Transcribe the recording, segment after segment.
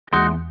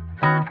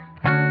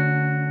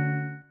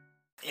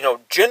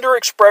gender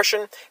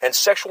expression and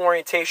sexual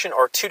orientation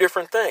are two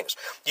different things.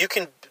 You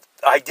can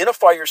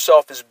identify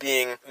yourself as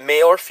being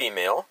male or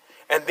female,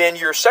 and then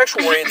your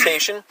sexual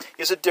orientation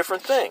is a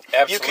different thing.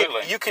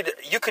 Absolutely. You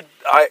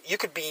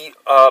could be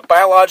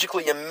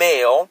biologically a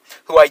male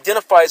who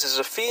identifies as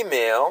a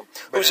female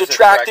who's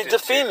attracted to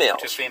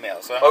females. To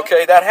females. Uh-huh.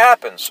 Okay, that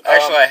happens.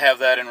 Actually, I have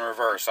that in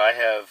reverse. I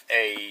have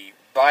a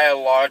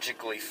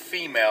biologically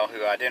female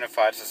who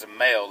identifies as a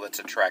male that's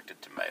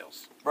attracted to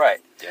males. Right.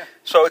 Yeah.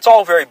 So it's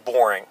all very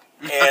boring.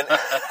 And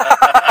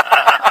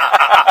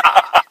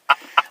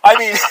I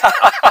mean,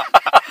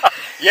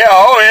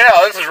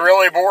 this is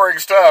really boring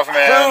stuff,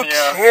 man. Who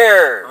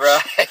cares?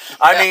 Right.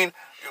 I mean,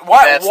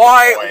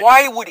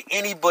 why would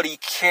anybody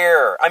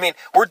care? I mean,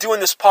 we're doing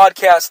this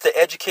podcast to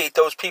educate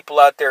those people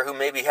out there who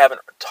maybe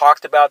haven't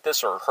talked about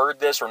this or heard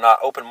this or not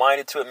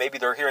open-minded to it. Maybe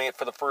they're hearing it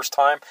for the first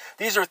time.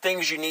 These are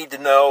things you need to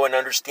know and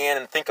understand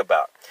and think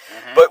about.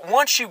 Mm-hmm. But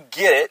once you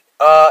get it,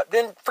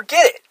 then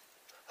forget it.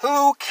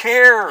 Who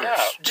cares?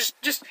 Yeah,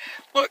 just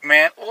look,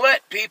 man,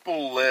 let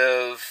people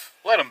live.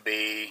 Let them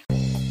be.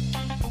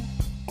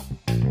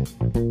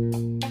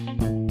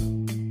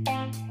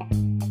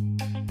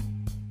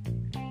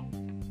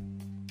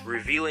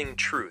 Revealing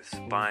truth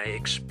by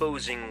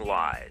exposing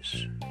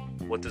lies.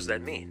 What does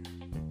that mean?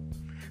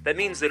 That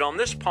means that on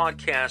this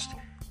podcast,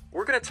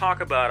 we're going to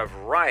talk about a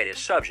variety of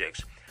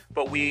subjects,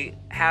 but we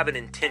have an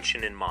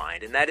intention in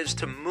mind, and that is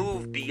to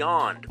move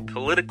beyond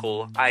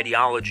political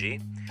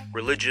ideology,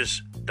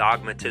 religious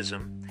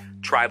dogmatism,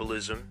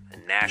 tribalism,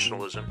 and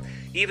nationalism,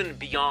 even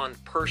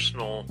beyond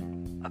personal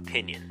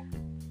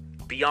opinion,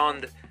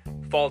 beyond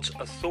false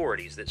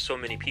authorities that so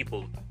many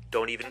people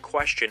don't even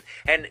question,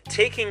 and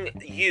taking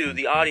you,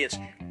 the audience,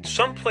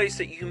 someplace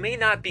that you may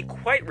not be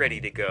quite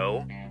ready to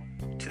go,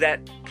 to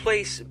that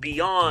place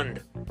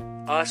beyond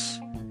us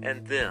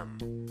and them.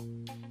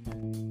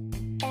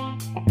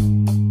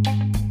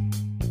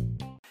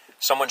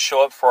 Someone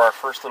show up for our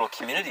first little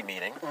community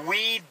meeting.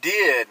 We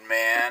did,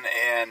 man,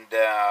 and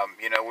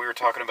we were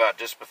talking about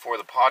just before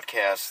the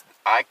podcast.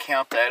 I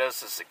count that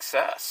as a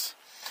success.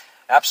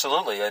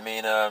 Absolutely. I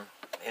mean,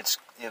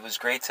 it was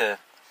great to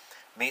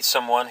meet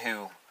someone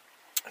who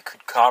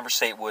could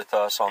conversate with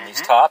us on these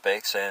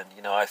topics, and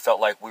I felt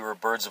like we were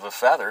birds of a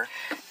feather.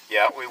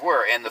 Yeah, we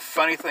were. And the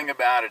funny thing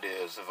about it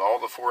is, of all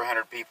the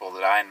 400 people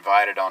that I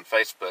invited on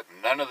Facebook,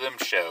 none of them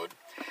showed.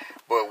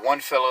 But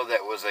one fellow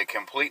that was a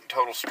complete and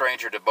total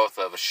stranger to both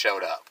of us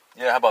showed up.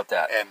 Yeah, how about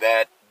that? And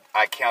that,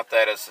 I count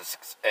that as a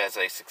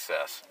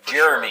success.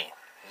 Jeremy. Sure.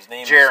 His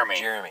name is Jeremy.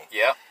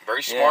 Yep,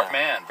 very smart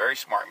man. Very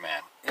smart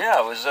man.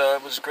 Yeah,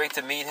 it was great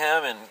to meet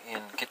him and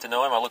get to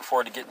know him. I look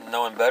forward to getting to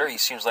know him better. He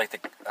seems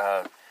like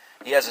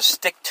he has a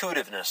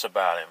stick-to-itiveness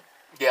about him.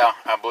 Yeah,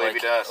 I believe he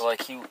does.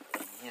 Like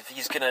if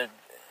he's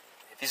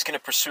gonna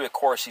pursue a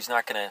course, he's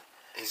not gonna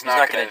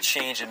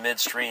change in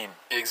midstream.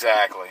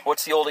 Exactly.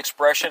 What's the old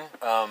expression?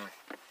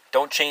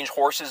 Don't change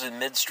horses in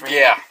midstream.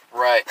 Yeah,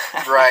 right,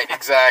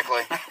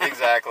 exactly.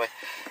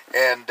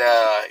 And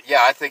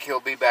I think he'll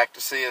be back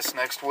to see us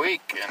next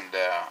week, and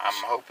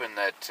I'm hoping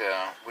that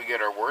we get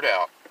our word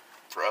out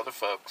for other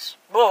folks.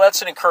 Well,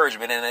 that's an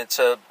encouragement, and it's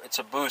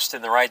a boost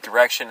in the right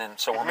direction, and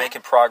so we're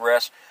making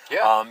progress.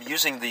 Yeah.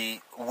 Using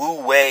the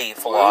Wu Wei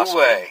philosophy.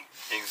 Wu Wei,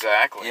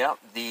 exactly. Yeah,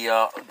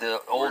 the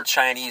old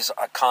Chinese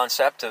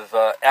concept of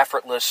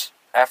effortless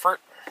effort.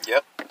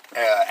 Yep.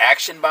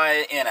 Action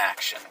by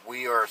inaction.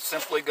 We are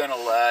simply going to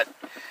let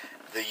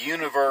the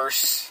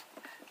universe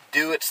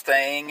do its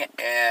thing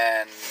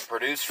and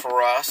produce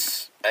for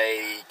us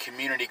a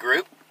community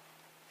group.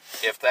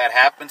 If that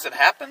happens, it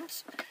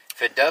happens.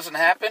 If it doesn't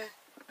happen,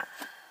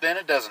 then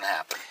it doesn't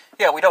happen.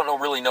 Yeah, we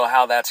don't really know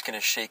how that's going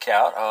to shake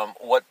out.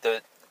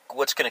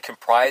 What's going to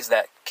comprise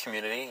that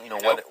community?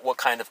 What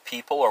kind of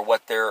people or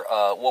what we're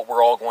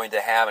all going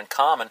to have in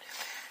common.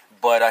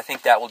 But I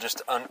think that will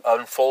just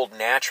unfold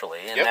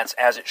naturally, and that's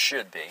as it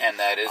should be. And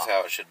that is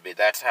how it should be.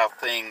 That's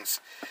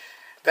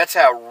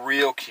how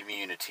real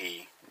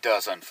community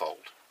does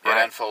unfold. It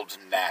unfolds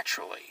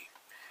naturally.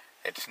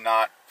 It's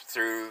not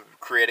through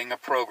creating a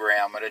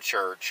program at a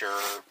church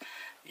or,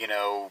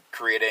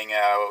 creating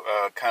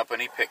a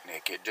company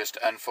picnic. It just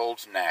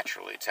unfolds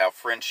naturally. It's how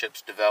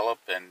friendships develop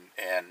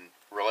and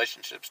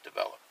relationships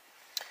develop.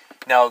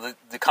 Now,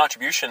 the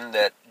contribution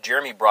that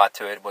Jeremy brought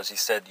to it was he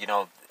said,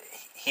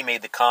 he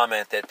made the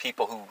comment that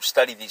people who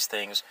study these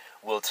things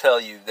will tell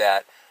you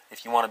that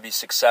if you want to be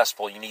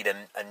successful, you need a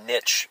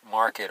niche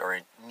market or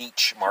a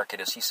niche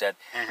market, as he said.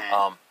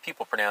 Mm-hmm.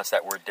 People pronounce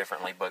that word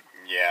differently, but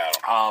yeah.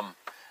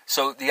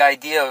 So the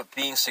idea of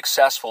being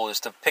successful is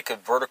to pick a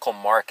vertical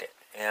market,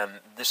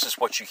 and this is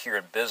what you hear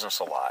in business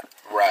a lot.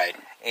 Right.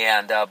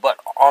 And but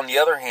on the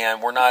other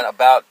hand, we're not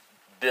about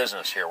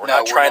business here. We're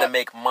not trying to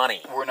make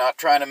money. We're not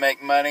trying to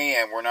make money,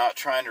 and we're not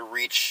trying to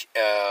reach.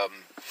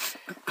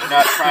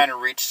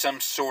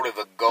 Some sort of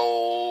a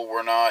goal.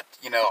 We're not.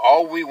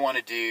 All we want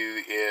to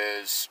do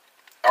is.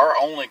 Our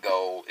only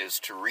goal is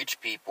to reach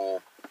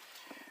people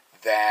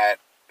that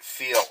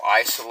feel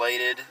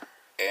isolated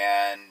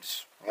and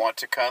want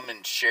to come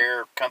and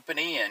share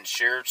company and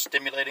share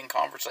stimulating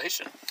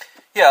conversation.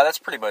 Yeah, that's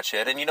pretty much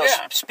it. And,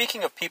 Yeah.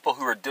 speaking of people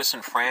who are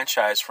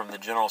disenfranchised from the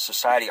general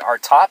society, our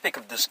topic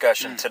of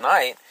discussion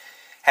tonight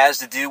has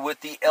to do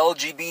with the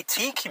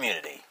LGBT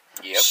community,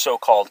 Yep.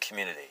 so-called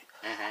community.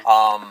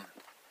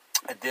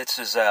 This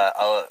is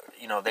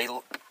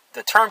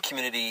the term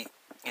community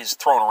is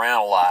thrown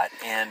around a lot,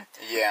 and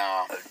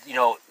Yeah.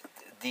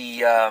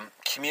 the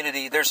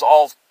community.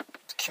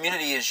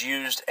 Community is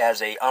used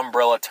as a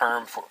umbrella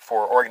term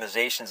for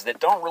organizations that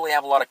don't really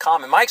have a lot of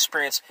common. In my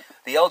experience,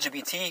 the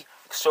LGBT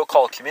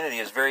so-called community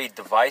is very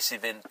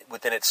divisive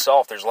within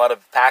itself. There's a lot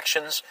of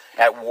factions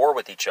at war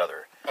with each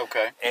other.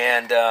 Okay.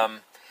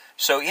 And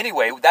so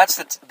anyway,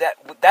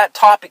 that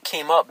topic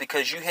came up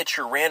because you hit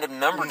your random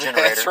number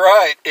generator. That's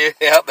right.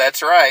 Yeah,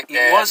 that's right.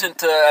 It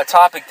wasn't a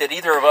topic that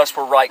either of us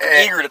were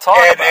eager to talk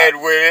about.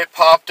 And when it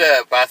popped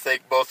up, I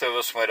think both of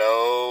us went,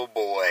 "Oh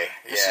boy,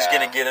 this is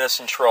going to get us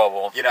in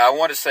trouble." I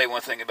want to say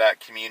one thing about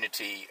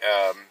community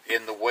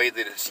in the way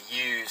that it's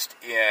used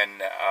in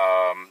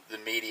the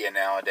media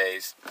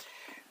nowadays.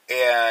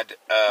 And,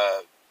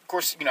 of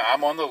course,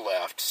 I'm on the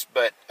left,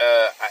 but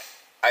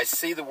I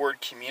see the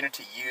word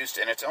community used,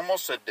 and it's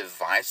almost a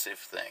divisive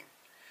thing.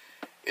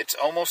 It's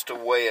almost a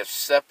way of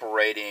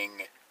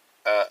separating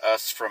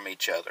us from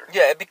each other.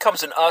 Yeah, it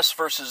becomes an us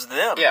versus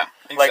them. Yeah,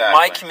 exactly. Like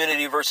my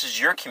community versus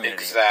your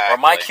community. Exactly. Or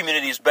my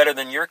community is better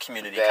than your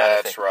community kind of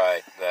thing. That's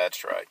right.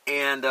 That's right.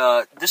 And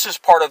this is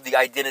part of the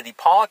identity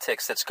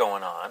politics that's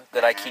going on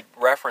that I keep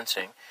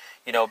referencing,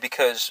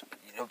 because,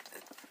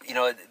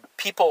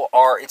 people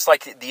are, it's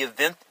like the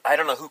event, I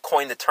don't know who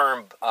coined the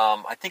term,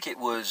 I think it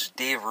was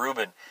Dave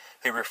Rubin,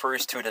 who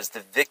refers to it as the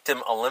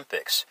Victim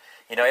Olympics.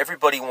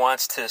 Everybody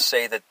wants to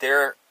say that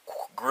their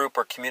group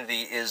or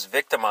community is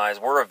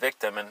victimized. We're a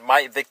victim, and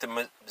my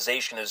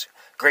victimization is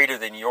greater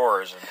than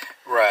yours.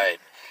 Right.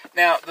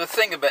 Now, the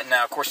thing about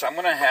of course, I'm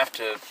gonna have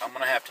to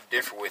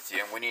differ with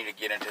you, and we need to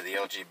get into the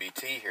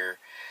LGBT here.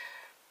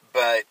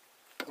 But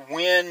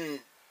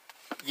when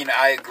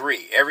I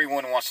agree,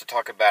 everyone wants to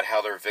talk about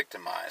how they're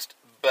victimized.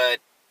 But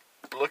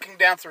looking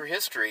down through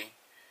history,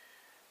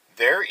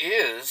 there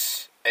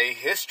is a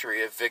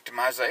history of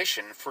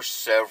victimization for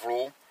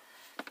several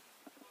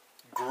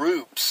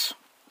groups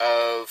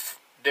of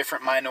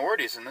different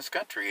minorities in this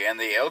country, and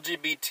the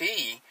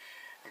LGBT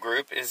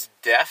group is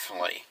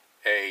definitely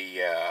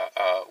a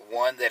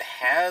one that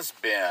has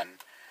been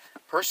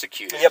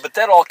persecuted. Yeah, but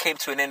that all came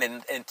to an end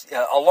in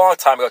a long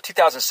time ago,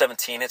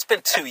 2017. It's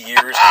been 2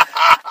 years.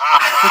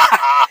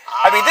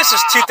 I mean, this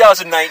is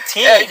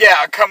 2019.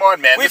 Yeah, come on,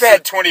 man. This is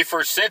the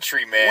 21st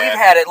century, man. We've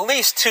had at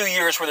least 2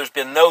 years where there's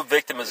been no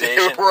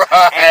victimization.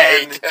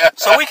 Right. And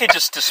so we could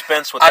just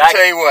dispense with that. I'll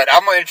tell you what,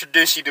 I'm going to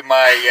introduce you to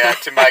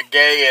my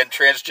gay and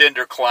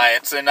transgender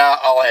clients, and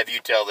I'll have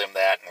you tell them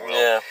that.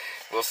 And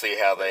we'll see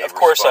how they respond. Of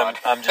course,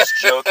 I'm just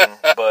joking,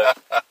 but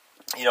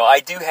I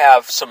do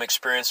have some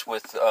experience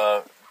with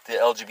the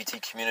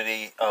LGBT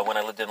community. When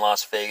I lived in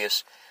Las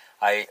Vegas,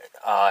 I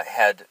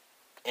had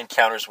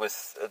encounters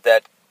with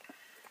that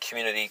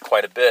community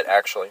quite a bit,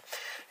 actually.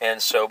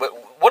 And so, but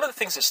one of the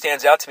things that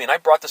stands out to me, and I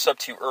brought this up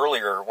to you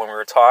earlier when we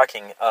were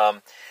talking,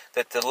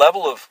 that the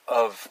level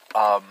of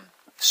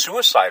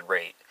suicide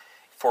rate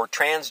for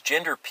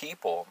transgender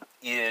people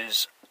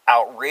is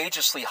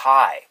outrageously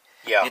high.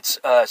 Yeah. It's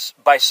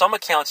by some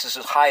accounts is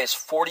as high as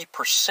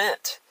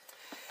 40%.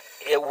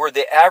 Where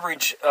the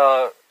average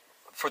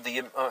for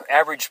the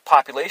average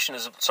population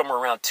is somewhere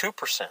around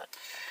 2%.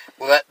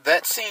 Well,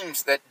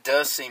 that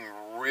does seem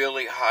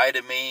really high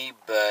to me,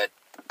 but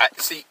I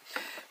see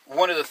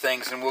one of the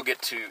things, and we'll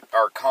get to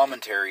our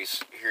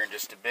commentaries here in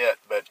just a bit,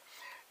 but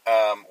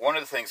one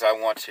of the things I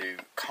want to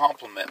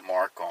compliment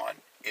Mark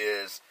on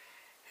is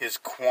his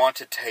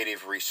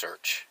quantitative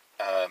research.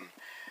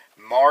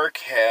 Mark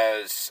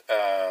has,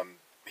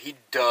 he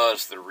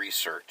does the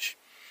research.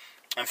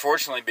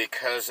 Unfortunately,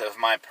 because of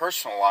my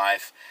personal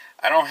life,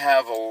 I don't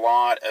have a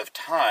lot of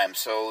time,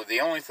 so the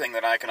only thing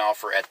that I can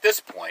offer at this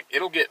point,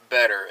 it'll get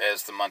better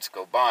as the months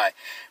go by,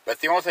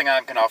 but the only thing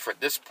I can offer at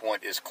this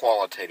point is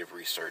qualitative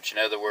research. In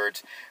other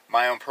words,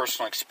 my own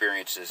personal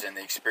experiences and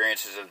the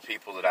experiences of the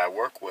people that I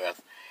work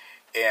with.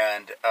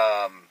 And,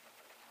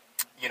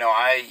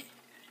 I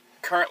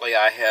currently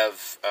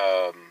have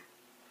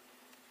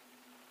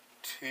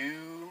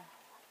two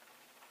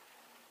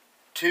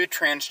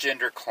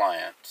transgender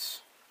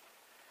clients,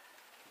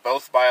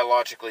 both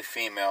biologically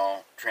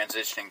female,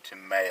 transitioning to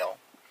male.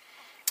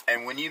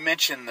 And when you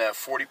mention the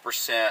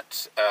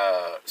 40%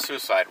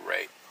 suicide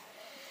rate,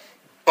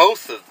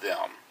 both of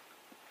them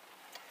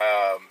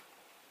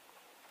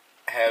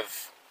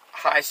have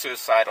high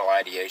suicidal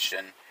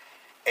ideation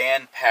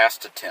and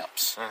past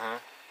attempts. Mm-hmm.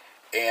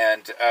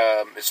 And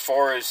as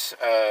far as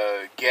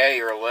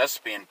gay or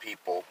lesbian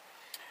people,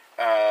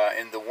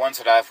 and the ones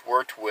that I've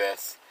worked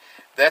with,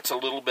 that's a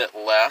little bit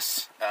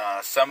less.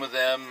 Some of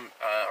them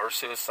are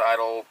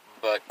suicidal,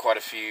 but quite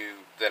a few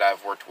that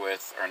I've worked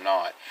with are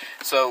not.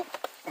 So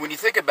when you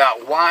think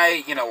about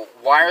why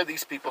are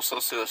these people so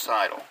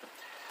suicidal?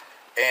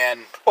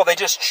 And well, they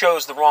just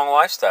chose the wrong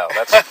lifestyle.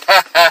 That's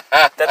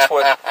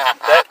what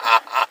that.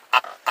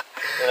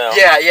 You know.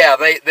 Yeah.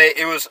 They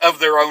it was of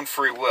their own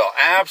free will.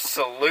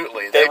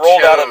 Absolutely, they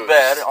rolled out of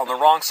bed on the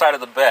wrong side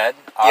of the bed,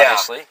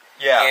 obviously.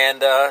 Yeah.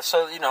 And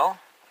so you know.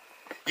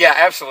 Yeah,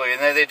 absolutely.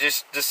 And then they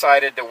just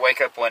decided to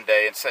wake up one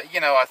day and say,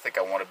 I think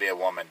I want to be a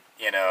woman,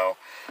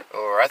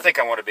 or I think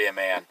I want to be a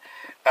man.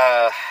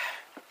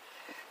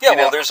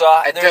 There's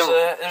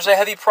a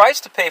heavy price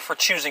to pay for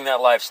choosing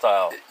that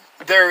lifestyle.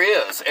 There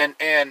is, and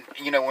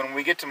when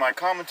we get to my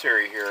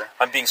commentary here,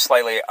 I'm being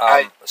slightly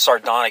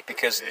sardonic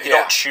because you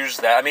don't choose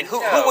that. I mean,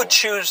 who would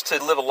choose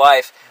to live a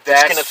life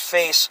that's going to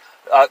face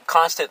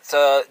constant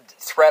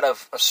threat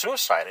of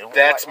suicide?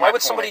 Why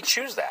would somebody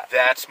choose that?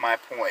 That's my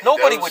point.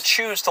 Nobody would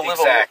choose to live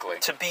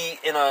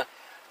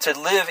to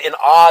live in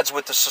odds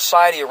with the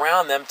society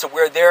around them, to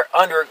where they're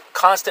under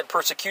constant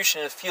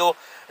persecution and feel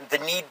the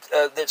need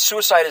that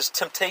suicide is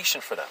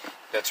temptation for them.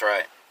 That's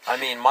right. I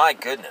mean, my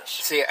goodness.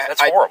 See,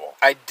 that's horrible.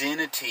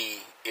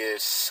 Identity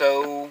is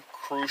so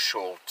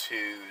crucial to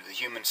the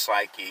human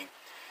psyche,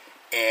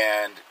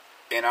 and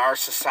in our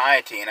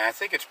society, and I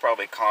think it's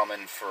probably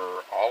common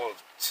for all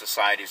of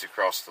societies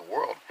across the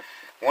world,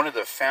 one of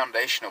the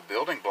foundational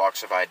building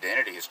blocks of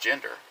identity is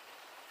gender.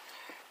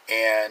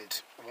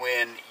 And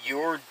when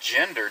your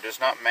gender does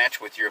not match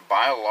with your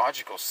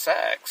biological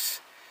sex,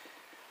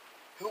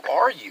 who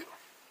are you?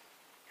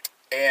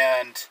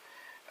 And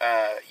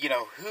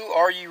who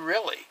are you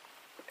really?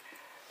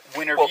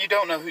 Whenever you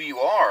don't know who you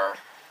are.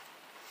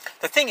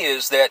 The thing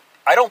is that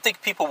I don't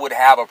think people would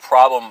have a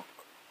problem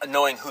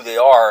knowing who they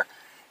are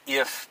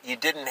if you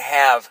didn't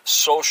have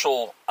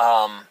social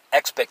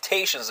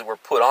expectations that were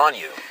put on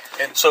you.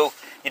 And so,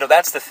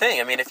 that's the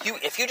thing. I mean,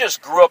 if you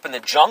just grew up in the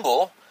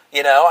jungle,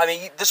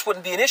 this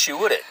wouldn't be an issue,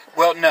 would it?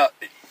 Well, no,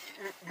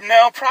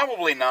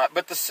 probably not.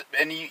 But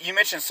you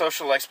mentioned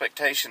social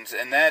expectations,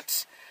 and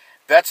that's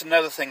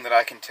another thing that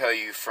I can tell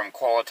you from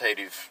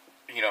qualitative,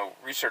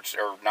 research,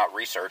 or not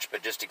research,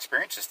 but just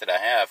experiences that I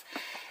have,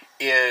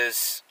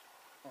 is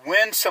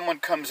when someone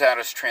comes out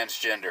as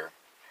transgender,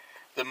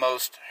 the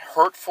most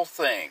hurtful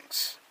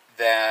things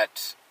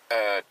that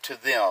to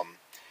them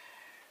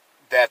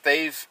that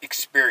they've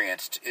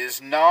experienced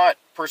is not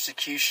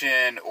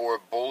persecution or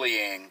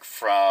bullying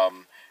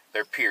from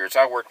their peers.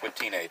 I work with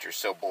teenagers,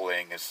 so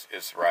bullying is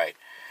the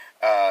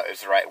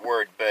right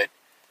word, but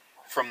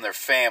from their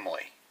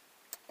family.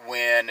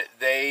 When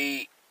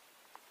they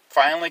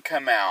finally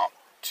come out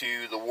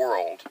to the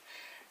world,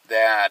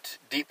 that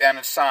deep down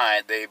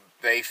inside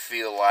they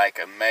feel like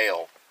a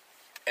male,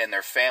 and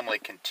their family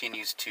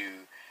continues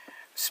to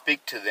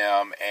speak to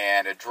them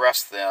and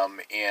address them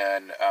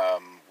in,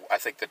 I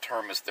think the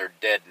term is their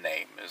dead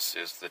name is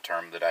the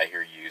term that I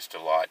hear used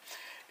a lot,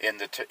 in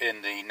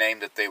the name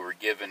that they were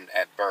given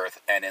at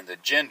birth, and in the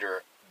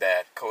gender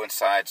that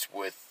coincides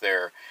with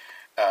their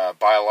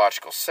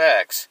biological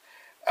sex.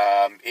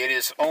 It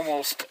is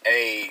almost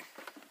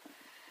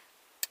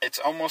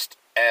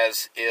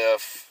as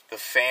if the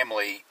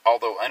family,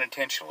 although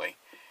unintentionally,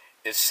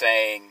 is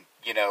saying,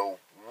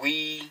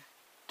 we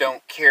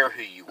don't care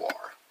who you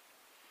are.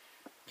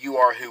 You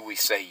are who we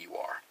say you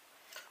are.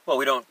 Well,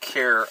 we don't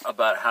care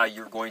about how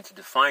you're going to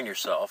define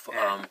yourself,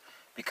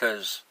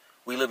 because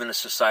we live in a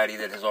society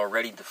that has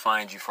already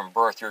defined you from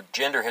birth. Your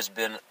gender has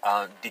been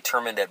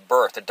determined at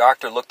birth. The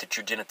doctor looked at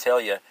your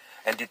genitalia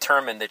and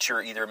determined that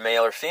you're either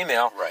male or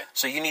female, right.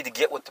 So you need to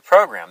get with the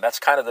program. That's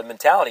kind of the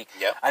mentality.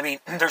 Yep. I mean,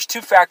 there's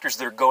two factors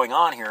that are going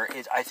on here.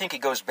 I think it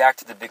goes back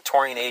to the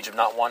Victorian age of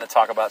not wanting to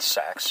talk about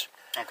sex.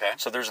 Okay.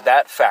 So there's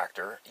that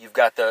factor. You've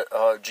got the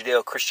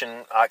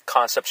Judeo-Christian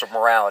concepts of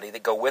morality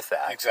that go with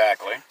that.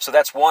 Exactly. So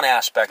that's one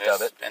aspect of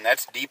it. And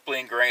that's deeply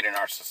ingrained in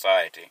our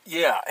society.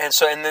 Yeah, and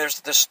there's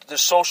this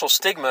social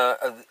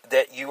stigma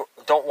that you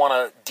don't want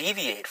to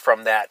deviate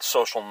from that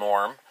social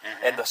norm.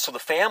 Mm-hmm. And so the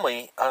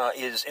family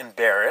is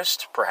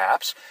embarrassed,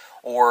 perhaps,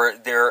 or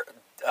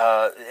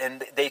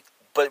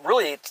but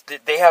really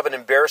they have an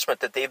embarrassment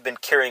that they've been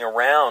carrying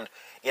around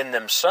in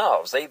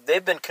themselves.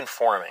 They've been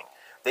conforming.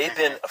 They've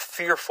been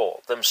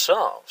fearful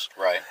themselves.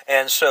 Right.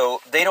 And so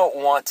they don't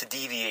want to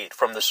deviate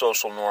from the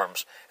social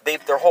norms.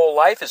 Their whole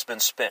life has been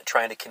spent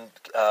trying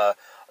to,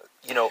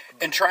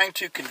 and trying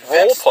to convince,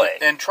 role play.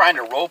 And trying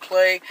to role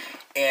play.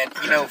 And,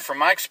 from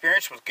my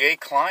experience with gay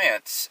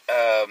clients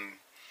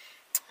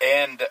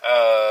and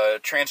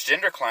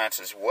transgender clients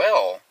as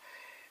well,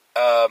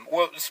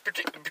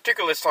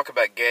 particularly let's talk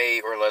about gay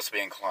or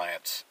lesbian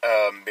clients,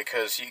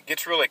 because it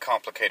gets really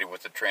complicated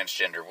with the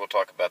transgender. We'll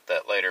talk about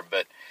that later,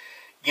 but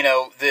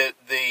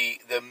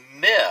the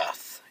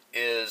myth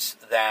is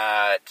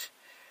that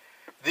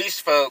these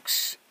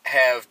folks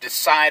have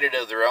decided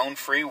of their own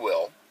free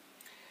will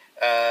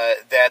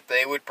that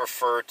they would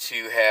prefer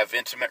to have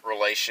intimate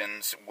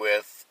relations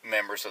with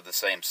members of the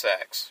same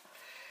sex.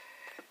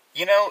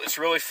 It's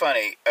really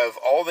funny. Of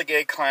all the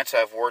gay clients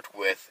I've worked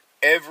with,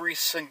 every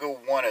single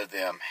one of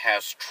them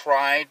has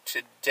tried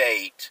to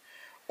date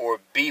or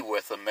be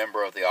with a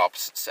member of the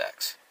opposite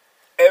sex.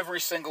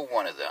 Every single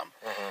one of them.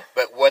 Mm-hmm.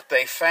 But what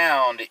they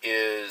found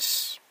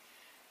is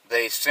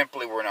they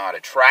simply were not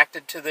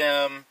attracted to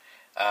them,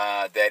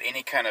 that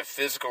any kind of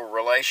physical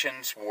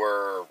relations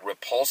were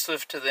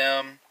repulsive to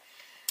them.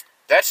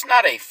 That's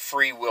not a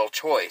free will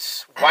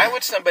choice. Why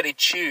would somebody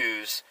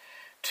choose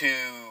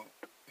to,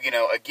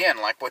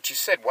 again, like what you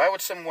said, why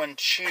would someone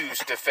choose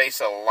to face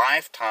a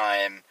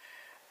lifetime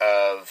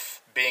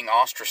of being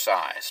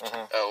ostracized,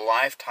 a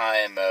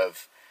lifetime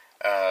of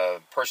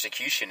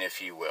persecution,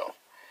 if you will?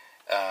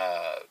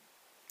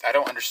 I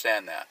don't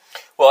understand that.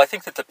 Well, I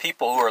think that the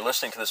people who are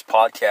listening to this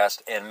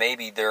podcast, and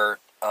maybe they're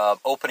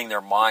opening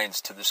their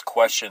minds to this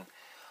question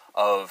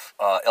of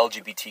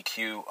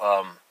LGBTQ,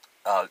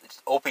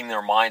 opening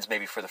their minds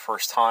maybe for the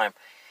first time,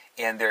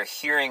 and they're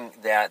hearing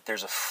that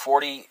there's a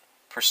 40%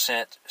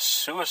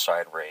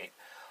 suicide rate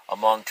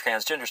among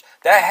transgenders.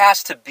 That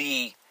has to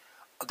be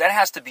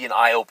an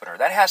eye opener.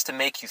 That has to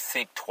make you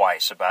think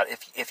twice about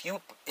it. If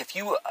you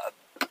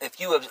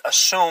have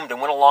assumed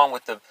and went along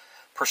with the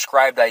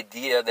prescribed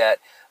idea that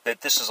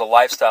this is a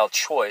lifestyle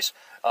choice,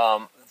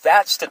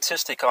 that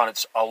statistic on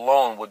its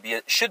alone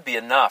should be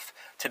enough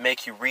to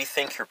make you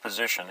rethink your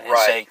position and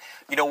say,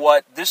 you know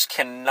what, this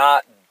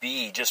cannot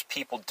be just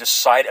people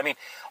decide. I mean,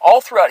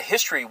 all throughout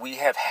history, we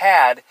have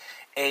had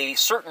a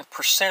certain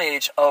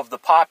percentage of the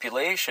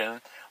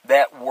population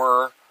that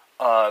were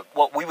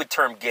what we would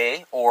term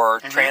gay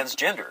or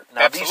transgender.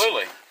 Now,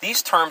 absolutely.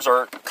 These terms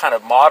are kind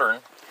of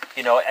modern.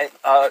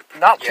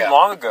 Not too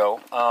long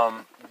ago,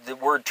 the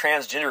word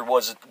transgender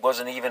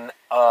wasn't even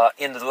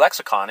in the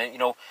lexicon.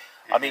 And,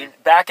 I mean,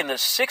 back in the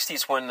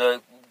 60s when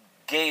the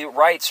gay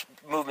rights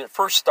movement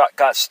first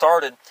got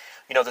started,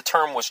 the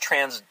term was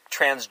transvestite.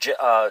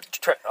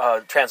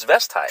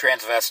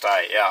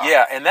 Transvestite, yeah.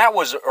 Yeah, and that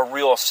was a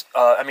real,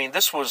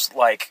 this was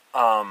like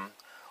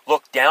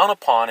looked down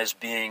upon as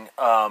being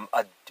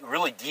a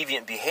really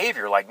deviant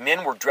behavior. Like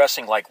men were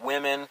dressing like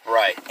women.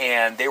 Right.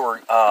 And they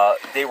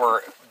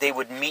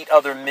would meet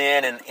other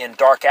men in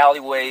dark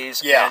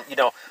alleyways. Yeah.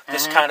 And,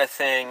 this kind of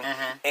thing.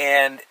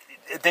 And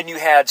then you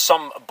had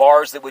some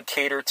bars that would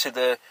cater to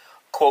the,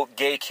 quote,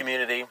 gay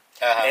community.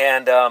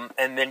 And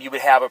then you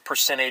would have a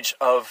percentage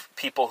of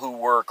people who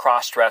were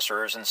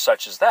cross-dressers and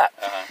such as that.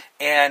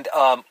 And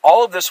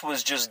all of this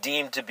was just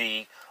deemed to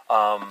be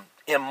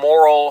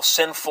immoral,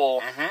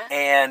 sinful,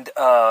 and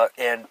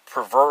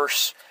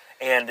perverse,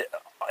 and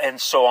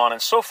so on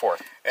and so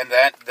forth. And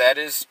that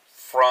is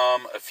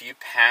from a few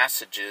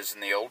passages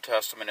in the Old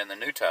Testament and the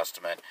New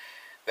Testament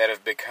that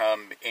have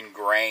become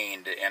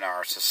ingrained in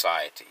our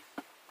society.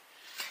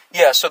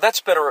 Yeah, so that's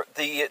better.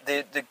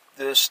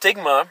 The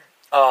stigma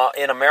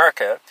in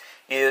America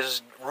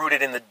is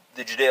rooted in the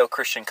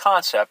Judeo-Christian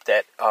concept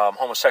that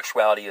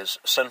homosexuality is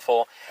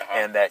sinful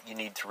and that you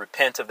need to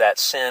repent of that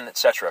sin,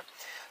 etc.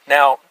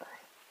 Now,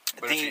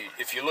 but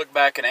if you look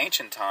back in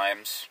ancient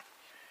times,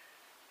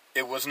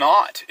 it was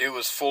not. It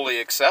was fully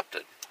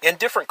accepted. In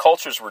different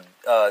cultures,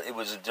 it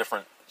was a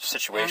different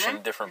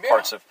situation, different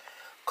parts of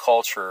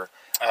culture.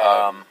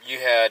 You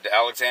had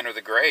Alexander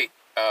the Great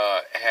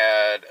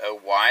had a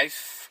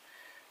wife,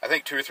 I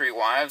think 2 or 3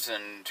 wives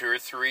and 2 or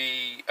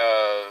 3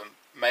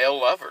 male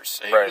lovers.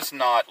 He was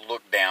not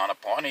looked down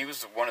upon. He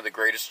was one of the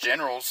greatest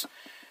generals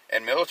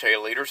and military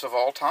leaders of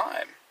all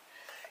time.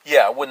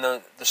 Yeah, when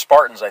the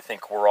Spartans, I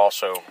think, were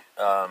also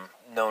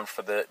known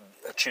for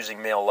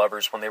choosing male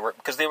lovers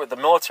because they were the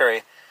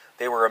military.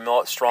 They were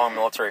a strong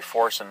military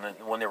force, and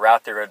when they were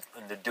out there and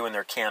doing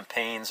their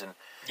campaigns and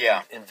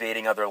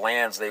invading other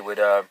lands, they would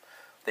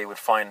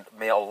find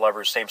male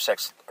lovers,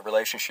 same-sex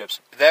relationships.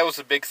 That was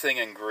a big thing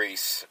in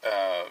Greece.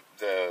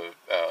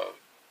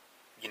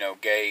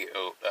 Gay.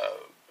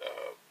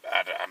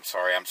 I'm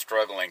sorry, I'm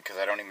struggling because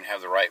I don't even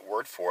have the right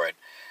word for it.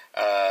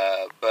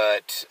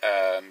 But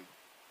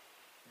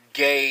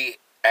gay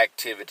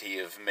activity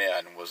of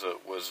men was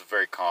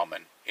very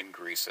common in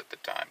Greece at the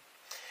time.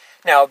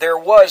 Now, there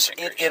was,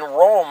 in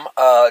Rome,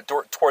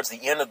 towards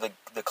the end of the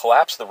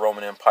collapse of the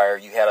Roman Empire,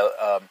 you had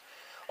a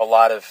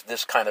lot of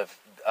this kind of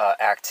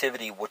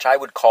activity, which I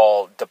would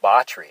call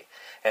debauchery.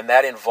 And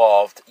that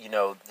involved,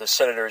 the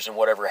senators and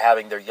whatever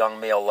having their young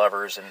male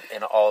lovers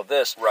and all of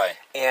this. Right.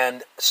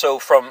 And so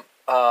from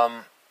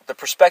the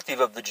perspective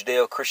of the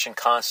Judeo-Christian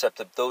concept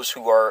of those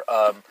who are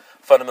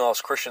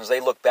fundamentalist Christians, they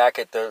look back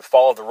at the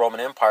fall of the Roman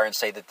Empire and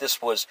say that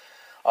this was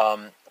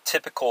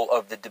typical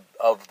of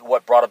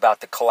what brought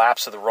about the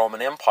collapse of the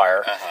Roman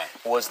Empire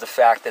was the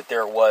fact that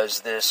there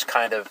was this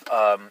kind of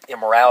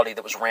immorality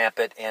that was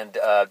rampant and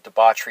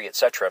debauchery,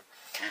 etc.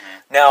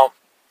 Now,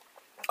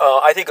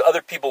 I think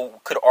other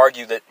people could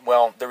argue that,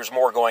 well, there was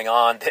more going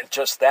on than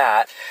just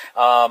that.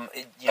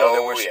 There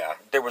was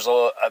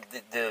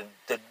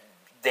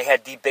they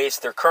had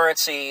debased their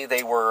currency.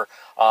 They were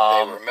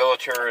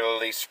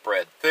militarily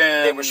spread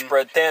thin. They were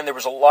spread thin. There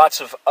was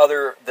lots of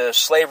the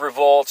slave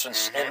revolts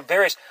and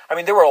various. I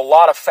mean, there were a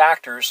lot of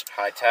factors.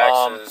 High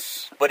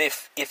taxes. But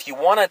if you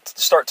want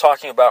to start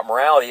talking about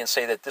morality and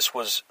say that this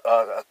was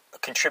a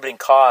contributing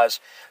cause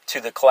to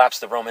the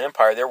collapse of the Roman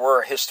Empire, there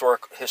were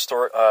historic.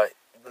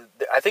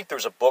 I think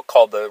there's a book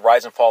called The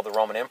Rise and Fall of the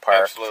Roman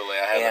Empire. Absolutely,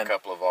 I have a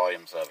couple of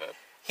volumes of it.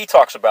 He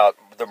talks about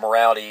the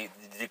morality,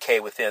 decay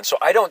within. So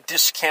I don't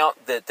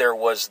discount that there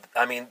was,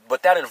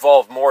 but that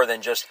involved more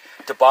than just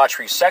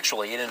debauchery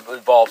sexually. It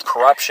involved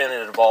corruption.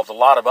 It involved a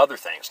lot of other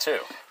things, too.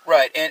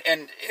 Right,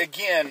 and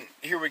again,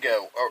 here we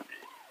go.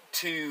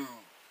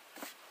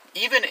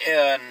 Even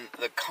in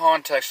the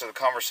context of the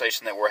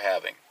conversation that we're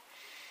having,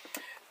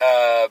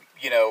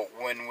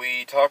 when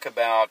we talk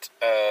about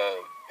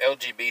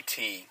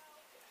LGBT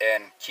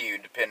and Q,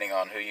 depending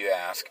on who you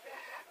ask,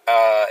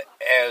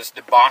 as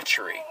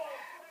debauchery,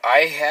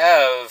 I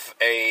have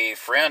a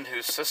friend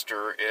whose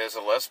sister is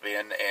a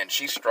lesbian, and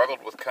she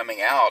struggled with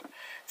coming out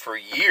for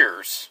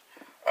years.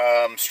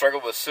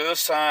 Struggled with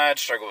suicide,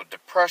 struggled with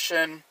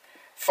depression,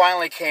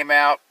 finally came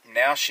out.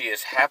 Now she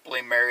is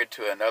happily married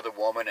to another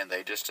woman, and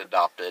they just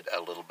adopted a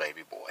little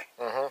baby boy.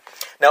 Mm-hmm.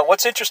 Now,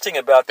 what's interesting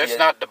about that's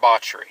not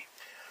debauchery,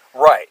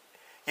 right?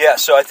 Yeah.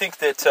 So I think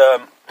that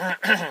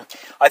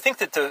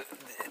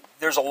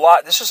there's a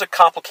lot. This is a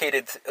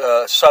complicated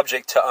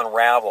subject to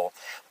unravel,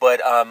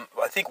 but I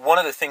think one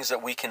of the things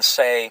that we can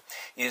say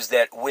is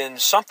that when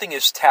something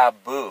is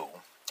taboo,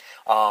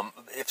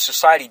 if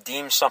society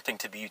deems something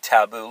to be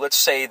taboo, let's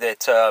say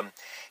that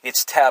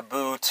it's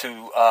taboo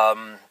to,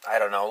 I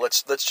don't know,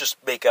 let's just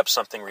make up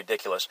something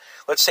ridiculous.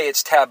 Let's say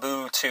it's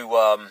taboo to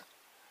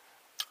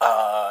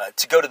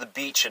go to the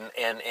beach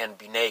and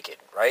be naked,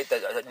 right?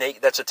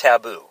 That's a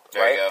taboo,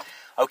 there right? You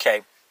go.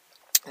 Okay.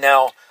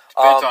 Now,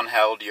 depends on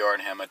how old you are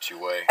and how much you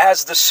weigh.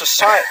 As the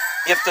society,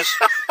 if this,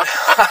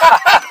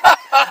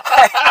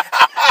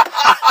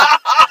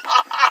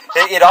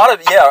 it ought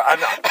to, yeah.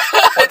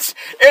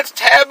 It's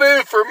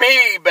taboo for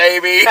me,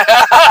 baby.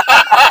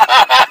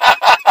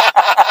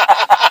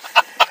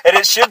 And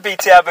it should be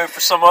taboo for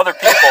some other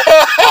people.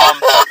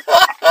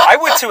 I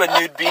went to a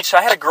nude beach.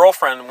 I had a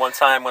girlfriend one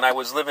time when I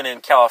was living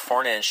in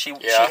California, and she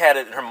had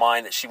it in her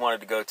mind that she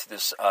wanted to go to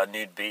this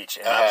nude beach,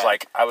 and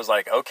I was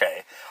like,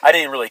 okay. I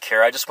didn't really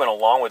care. I just went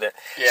along with it.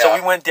 Yeah. So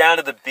we went down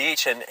to the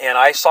beach, and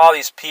I saw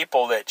these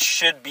people that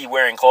should be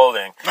wearing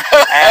clothing,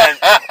 and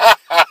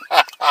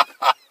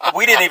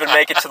we didn't even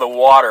make it to the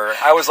water.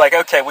 I was like,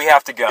 okay, we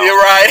have to go. You're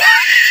right.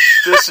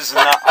 This is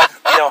not,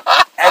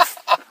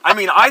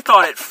 I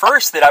thought at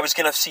first that I was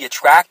going to see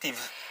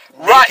attractive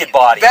naked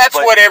bodies. That's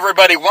what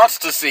everybody wants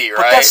to see, right?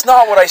 But that's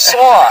not what I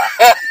saw.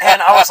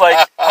 And I was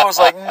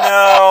like,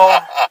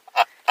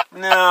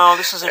 no,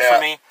 this isn't for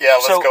me. Yeah,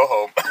 let's go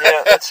home.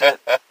 Yeah, that's it.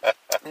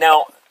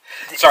 Now,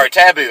 sorry,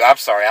 taboo. I'm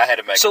sorry, I had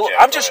to make a joke. So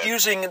I'm just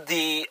using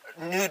the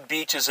nude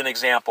beach as an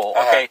example.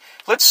 Okay,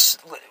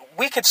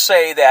 we could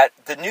say that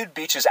the nude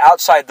beach is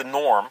outside the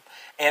norm.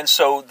 And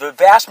so the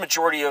vast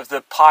majority of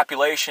the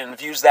population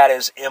views that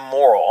as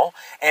immoral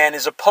and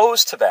is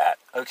opposed to that.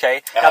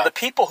 Okay. Now the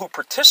people who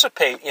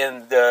participate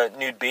in the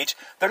nude beach,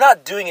 they're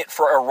not doing it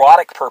for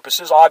erotic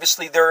purposes.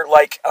 Obviously, they're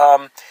like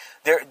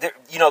their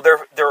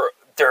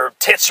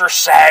tits are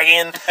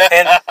sagging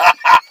and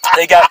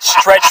they got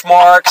stretch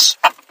marks.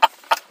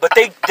 But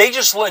they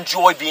just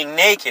enjoy being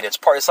naked. It's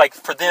like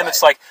for them,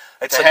 it's like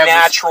it's a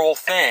natural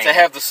thing to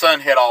have the sun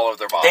hit all over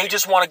their body. They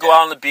just want to go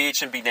out on the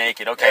beach and be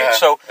naked. Okay,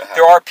 so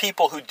there are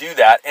people who do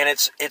that, and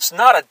it's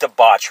not a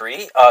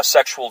debauchery,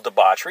 sexual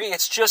debauchery.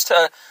 It's just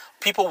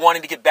people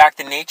wanting to get back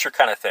to nature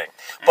kind of thing.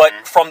 But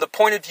from the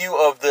point of view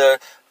of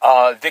the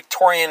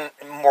Victorian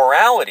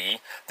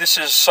morality, this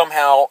is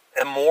somehow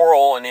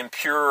immoral and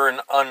impure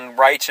and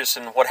unrighteous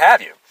and what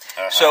have you.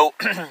 So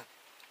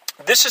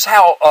this is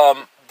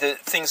how the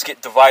things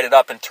get divided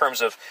up in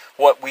terms of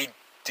what we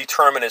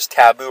determine as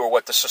taboo or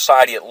what the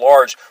society at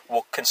large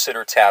will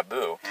consider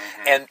taboo.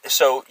 And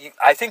so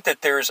I think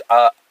that there's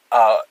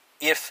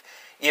if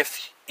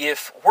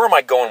where am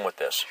I going with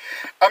this?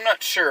 I'm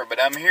not sure, but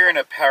I'm hearing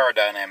a power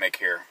dynamic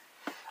here.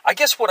 I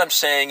guess what I'm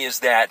saying is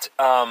that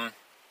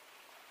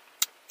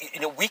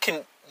you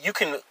can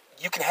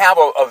have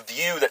a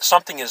view that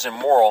something is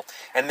immoral,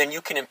 and then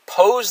you can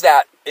impose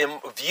that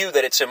view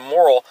that it's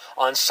immoral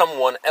on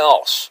someone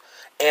else,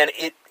 and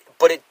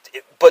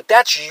but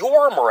that's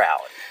your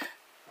morality.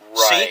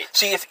 Right.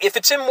 See, if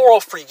it's immoral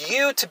for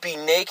you to be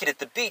naked at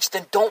the beach,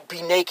 then don't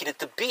be naked at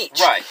the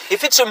beach. Right.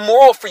 If it's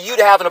immoral for you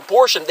to have an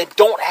abortion, then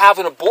don't have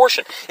an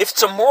abortion. If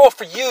it's immoral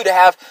for you to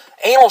have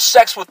anal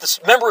sex with this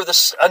member of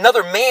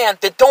another man,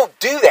 then don't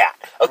do that.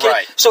 Okay.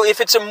 Right. So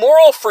if it's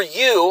immoral for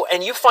you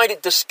and you find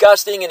it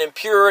disgusting and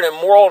impure and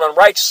immoral and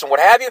unrighteous and what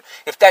have you,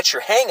 if that's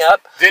your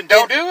hang-up, then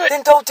don't do it.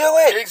 Then don't do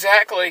it.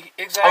 Exactly.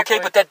 Okay,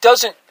 but that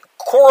doesn't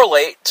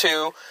correlate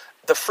to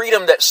the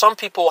freedom that some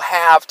people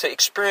have to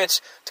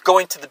experience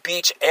going to the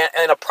beach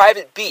and a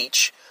private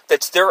beach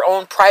that's their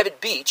own private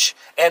beach,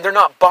 and they're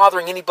not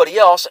bothering anybody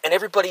else, and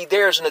everybody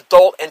there is an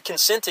adult and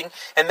consenting,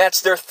 and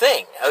that's their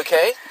thing.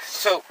 Okay.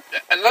 So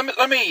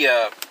let me.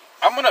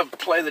 I'm going to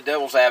play the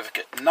devil's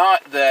advocate.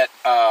 Not that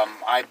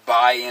I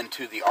buy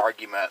into the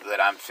argument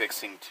that I'm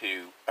fixing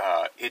to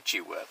hit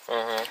you with.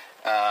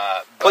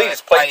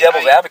 Please play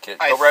devil's advocate.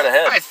 Go right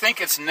ahead. I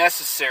think it's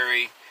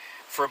necessary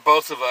for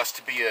both of us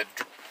to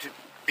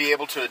be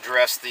able to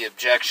address the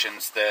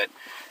objections that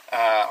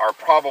are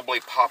probably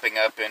popping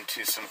up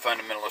into some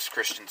fundamentalist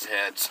Christians'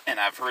 heads, and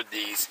I've heard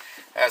these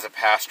as a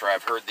pastor.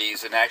 I've heard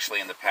these, and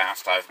actually in the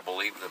past I've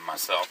believed them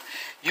myself.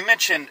 You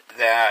mentioned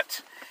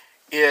that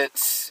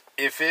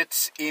if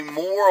it's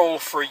immoral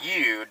for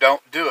you,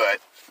 don't do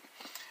it,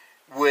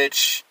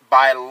 which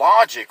by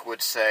logic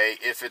would say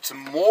if it's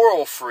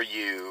moral for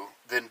you,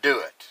 then do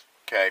it.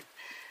 Okay?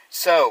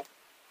 So,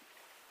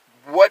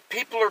 what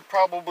people are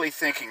probably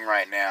thinking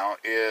right now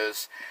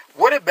is,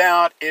 what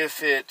about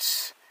if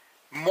it's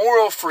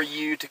moral for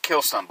you to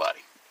kill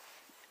somebody?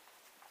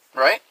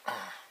 Right?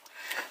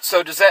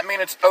 So does that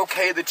mean it's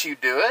okay that you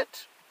do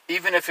it,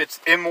 even if it's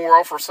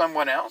immoral for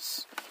someone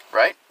else?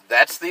 Right?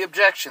 That's the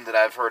objection that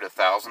I've heard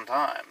 1,000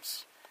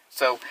 times.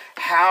 So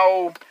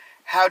how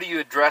do you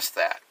address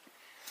that?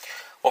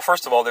 Well,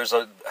 first of all, there's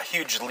a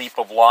huge leap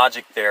of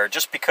logic there.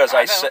 Just because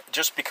I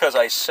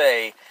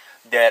say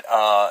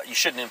that you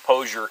shouldn't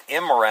impose your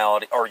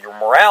immorality or your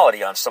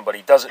morality on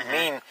somebody doesn't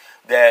mean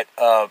that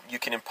you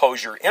can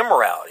impose your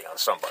immorality on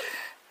somebody.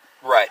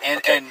 Right,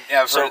 and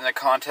I've heard in the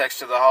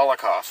context of the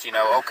Holocaust,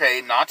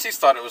 okay, Nazis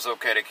thought it was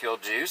okay to kill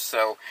Jews,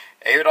 so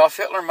Adolf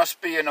Hitler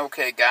must be an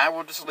okay guy,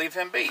 we'll just leave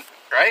him be,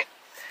 right?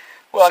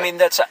 Well, I mean,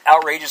 that's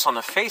outrageous on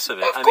the face of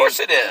it. Of course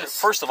it is.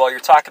 First of all,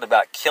 you're talking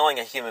about killing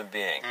a human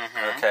being,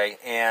 okay?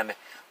 And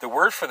the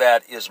word for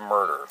that is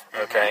murder,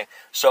 okay?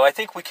 So I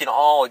think we can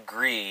all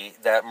agree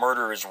that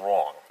murder is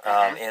wrong.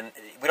 And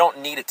we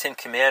don't need a 10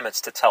 Commandments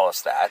to tell us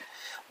that,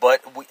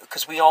 but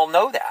because we all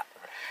know that.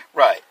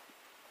 Right.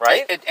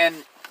 Right?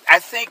 And I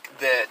think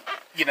that,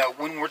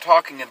 when we're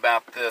talking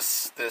about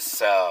this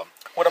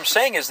what I'm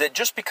saying is that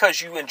just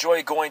because you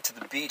enjoy going to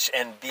the beach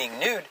and being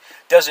nude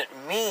doesn't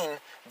mean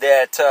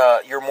that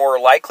you're more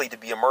likely to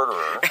be a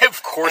murderer.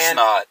 Of course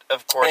not.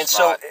 Of course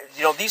not. And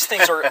so, these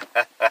things are,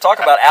 talk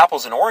about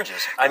apples and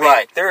oranges. I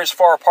mean, they're as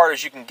far apart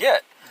as you can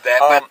get.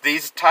 But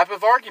these type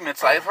of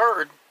arguments I've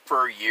heard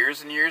for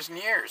years and years and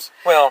years.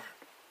 Well,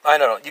 I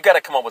don't know. You got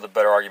to come up with a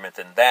better argument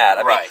than that.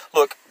 I mean,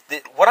 look,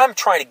 what I'm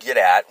trying to get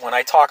at when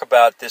I talk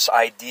about this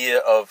idea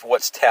of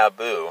what's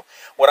taboo,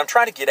 what I'm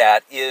trying to get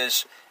at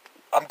is,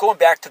 I'm going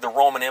back to the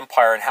Roman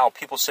Empire and how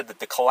people said that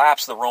the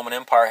collapse of the Roman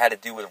Empire had to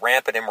do with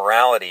rampant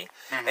immorality,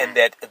 and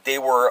that they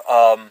were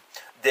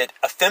that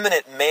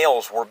effeminate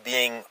males were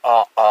being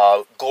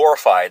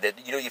glorified. That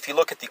if you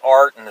look at the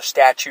art and the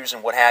statues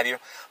and what have you,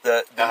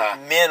 the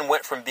men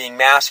went from being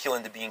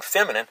masculine to being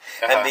feminine,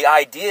 and the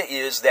idea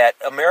is that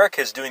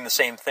America is doing the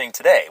same thing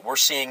today. We're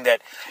seeing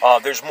that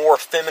there's more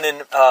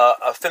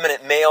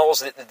effeminate males.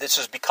 That this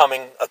is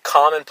becoming a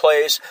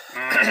commonplace,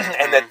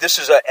 and that this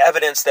is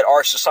evidence that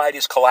our society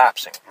is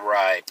collapsing.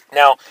 Right.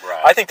 Now,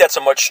 I think that's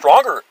a much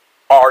stronger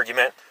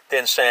argument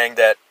than saying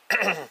that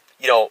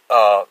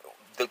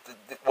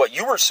what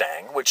you were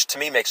saying, which to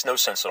me makes no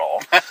sense at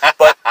all.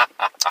 But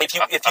if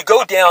you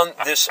go down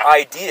this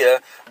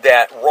idea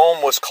that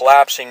Rome was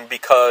collapsing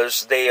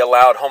because they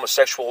allowed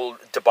homosexual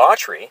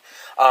debauchery,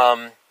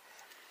 I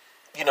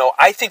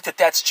think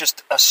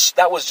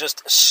that was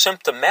just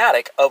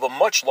symptomatic of a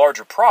much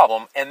larger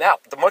problem, and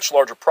that the much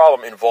larger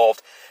problem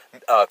involved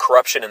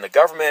corruption in the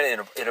government,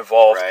 and it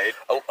involved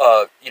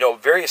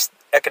various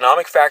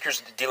economic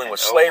factors dealing with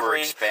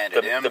slavery,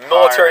 the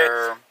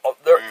military.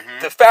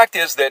 The fact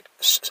is that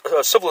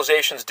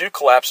civilizations do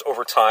collapse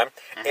over time,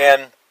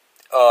 and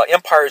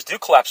empires do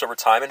collapse over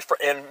time,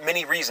 and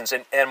many reasons.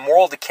 And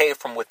moral decay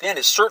from within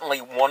is certainly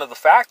one of the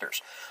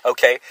factors.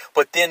 Okay,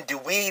 but then do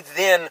we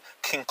then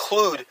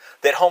conclude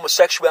that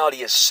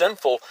homosexuality is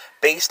sinful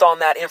based on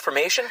that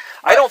information?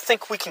 I don't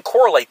think we can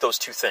correlate those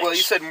two things. Well,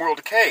 you said moral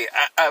decay.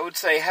 I would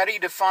say, how do you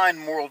define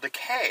moral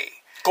decay?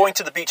 Going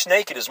to the beach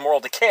naked is moral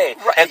decay,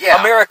 and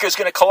America is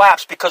going to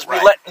collapse because we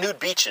let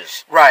nude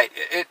beaches. Right.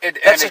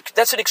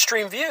 That's an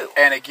extreme view.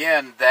 And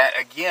again, that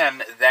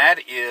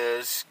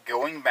is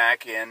going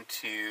back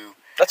into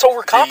that's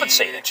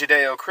overcompensating. The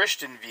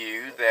Judeo-Christian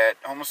view that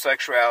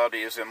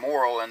homosexuality is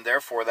immoral, and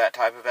therefore that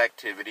type of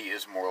activity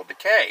is moral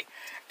decay.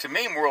 To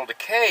me, moral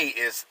decay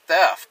is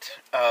theft.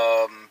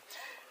 Well,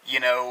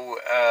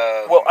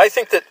 I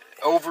think that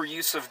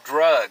overuse of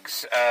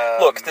drugs,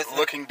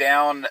 looking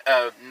down,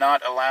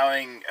 not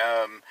allowing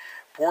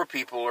poor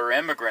people or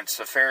immigrants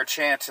a fair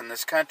chance in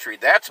this country,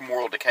 that's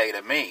moral decay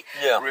to me.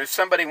 Yeah. If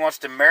somebody wants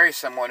to marry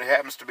someone who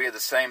happens to be of the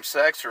same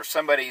sex, or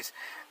somebody's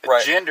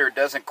gender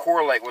doesn't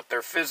correlate with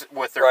their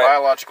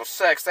biological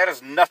sex, that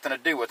has nothing to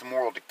do with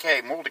moral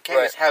decay. Moral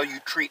decay is how you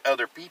treat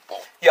other people.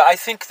 Yeah, I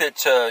think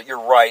that you're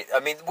right. I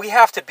mean, we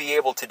have to be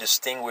able to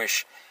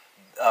distinguish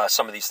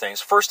some of these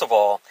things. First of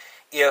all,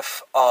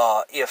 if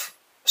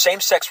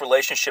same-sex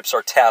relationships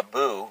are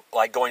taboo,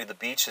 like going to the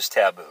beach is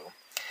taboo,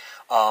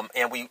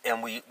 and we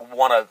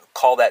want to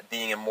call that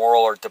being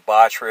immoral or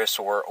debaucherous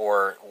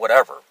or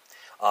whatever,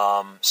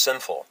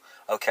 sinful.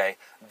 Okay,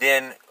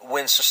 then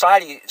when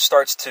society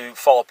starts to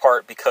fall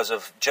apart because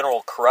of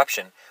general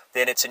corruption,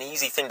 then it's an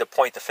easy thing to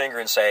point the finger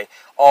and say,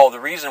 oh, the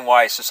reason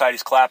why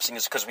society's collapsing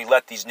is because we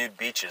let these nude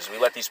beaches. We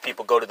let these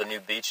people go to the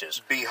nude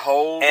beaches.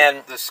 Behold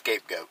the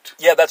scapegoat.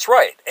 Yeah, that's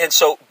right. And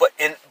so,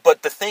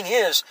 but the thing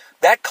is,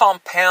 that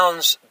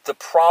compounds the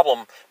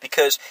problem,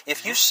 because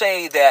if you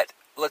say that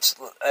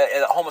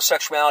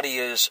homosexuality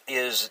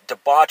is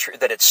debauchery,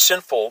 that it's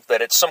sinful,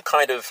 that it's some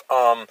kind of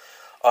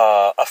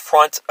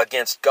affront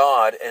against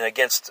God and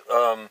against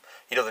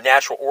the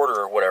natural order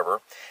or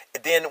whatever,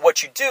 then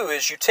what you do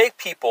is you take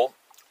people,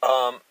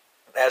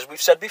 as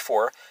we've said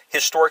before,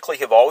 historically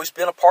have always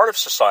been a part of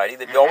society.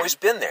 They've always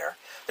been there.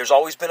 There's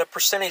always been a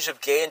percentage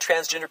of gay and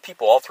transgender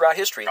people all throughout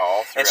history.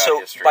 And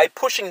so by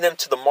pushing them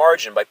to the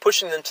margin, by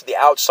pushing them to the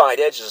outside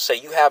edges and say,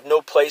 you have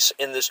no place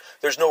in this,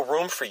 there's no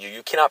room for you,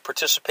 you cannot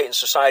participate in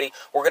society,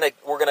 we're gonna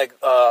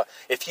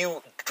if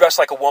you dress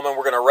like a woman,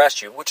 we're going to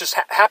arrest you, which has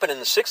happened in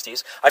the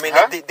 60s. I mean,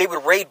 they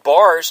would raid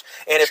bars,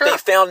 and if they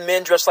found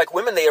men dressed like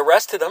women, they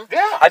arrested them.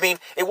 Yeah. I mean,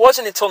 it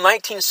wasn't until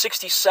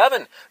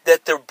 1967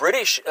 that the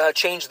British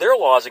changed their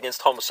laws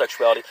against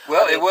homosexuality.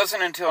 Well, it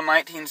wasn't until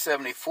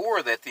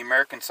 1974 that the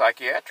American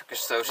Psychiatric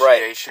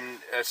Association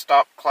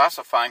stopped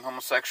classifying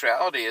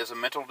homosexuality as a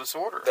mental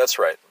disorder. That's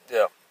right,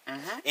 yeah.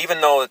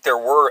 Even though that there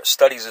were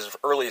studies as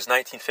early as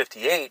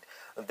 1958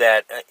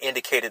 that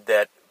indicated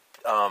that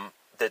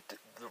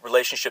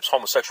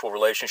homosexual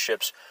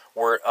relationships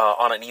were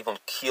on an even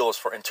keel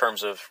in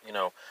terms of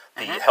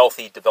the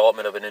healthy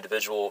development of an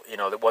individual.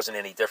 That wasn't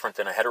any different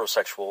than a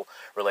heterosexual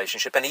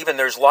relationship. And even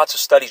there's lots of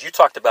studies. You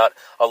talked about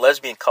a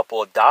lesbian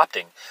couple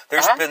adopting.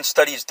 There's been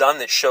studies done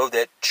that show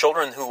that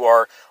children who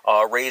are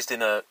raised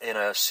in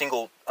a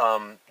single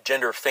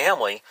gender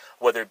family,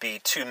 whether it be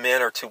two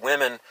men or two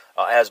women,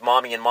 as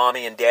mommy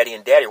and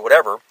daddy or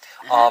whatever,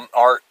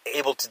 are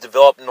able to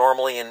develop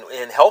normally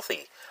and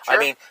healthy. Sure. I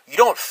mean, you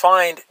don't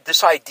find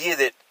this idea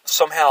that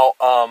somehow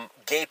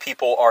gay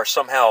people are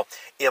somehow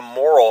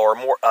immoral or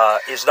more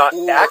is not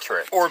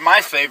accurate. Or my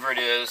favorite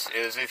is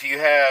if you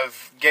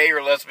have gay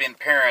or lesbian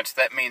parents,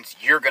 that means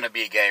you're going to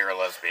be gay or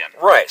lesbian.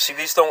 Right. See,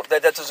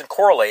 that doesn't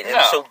correlate. And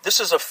so this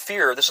is a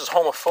fear. This is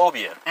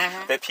homophobia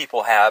that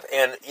people have.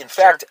 And in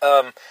fact,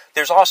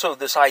 there's also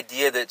this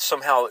idea that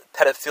somehow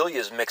pedophilia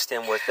is mixed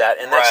in with that,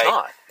 and that's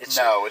not. It's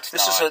not.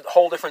 This is a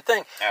whole different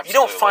thing. Absolutely. You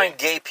don't find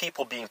gay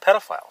people being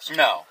pedophiles.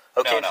 No.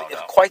 Okay, No.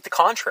 Quite the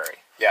contrary.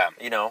 Yeah.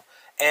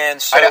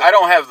 And so I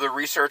don't have the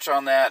research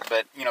on that,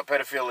 but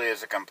pedophilia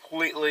is a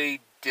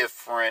completely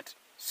different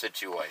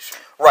situation.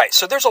 Right.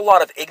 So there's a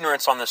lot of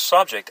ignorance on this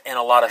subject, and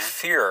a lot of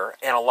fear,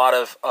 and a lot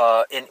of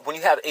when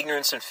you have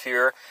ignorance and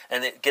fear,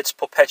 and it gets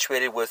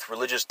perpetuated with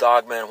religious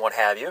dogma and what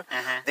have you,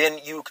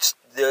 then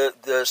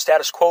the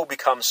status quo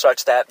becomes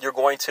such that you're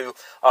going to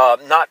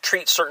not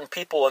treat certain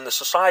people in the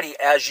society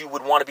as you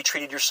would want to be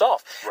treated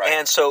yourself. Right.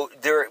 And so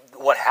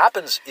what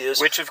happens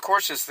is, which of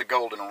course is the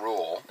golden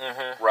rule,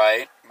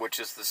 right? Which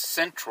is the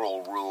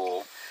central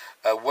rule.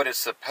 What is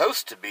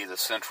supposed to be the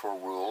central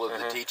rule of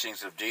the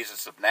teachings of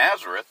Jesus of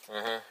Nazareth.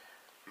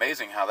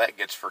 Amazing how that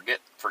gets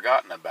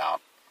forgotten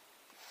about.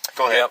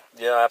 Go ahead.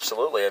 Yeah,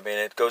 absolutely. I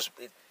mean,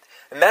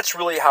 and that's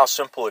really how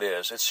simple it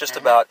is. It's just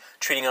about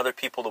treating other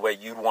people the way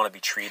you'd want to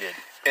be treated,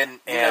 and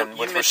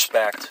with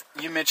respect.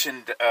 You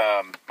mentioned,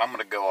 I'm going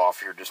to go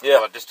off here just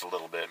a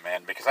little bit,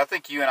 man, because I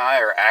think you and I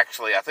are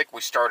actually, I think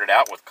we started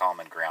out with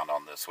common ground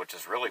on this, which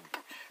is really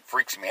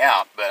freaks me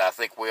out, but I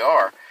think we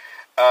are.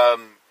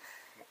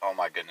 Oh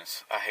my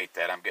goodness, I hate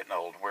that. I'm getting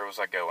old. Where was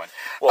I going?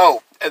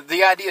 Well,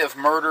 the idea of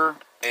murder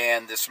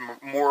and this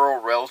moral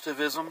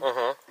relativism.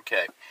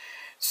 Okay,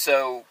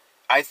 so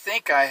I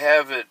think I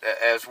have it,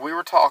 as we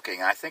were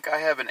talking, I think I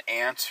have an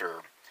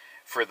answer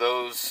for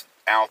those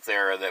out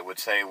there that would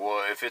say,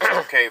 well, if it's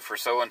okay for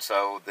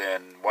so-and-so,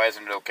 then why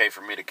isn't it okay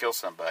for me to kill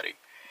somebody?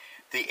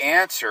 The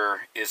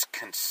answer is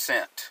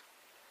consent.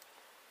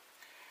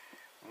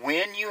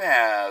 When you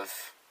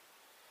have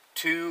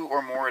two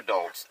or more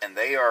adults and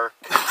they are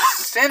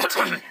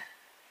consenting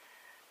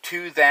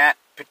to that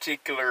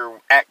particular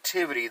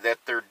activity that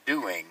they're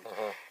doing,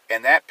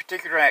 and that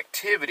particular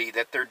activity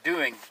that they're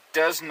doing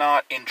does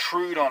not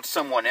intrude on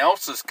someone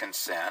else's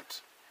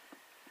consent,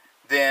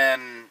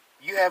 then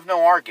you have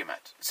no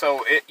argument.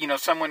 So,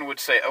 someone would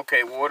say,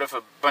 okay, well, what if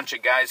a bunch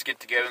of guys get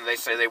together and they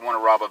say they want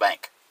to rob a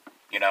bank?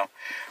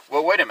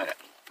 Well, wait a minute.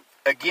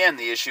 Again,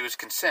 the issue is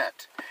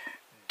consent.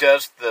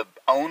 Does the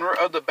owner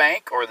of the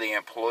bank or the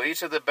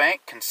employees of the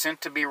bank consent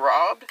to be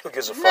robbed? Who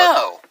gives a fuck?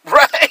 No.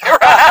 Right.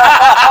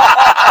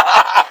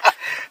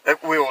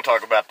 We won't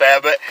talk about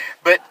that,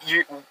 but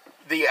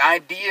the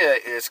idea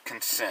is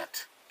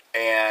consent.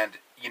 And,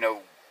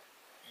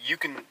 you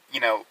can,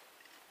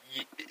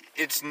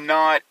 it's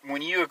not,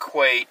 when you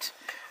equate,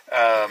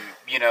 a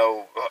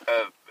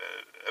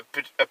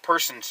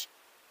person's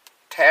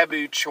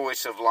taboo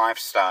choice of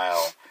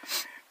lifestyle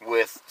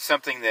with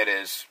something that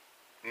is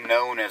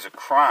known as a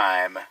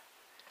crime,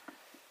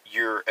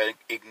 you're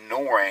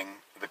ignoring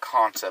the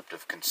concept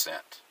of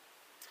consent.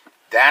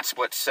 That's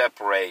what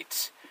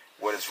separates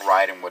what is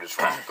right and what is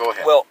wrong. Go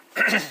ahead. Well,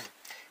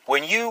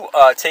 when you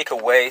take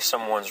away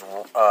someone's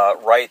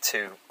right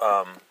to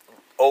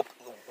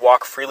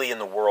walk freely in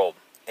the world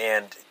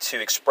and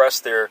to express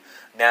their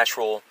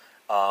natural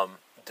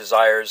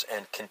desires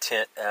and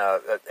content,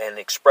 and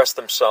express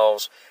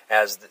themselves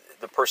as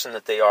the person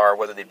that they are,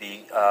 whether they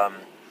be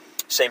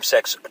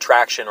same-sex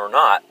attraction or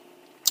not,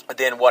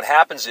 then what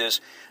happens is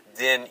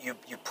then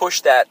you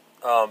push that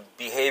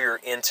behavior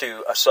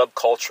into a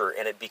subculture,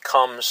 and it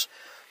becomes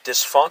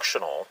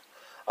dysfunctional,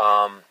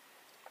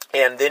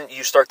 and then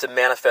you start to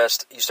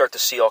manifest, you start to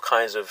see all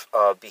kinds of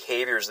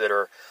behaviors that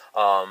are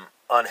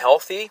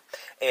unhealthy.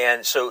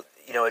 And so,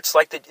 it's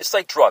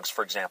like drugs,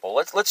 for example.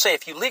 Let's say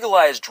if you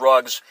legalize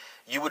drugs,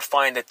 you would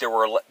find that there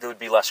would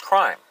be less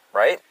crime,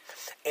 right?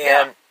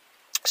 And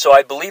so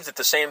I believe that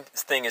the same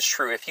thing is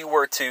true.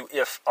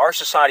 If our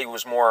society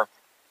was more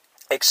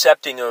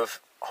accepting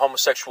of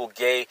homosexual,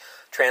 gay,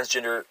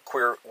 transgender,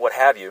 queer, what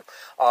have you,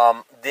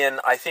 then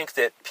I think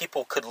that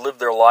people could live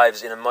their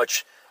lives in a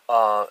much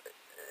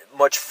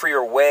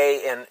freer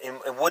way, and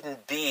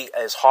wouldn't be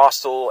as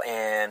hostile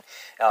and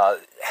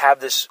have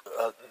this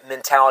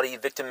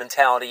victim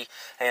mentality,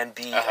 and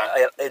be.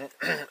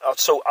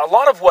 So a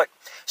lot of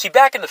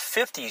back in the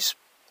 50s,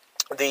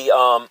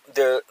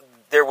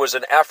 there was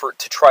an effort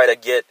to try to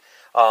get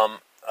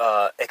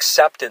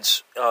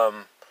acceptance.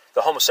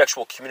 The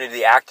homosexual community,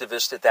 the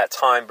activists at that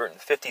time, in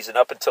the 50s and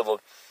up until the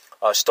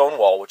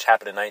Stonewall, which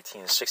happened in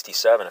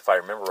 1967, if I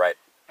remember right.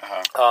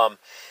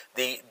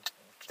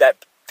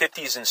 That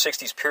 50s and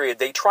 60s period,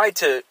 they tried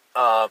to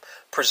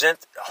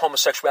present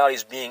homosexuality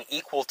as being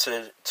equal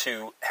to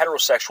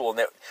heterosexual, and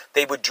that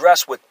they would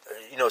dress with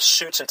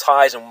suits and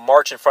ties and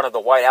march in front of the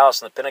White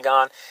House and the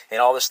Pentagon and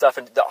all this stuff.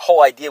 And the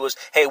whole idea was,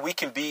 hey, we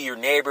can be your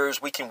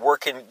neighbors, we can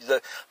work in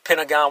the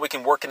Pentagon, we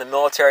can work in the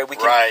military, we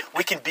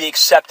can be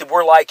accepted,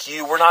 we're like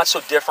you, we're not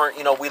so different,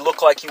 we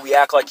look like you, we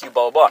act like you,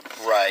 blah, blah,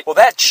 blah. Right. Well,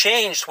 that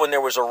changed when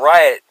there was a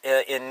riot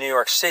in New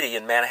York City,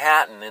 in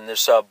Manhattan, in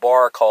this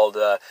bar called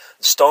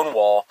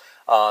Stonewall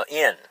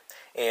Inn.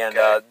 And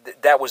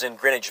that was in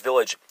Greenwich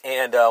Village.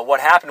 And what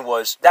happened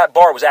was, that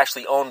bar was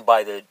actually owned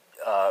by the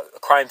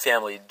crime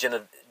family,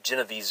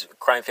 Genovese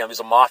crime family. It was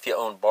a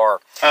mafia-owned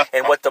bar.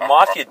 And what the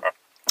mafia...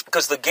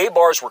 Because the gay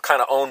bars were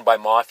kind of owned by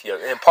mafia.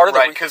 And part of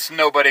because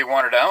nobody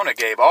wanted to own a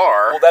gay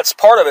bar. Well, that's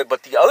part of it.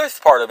 But the other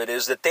part of it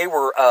is that they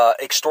were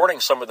extorting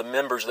some of the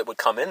members that would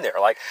come in there.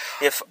 Like,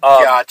 if...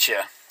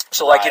 Gotcha.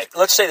 So,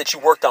 let's say that you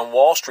worked on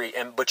Wall Street,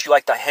 but you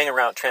like to hang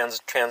around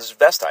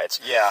transvestites,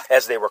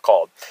 as they were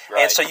called.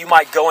 Right. And so you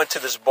might go into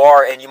this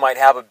bar and you might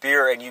have a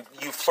beer, and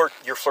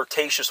you're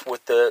flirtatious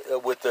with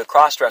the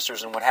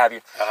cross-dressers and what have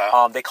you.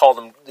 They call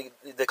them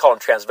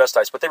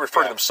transvestites, but they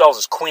refer to themselves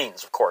as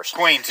queens, of course.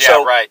 Queens,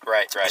 right.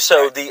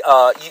 So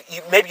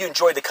maybe you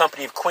enjoyed the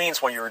company of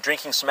queens when you were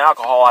drinking some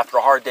alcohol after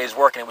a hard day's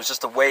work, and it was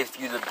just a way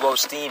for you to blow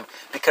steam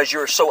because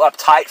you're so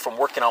uptight from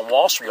working on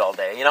Wall Street all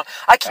day.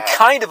 I can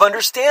kind of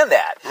understand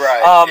that.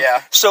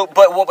 Right. So,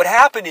 but what would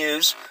happen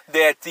is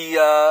that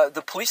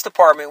the police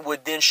department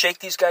would then shake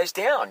these guys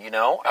down,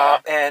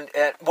 and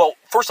well,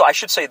 first of all, I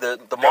should say the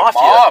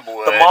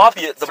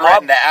mafia,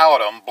 threaten to out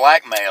them,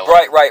 blackmail.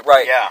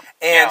 Right. Yeah.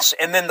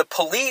 And then the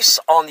police,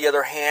 on the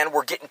other hand,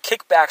 were getting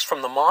kickbacks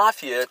from the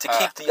mafia to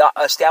keep the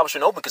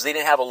establishment open because they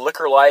didn't have a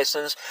liquor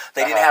license,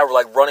 they didn't have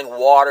running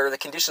water. The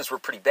conditions were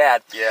pretty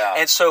bad. Yeah.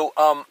 And so,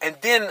 and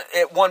then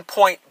at one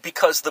point,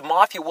 because the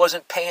mafia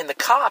wasn't paying the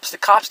cops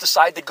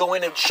decided to go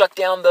in and shut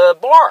down the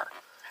bar.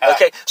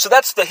 Okay, so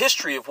that's the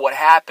history of what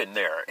happened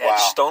there at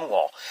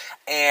Stonewall.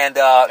 And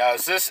now,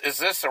 is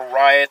this a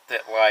riot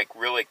that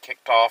really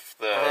kicked off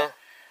the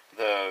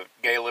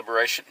gay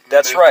liberation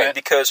That's movement? right,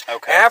 because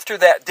after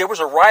that, there was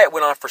a riot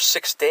went on for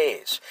 6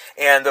 days,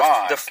 and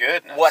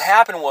goodness. What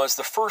happened was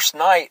the first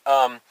night,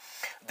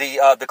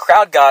 the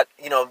crowd got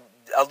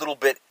a little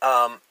bit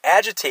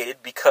agitated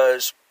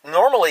because.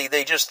 Normally,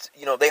 they just,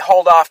 they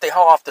haul off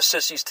the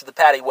sissies to the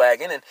paddy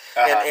wagon,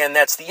 and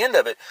that's the end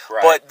of it.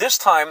 Right. But this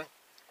time,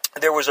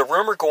 there was a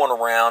rumor going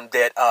around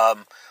that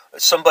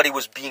somebody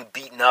was being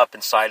beaten up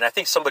inside, and I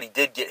think somebody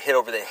did get hit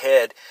over the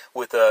head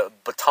with a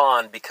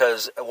baton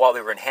while they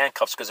were in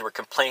handcuffs because they were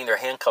complaining their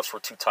handcuffs were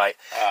too tight,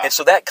 and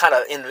so that kind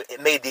of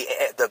made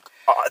the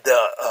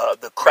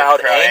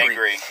crowd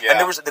angry. Yeah.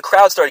 And the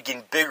crowd started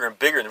getting bigger and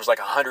bigger, and there was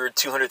 100,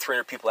 200,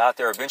 300 people out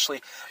there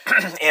eventually,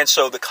 and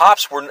so the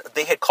cops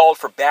they had called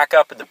for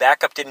backup, and the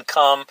backup didn't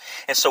come,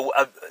 and so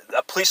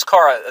a police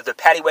car, the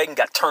paddy wagon,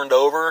 got turned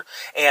over,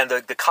 and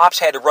the cops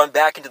had to run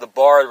back into the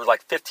bar. There were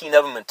 15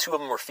 of them, and 2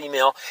 of them were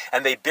female.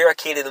 And they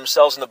barricaded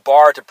themselves in the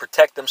bar to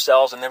protect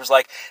themselves, and there was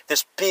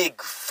this big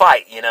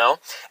fight,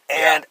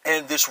 and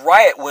this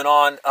riot went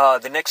on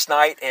the next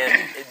night,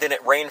 and then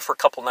it rained for a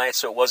couple nights,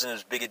 so it wasn't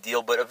as big a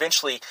deal. But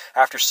eventually,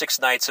 after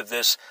 6 nights of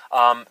this,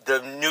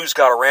 the news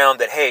got around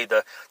that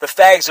the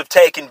fags have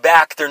taken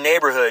back their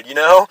neighborhood,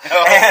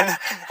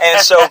 and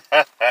so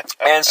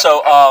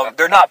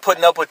they're not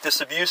putting up with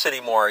this abuse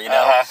anymore,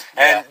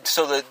 and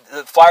so the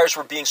flyers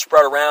were being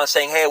spread around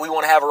saying, hey, we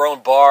want to have our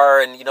own bar,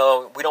 and we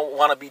don't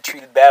want to be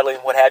treated badly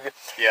and what have you.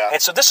 Yeah.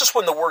 And so this is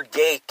when the word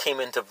gay came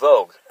into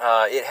vogue.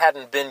 It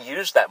hadn't been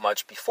used that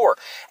much before.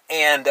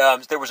 And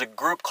there was a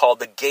group called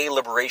the Gay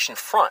Liberation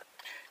Front.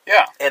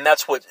 Yeah. And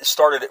that's what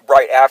started it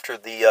right after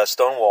the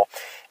Stonewall.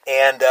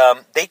 And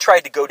they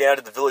tried to go down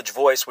to the Village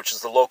Voice, which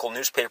is the local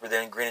newspaper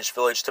then in Greenwich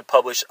Village, to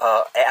publish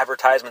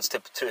advertisements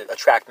to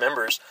attract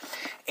members.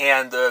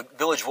 And the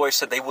Village Voice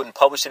said they wouldn't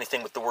publish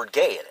anything with the word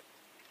gay in it.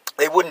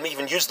 They wouldn't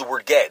even use the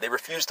word gay. They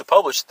refused to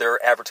publish their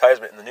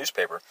advertisement in the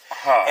newspaper.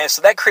 And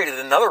so that created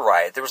another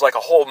riot. There was like a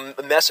whole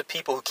mess of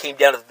people who came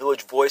down to the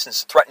Village Voice and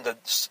threatened to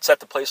set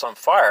the place on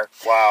fire.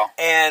 Wow.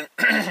 And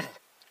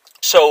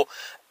so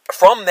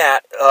from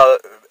that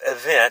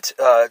event,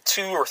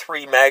 2 or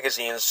 3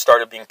 magazines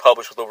started being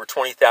published with over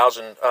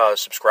 20,000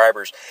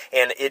 subscribers,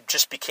 and it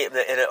just became.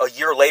 And a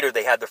year later,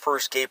 they had the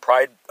first Gay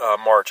Pride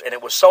March, and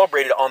it was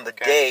celebrated on the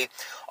day.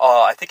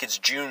 I think it's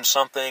June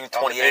something,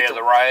 28th. On the day of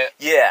the riot.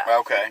 Yeah.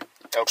 Okay.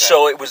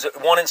 So it was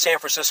one in San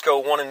Francisco,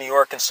 one in New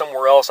York, and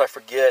somewhere else. I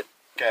forget.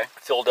 Okay.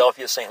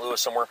 Philadelphia, St. Louis,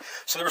 somewhere.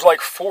 So there was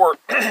like 4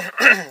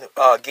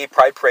 Gay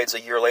Pride parades a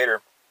year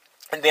later.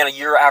 And then a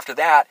year after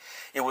that,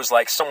 it was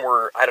like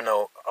somewhere, I don't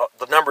know,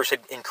 the numbers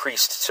had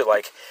increased to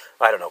like,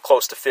 I don't know,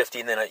 close to 50.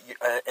 And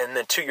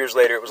then 2 years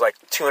later, it was like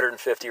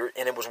 250.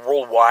 And it was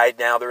worldwide.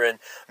 Now they're in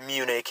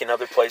Munich and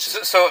other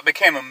places. So it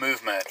became a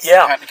movement.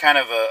 Yeah. Kind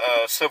of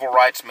a civil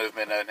rights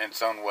movement in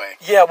its own way.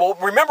 Yeah, well,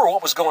 remember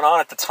what was going on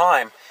at the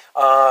time.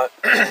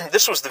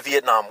 This was the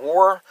Vietnam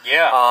War.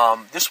 Yeah.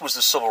 This was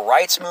the Civil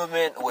Rights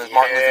Movement with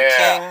Martin Luther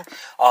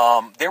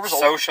King. There was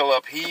social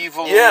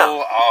upheaval. Yeah.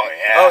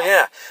 Oh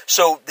yeah.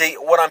 So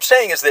what I'm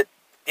saying is that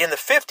in the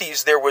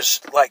 50s there was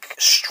like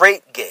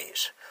straight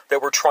gays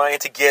that were trying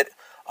to get.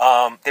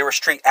 They were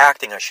straight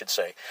acting, I should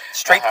say.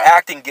 Straight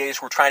acting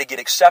gays were trying to get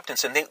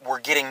acceptance, and they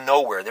were getting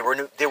nowhere.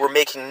 They were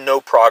making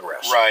no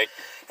progress. Right.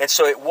 And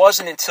so it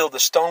wasn't until the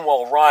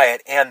Stonewall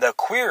riot and the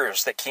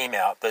queers that came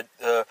out,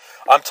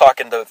 I'm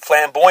talking the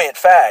flamboyant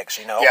fags,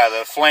 you know. Yeah,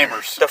 the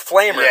flamers. The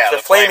flamers, the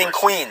flaming flamers.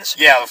 Queens.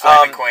 Yeah, the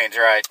flaming queens,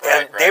 right.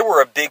 And they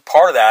were a big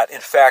part of that.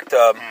 In fact,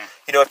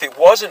 you know, if it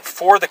wasn't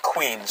for the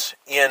queens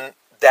in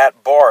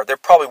that bar, there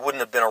probably wouldn't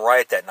have been a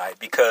riot that night,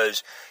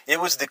 because it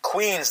was the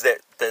queens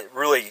that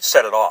really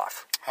set it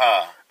off.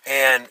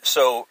 And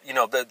so, you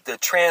know, the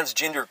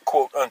transgender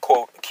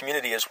quote-unquote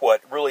community is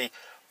what really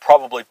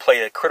probably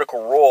played a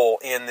critical role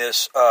in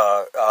this,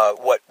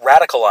 what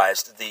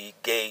radicalized the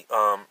gay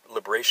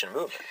liberation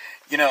movement.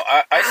 You know,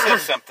 I said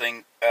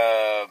something,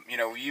 you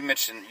know, you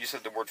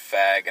said the word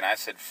fag, and I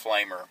said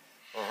flamer.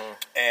 Mm-hmm.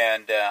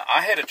 And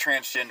I had a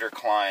transgender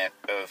client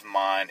of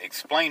mine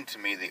explain to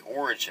me the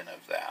origin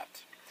of that.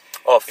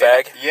 Oh,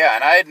 fag?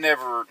 And I had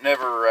never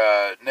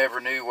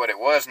knew what it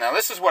was. Now,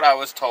 this is what I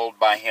was told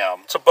by him.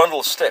 It's a bundle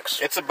of sticks.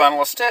 It's a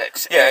bundle of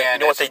sticks. Yeah,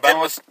 and you know what they did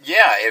with...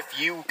 Yeah, if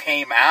you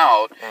came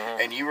out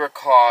and you were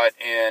caught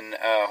in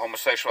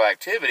homosexual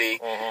activity,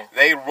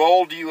 they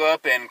rolled you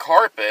up in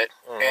carpet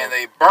and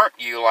they burnt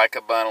you like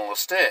a bundle of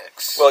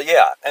sticks. Well,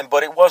 yeah,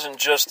 but it wasn't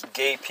just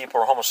gay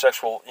people or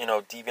homosexual, you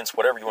know, deviants,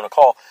 whatever you want to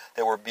call,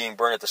 that were being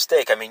burned at the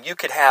stake. I mean, you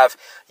could have...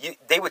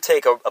 they would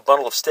take a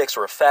bundle of sticks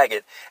or a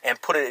faggot and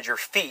put it at your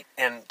feet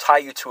and tie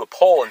you to a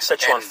pole and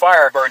set you on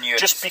fire, burn you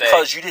just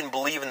because you didn't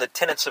believe in the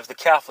tenets of the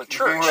Catholic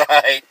Church.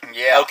 Right,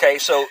 yeah. Okay,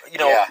 so, you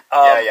know,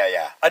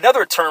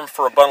 another term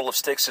for a bundle of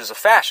sticks is a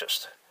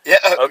fascist. Yeah,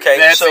 okay,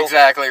 that's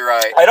exactly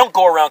right. I don't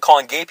go around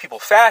calling gay people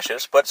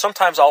fascists, but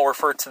sometimes I'll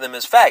refer to them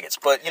as faggots.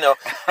 But, you know,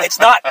 it's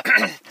not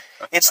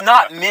it's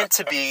not meant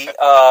to be,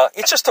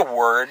 it's just a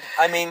word.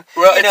 I mean,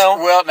 now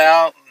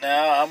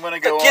I'm going to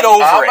go get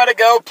over it. I'm going to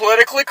go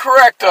politically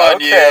correct on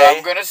you.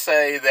 I'm going to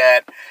say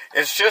that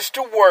it's just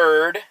a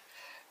word,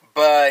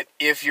 but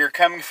if you're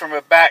coming from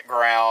a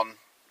background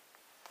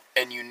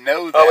and you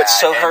know that, it's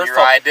so hurtful.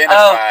 You're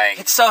identifying.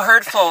 It's so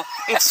hurtful.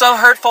 It's so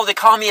hurtful to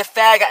call me a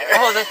fag.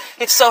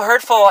 It's so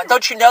hurtful.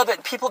 Don't you know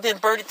that people been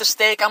burned at the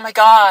stake? Oh my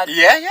God.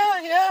 Yeah.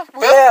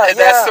 Well,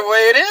 that's the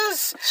way it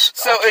is.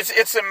 So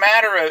it's a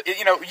matter of,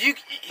 you know,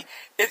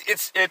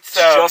 it's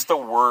just a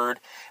word.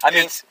 I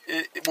mean,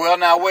 well,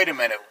 now wait a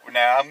minute.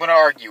 Now I'm going to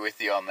argue with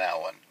you on that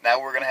one.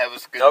 Now we're going to have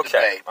this good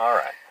debate. All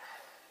right.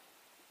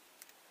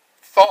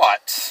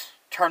 Thoughts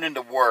turn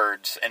into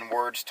words, and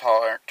words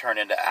turn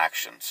into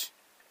actions.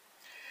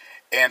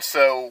 And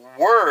so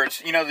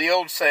words, you know, the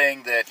old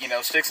saying that, you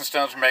know, sticks and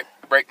stones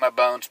break my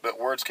bones, but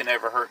words can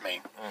never hurt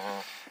me.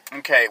 Mm-hmm.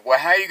 Okay, well,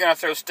 how are you going to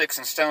throw sticks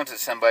and stones at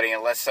somebody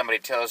unless somebody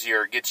tells you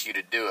or gets you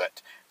to do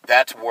it?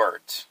 That's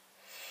words.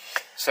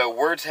 So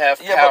words have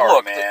power, but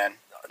look, man.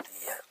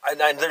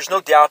 And there's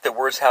no doubt that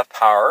words have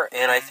power,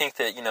 and I think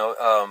that, you know,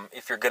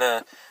 if you're going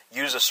to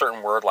use a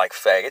certain word like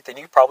faggot, then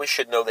you probably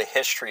should know the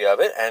history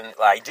of it, and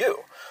I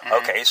do. Mm-hmm.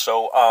 Okay,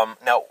 so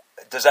now,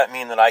 does that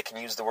mean that I can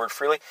use the word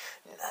freely?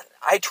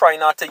 I try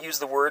not to use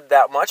the word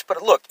that much,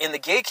 but look, in the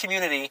gay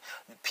community,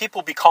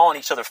 people be calling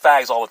each other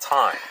fags all the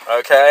time,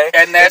 okay?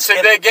 And that's in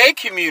the gay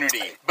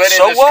community. But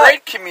so in the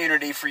straight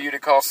community, for you to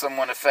call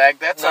someone a fag,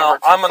 that's a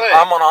hurtful thing.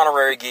 I'm an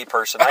honorary gay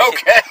person.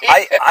 Okay.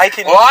 I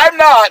can... Well, I'm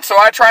not, so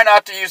I try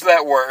not to use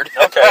that word.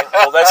 Okay,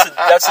 well, that's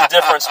the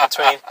difference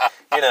between,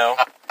 you know...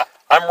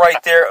 I'm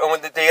right there. When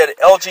they had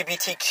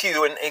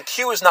LGBTQ, and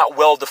Q is not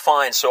well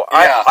defined, so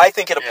I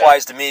think it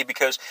applies to me,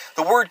 because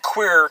the word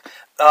queer,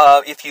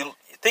 if you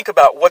think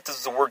about what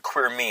does the word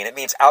queer mean, it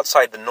means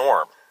outside the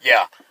norm.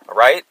 Yeah.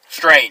 right?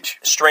 Strange,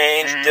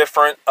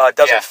 different,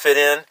 doesn't fit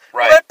in.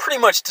 Right. Well, that pretty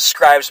much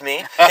describes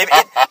me.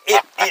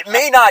 It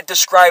may not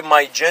describe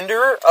my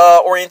gender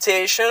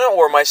orientation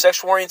or my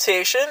sexual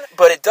orientation,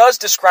 but it does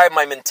describe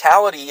my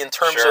mentality in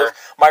terms of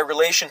my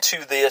relation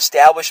to the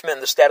establishment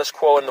and the status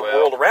quo and the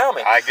world around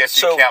me. I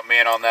guess you count me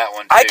in on that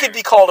one, too. I could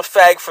be called a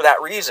fag for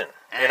that reason.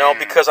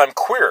 Because I'm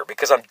queer,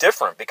 because I'm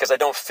different, because I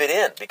don't fit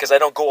in, because I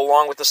don't go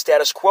along with the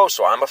status quo,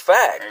 so I'm a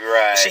fag.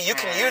 Right. See, you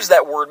can use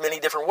that word many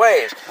different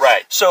ways.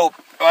 Right. So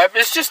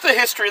it's just the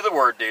history of the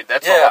word, dude.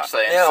 That's all I'm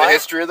saying. It's the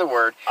history of the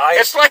word.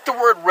 It's like the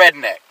word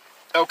redneck.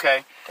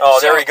 Okay. Oh,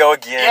 there we go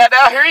again. Yeah,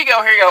 now here you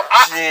go.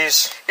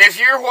 Jeez. If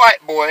you're a white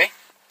boy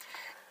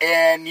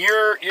and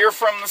you're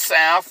from the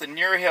South and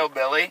you're a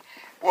hillbilly,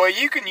 well,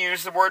 you can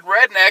use the word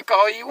redneck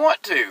all you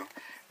want to.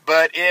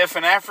 But if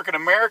an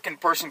African-American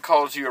person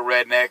calls you a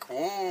redneck,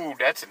 ooh,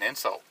 that's an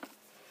insult.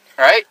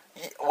 Right?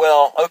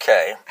 Well,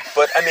 okay.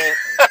 But, I mean,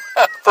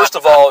 first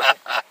of all,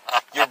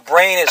 your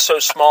brain is so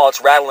small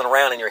it's rattling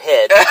around in your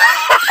head.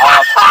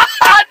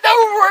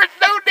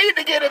 No need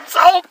to get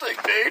insulting,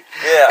 dude.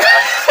 Yeah.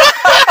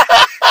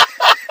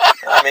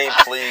 I mean,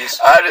 please.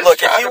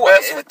 Look, if you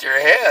mess with your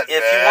head,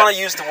 if you want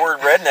to use the word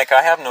redneck,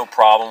 I have no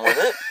problem with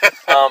it.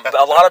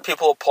 A lot of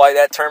people apply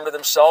that term to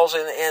themselves,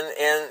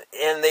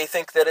 and they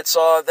think that it's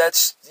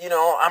that's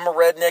I'm a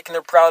redneck, and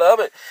they're proud of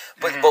it.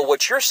 But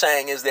what you're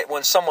saying is that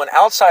when someone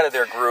outside of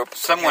their group,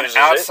 someone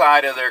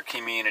outside of their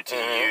community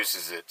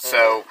uses it.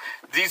 So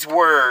these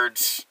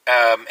words,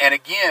 and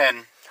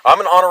again, I'm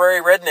an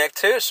honorary redneck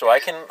too, so I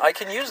can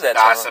use that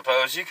term. I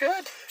suppose you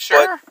could.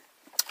 Sure. But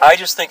I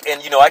just think,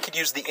 and I could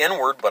use the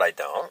N-word, but I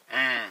don't.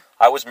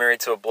 I was married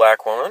to a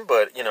black woman,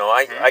 but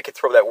I could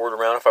throw that word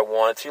around if I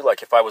wanted to.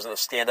 Like if I was a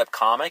stand-up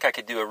comic, I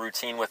could do a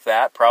routine with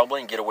that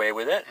probably and get away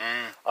with it.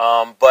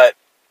 But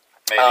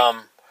maybe.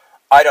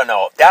 I don't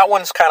know. That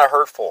one's kind of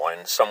hurtful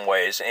in some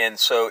ways, and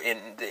so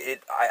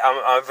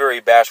I'm very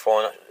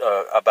bashful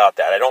about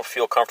that. I don't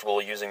feel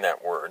comfortable using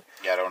that word.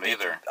 Yeah, I don't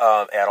either.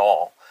 At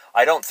all.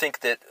 I don't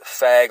think that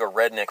fag or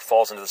redneck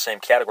falls into the same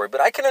category,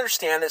 but I can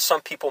understand that some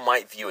people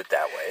might view it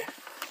that way.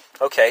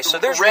 Okay, so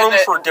there's room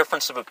for a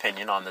difference of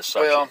opinion on this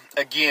subject. Well,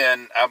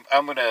 again,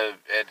 I'm going to...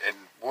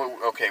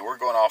 we're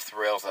going off the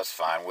rails. That's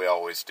fine. We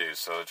always do.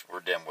 So we're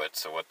dimwits,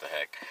 so what the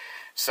heck.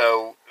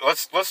 So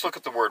let's look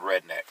at the word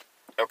redneck.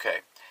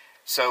 Okay.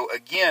 So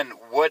again,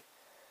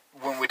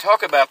 when we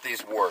talk about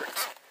these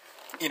words,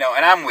 and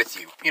I'm with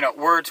you.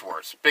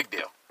 Words, big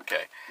deal.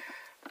 Okay.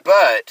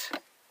 But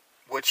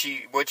what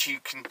you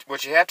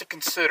have to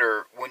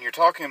consider when you're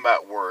talking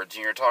about words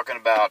and you're talking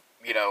about,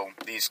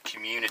 these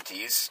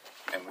communities,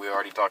 and we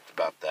already talked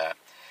about that,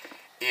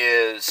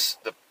 is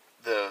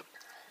the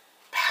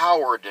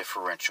power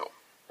differential.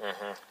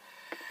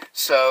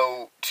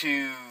 So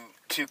to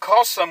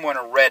call someone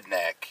a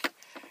redneck,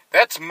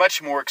 that's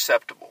much more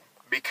acceptable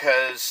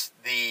because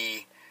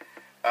the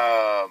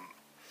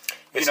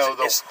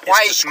it's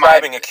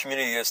describing a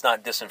community that's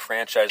not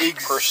disenfranchised.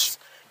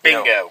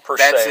 Bingo. Per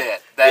That's se.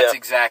 it. That's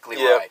exactly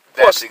right.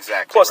 That's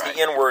exactly plus right.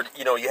 the N-word,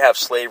 you have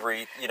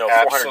slavery,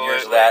 400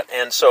 years of that.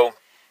 And so,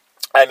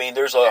 I mean,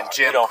 there's and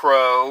Jim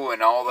Crow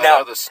and all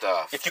that other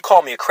stuff. If you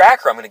call me a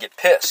cracker, I'm going to get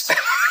pissed.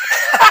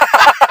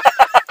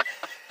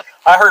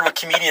 I heard a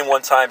comedian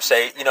one time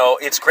say,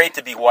 it's great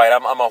to be white.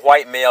 I'm a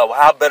white male.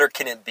 How better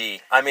can it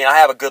be? I mean, I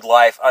have a good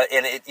life.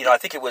 And I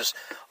think it was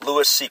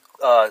Louis C.K.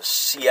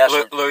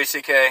 Louis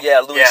C.K. Yeah,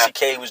 Louis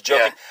C.K. was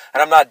joking. Yeah.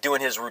 And I'm not doing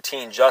his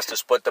routine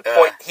justice, but the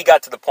point, he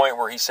got to the point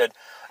where he said,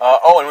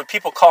 and when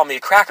people call me a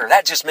cracker,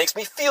 that just makes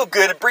me feel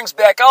good. It brings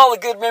back all the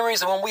good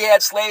memories of when we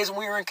had slaves and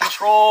we were in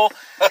control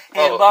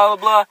and blah, blah,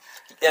 blah.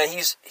 Yeah,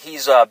 he's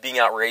being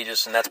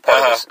outrageous, and that's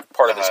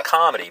part of his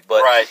comedy.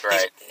 But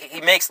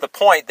he makes the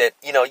point that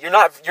you're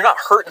not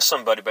hurting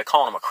somebody by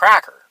calling them a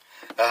cracker.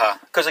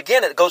 Because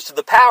again, it goes to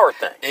the power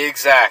thing.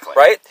 Exactly.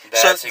 Right.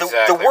 That's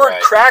the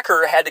word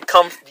cracker had to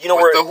come.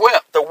 Where the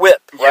whip. The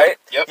whip. Right.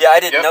 Yep. Yeah, I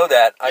didn't know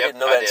that. I didn't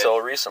know that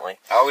until recently.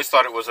 I always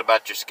thought it was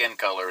about your skin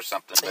color or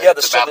something. But yeah,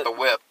 it's about the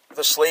whip.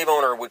 The slave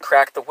owner would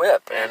crack the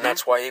whip, and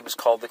that's why he was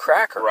called the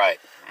cracker. Right.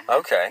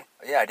 Okay.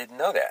 Yeah, I didn't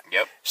know that.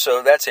 Yep.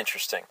 So that's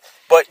interesting.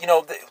 But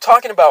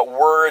talking about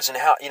words and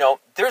how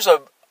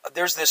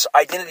there's this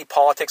identity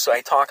politics that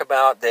I talk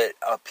about that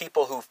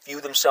people who view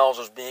themselves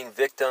as being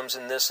victims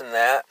and this and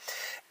that,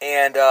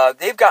 and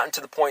they've gotten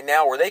to the point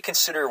now where they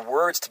consider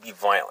words to be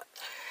violent.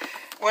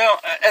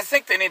 Well, I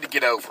think they need to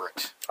get over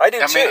it. I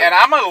do too. And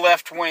I'm a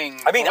left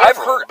wing. I mean, I've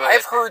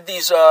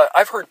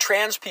heard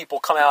trans people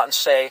come out and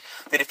say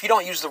that if you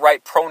don't use the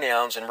right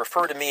pronouns and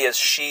refer to me as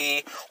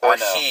she or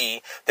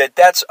he,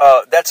 that's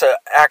an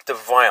act of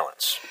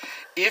violence.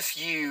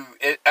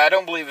 I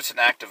don't believe it's an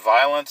act of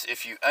violence.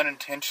 If you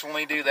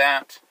unintentionally do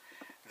that,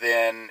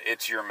 then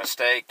it's your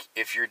mistake.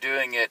 If you're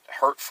doing it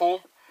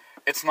hurtful,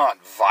 it's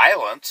not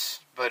violence,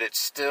 but it's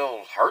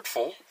still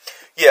hurtful.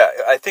 Yeah,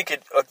 I think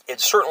it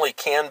certainly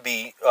can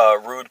be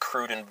rude,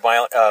 crude, and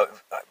violent,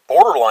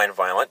 borderline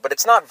violent, but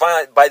it's not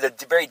violent by the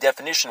very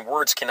definition.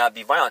 Words cannot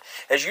be violent,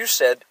 as you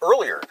said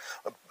earlier.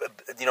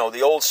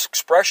 The old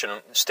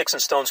expression: "Sticks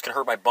and stones can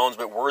hurt my bones,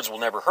 but words will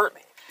never hurt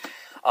me."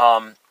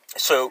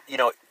 So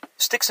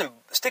sticks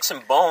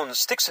and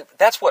bones.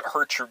 That's what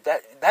hurts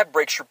that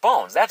breaks your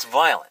bones. That's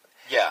violent.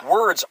 Yeah.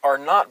 Words are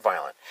not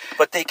violent,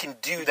 but they can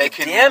do they the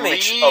can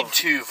damage lead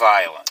to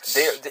violence.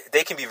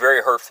 They can be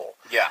very hurtful.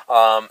 Yeah.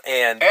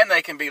 And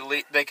they can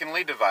they can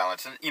lead to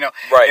violence. And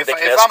right,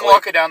 if I'm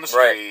walking down the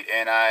street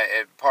and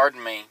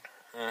pardon me,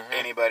 mm-hmm.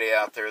 anybody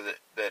out there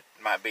that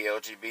might be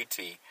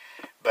LGBT,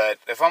 but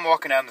if I'm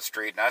walking down the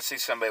street and I see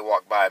somebody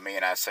walk by me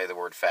and I say the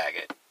word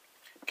faggot,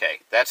 okay,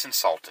 that's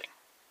insulting.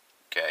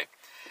 Okay.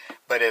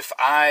 But if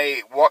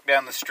I walk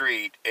down the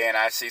street and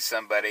I see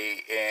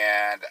somebody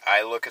and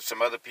I look at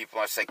some other people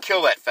and I say,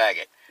 kill that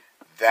faggot,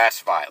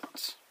 that's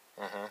violence.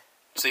 Mm-hmm.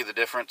 See the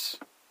difference?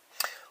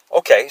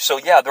 Okay, so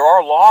yeah, there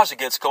are laws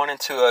against going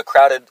into a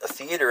crowded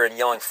theater and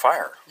yelling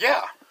fire.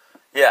 Yeah.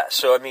 Yeah,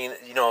 so I mean,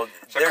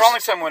 So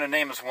calling someone a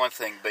name is one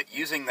thing, but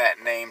using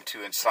that name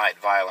to incite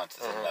violence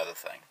is another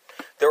thing.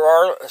 There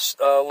are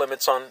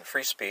limits on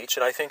free speech,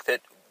 and I think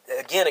that,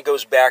 again, it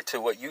goes back to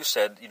what you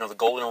said, the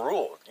golden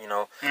rule,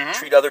 mm-hmm.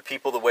 treat other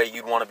people the way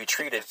you'd want to be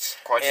treated. It's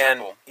quite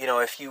simple.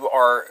 And, if you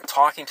are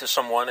talking to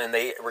someone and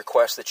they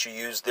request that you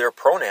use their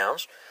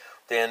pronouns,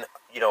 then,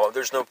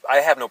 I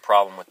have no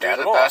problem with that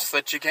at all. Do the best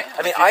that you can.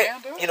 I mean,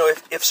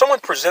 if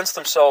someone presents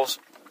themselves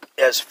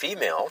as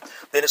female,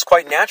 then it's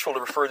quite natural to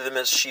refer to them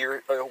as she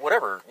or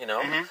whatever,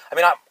 Mm-hmm. I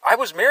mean, I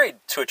was married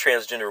to a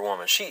transgender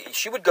woman.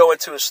 She would go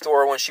into a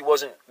store when she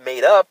wasn't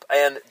made up,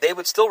 and they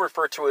would still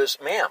refer to her as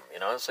ma'am,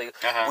 say,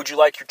 would you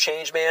like your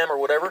change, ma'am, or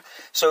whatever?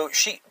 So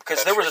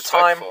because there was a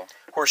time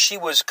where she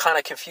was kind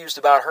of confused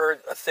about her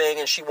thing,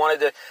 and she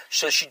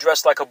she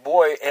dressed like a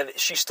boy, and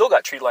she still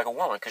got treated like a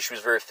woman because she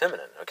was very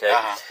feminine, okay?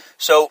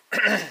 So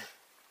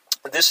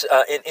this,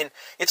 and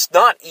it's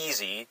not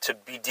easy to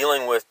be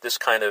dealing with this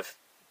kind of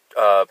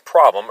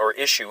problem or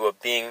issue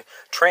of being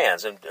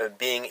trans and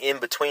being in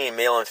between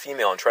male and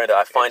female and trying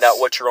to find out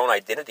what your own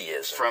identity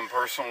is. From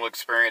personal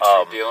experience,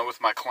 from dealing with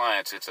my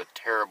clients, it's a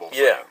terrible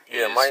thing.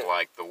 It's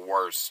like the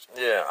worst.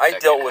 Yeah, I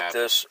dealt with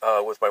this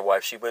with my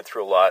wife. She went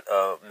through a lot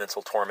of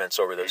mental torments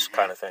over this mm-hmm.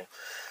 kind of thing,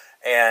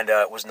 and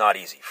it was not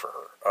easy for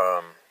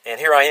her. And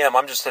here I am.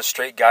 I'm just a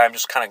straight guy. I'm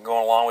just kind of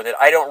going along with it.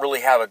 I don't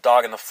really have a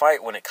dog in the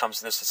fight when it comes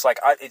to this. It's like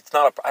I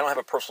don't have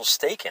a personal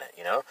stake in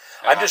it.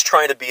 I'm just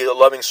trying to be a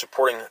loving,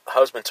 supporting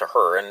husband to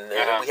her. And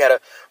we had a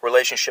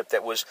relationship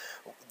that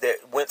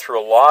went through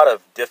a lot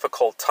of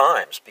difficult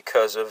times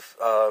because of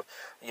I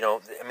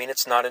mean,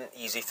 it's not an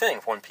easy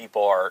thing when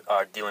people are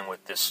dealing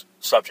with this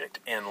subject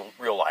in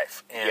real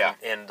life.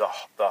 And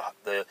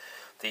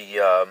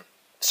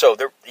so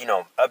there,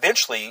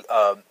 eventually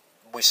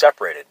we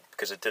separated.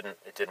 Because it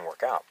didn't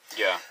work out.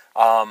 Yeah.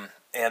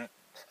 And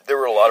there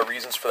were a lot of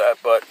reasons for that,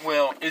 but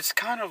it's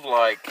kind of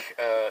like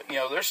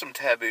there's some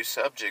taboo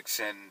subjects,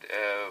 and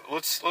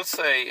let's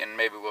say, and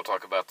maybe we'll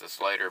talk about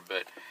this later,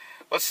 but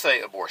let's say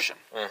abortion.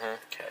 Mm-hmm.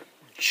 Okay.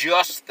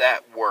 Just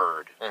that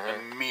word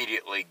mm-hmm.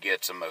 immediately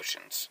gets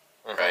emotions,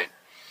 mm-hmm. right?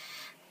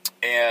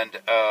 And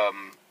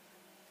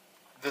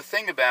the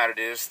thing about it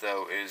is,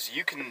 though, is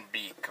you can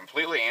be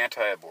completely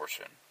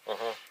anti-abortion.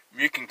 Mm-hmm.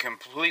 You can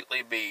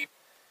completely be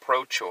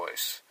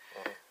pro-choice.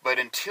 But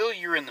until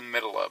you're in the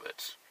middle of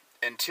it,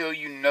 until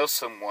you know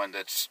someone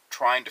that's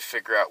trying to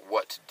figure out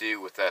what to do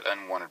with that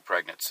unwanted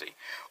pregnancy,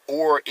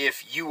 or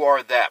if you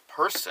are that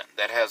person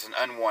that has an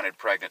unwanted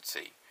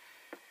pregnancy,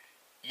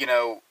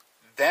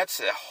 that's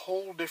a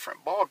whole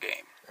different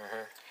ballgame.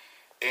 Mm-hmm.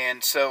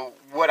 And so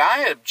what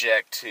I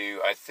object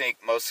to, I think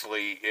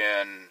mostly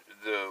in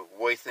the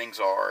way things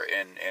are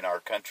in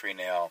our country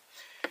now,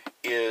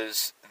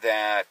 is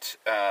that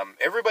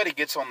everybody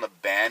gets on the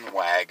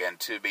bandwagon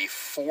to be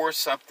for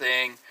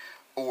something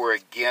or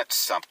against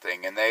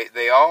something, and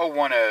they all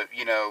want to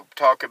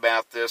talk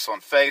about this on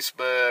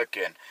Facebook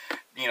and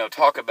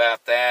talk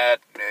about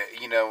that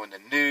in the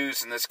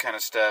news and this kind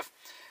of stuff.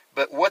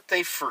 But what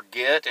they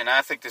forget, and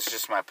I think this is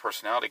just my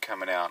personality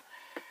coming out,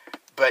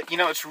 but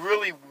it's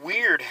really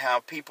weird how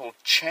people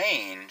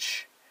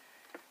change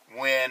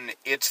when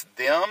it's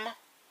them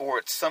or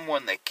it's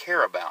someone they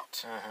care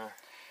about. Mm-hmm.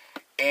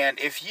 And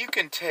if you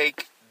can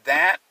take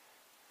that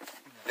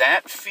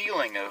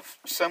feeling of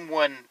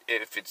someone,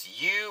 if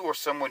it's you or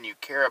someone you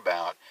care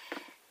about,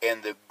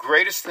 and the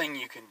greatest thing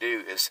you can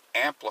do is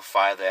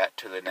amplify that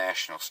to the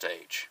national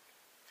stage.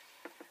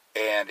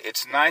 And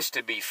it's nice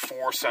to be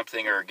for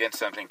something or against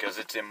something because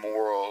it's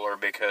immoral or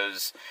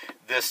because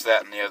this,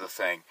 that, and the other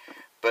thing.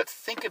 But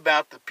think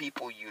about the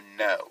people you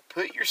know.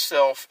 Put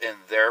yourself in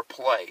their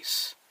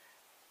place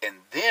and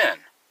then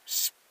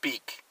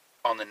speak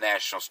on the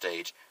national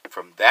stage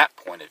from that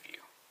point of view.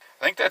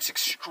 I think that's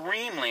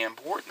extremely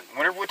important.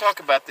 Whenever we talk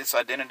about this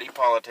identity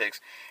politics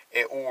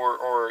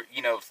or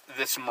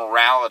this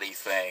morality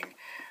thing,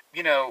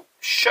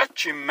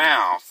 shut your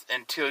mouth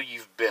until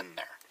you've been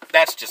there.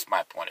 That's just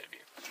my point of view.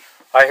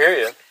 I hear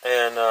you.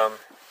 And,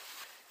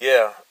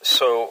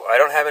 so I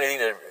don't have anything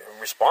in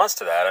response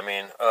to that. I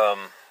mean,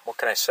 what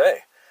can I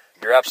say?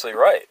 You're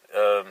absolutely right.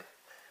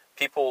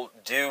 People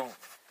do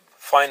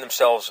find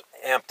themselves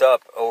amped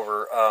up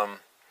over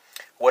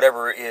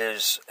whatever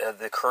is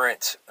the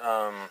current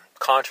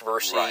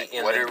controversy. Right,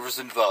 whatever's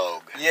in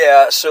vogue.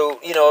 Yeah, so,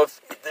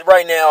 if,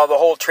 right now the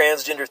whole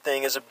transgender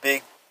thing is a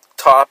big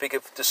topic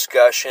of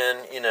discussion,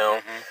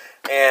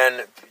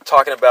 and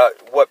talking about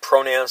what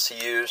pronouns to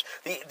use.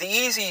 The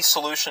easy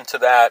solution to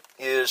that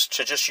is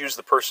to just use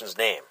the person's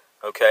name,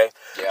 okay?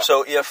 Yeah.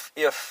 So if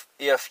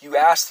you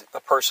ask a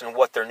person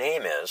what their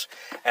name is,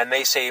 and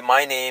they say,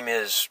 my name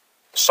is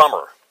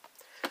Summer,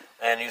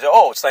 and you say,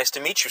 oh, it's nice to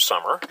meet you,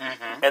 Summer,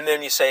 and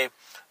then you say,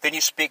 then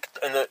you speak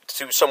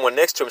to someone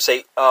next to him and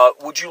say,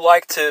 would you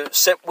like to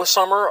sit with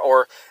Summer?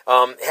 Or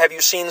have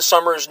you seen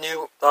Summer's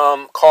new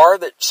car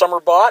that Summer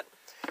bought?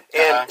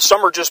 And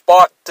Summer just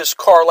bought this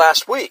car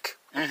last week.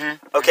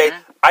 Okay?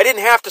 I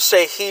didn't have to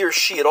say he or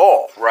she at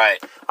all. Right.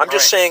 I'm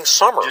just saying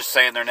Summer. Just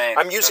saying their name.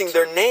 I'm using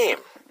their name.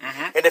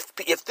 And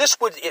if this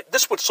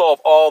would solve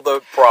all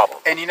the problem.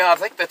 And I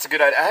think that's a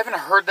good idea. I haven't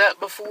heard that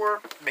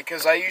before,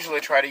 because I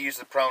usually try to use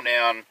the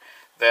pronoun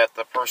that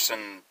the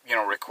person,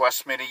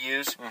 requests me to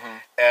use.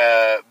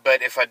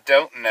 But if I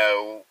don't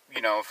know,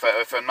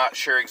 if I'm not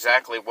sure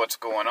exactly what's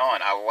going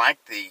on, I like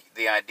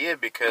the idea,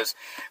 because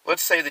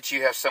let's say that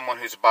you have someone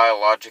who's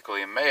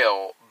biologically a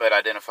male but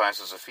identifies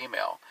as a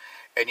female,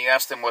 and you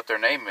ask them what their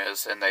name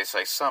is, and they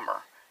say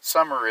Summer.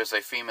 Summer is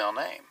a female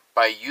name.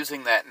 By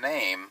using that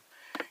name,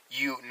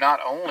 you not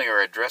only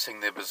are addressing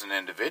them as an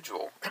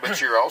individual,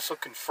 but you're also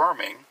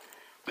confirming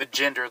the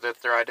gender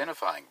that they're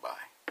identifying by.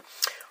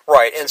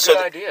 Right, it's a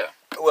good idea.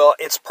 Well,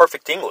 it's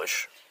perfect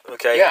English,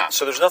 okay? Yeah.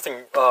 So there's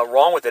nothing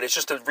wrong with it. It's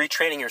just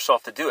retraining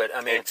yourself to do it.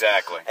 I mean,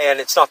 exactly. And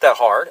it's not that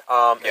hard.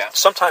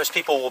 Sometimes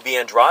people will be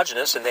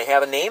androgynous, and they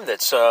have a name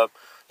that's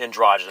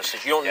androgynous.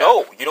 You don't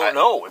know. You don't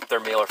know if they're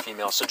male or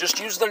female. So just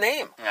use their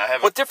name.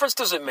 What difference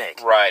does it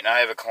make? Right. And I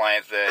have a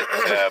client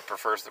that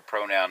prefers the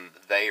pronoun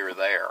they or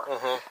their,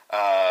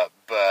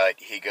 but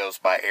he goes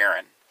by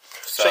Aaron.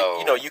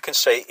 So you can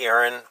say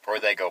Aaron. Or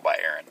they go by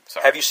Aaron.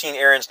 Sorry. Have you seen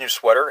Aaron's new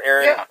sweater?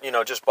 Aaron,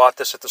 just bought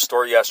this at the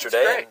store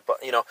yesterday.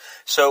 And,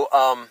 so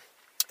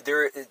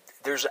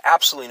there's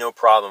absolutely no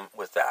problem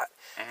with that.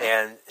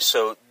 And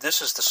so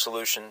this is the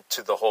solution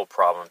to the whole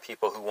problem.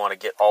 People who want to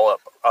get all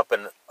up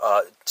and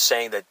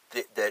saying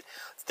that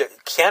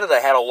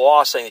Canada had a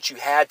law saying that you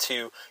had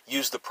to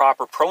use the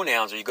proper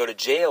pronouns or you go to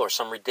jail or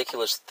some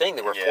ridiculous thing.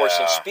 They were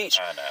forcing speech.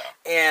 I know.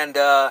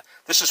 And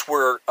this is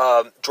where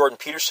Jordan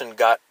Peterson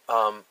got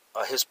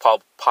his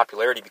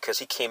popularity, because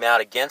he came out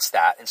against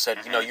that and said,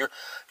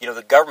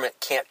 the government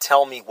can't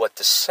tell me what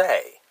to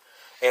say.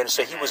 And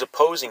so he was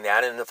opposing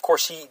that, and of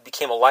course he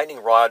became a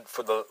lightning rod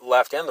for the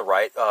left and the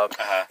right.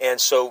 And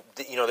so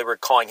they were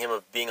calling him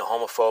of being a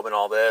homophobe and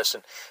all this,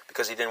 and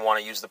because he didn't want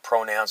to use the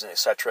pronouns and et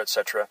cetera, et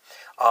cetera.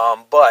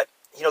 But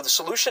the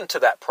solution to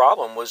that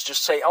problem was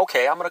just say,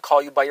 okay, I'm going to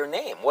call you by your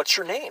name. What's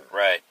your name?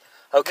 Right.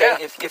 Okay.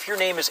 Yeah. If your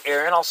name is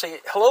Aaron, I'll say,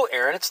 hello,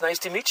 Aaron. It's nice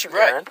to meet you,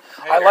 Aaron.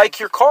 Hey, I like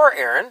your car,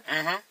 Aaron.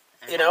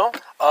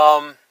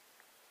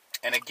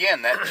 And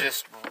again, that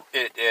just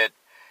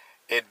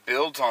it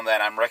builds on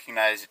that. I'm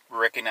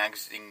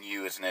recognizing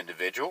you as an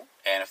individual,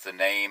 and if the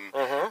name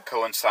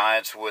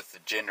coincides with the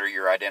gender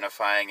you're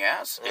identifying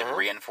as, it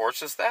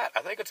reinforces that.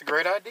 I think it's a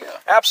great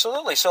idea.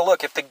 Absolutely. So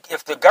look, if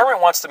the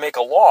government wants to make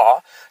a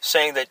law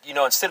saying that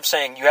instead of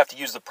saying you have to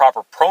use the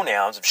proper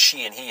pronouns of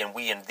she and he and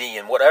we and thee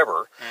and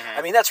whatever,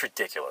 I mean that's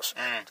ridiculous.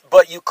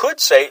 But you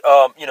could say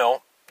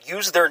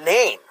use their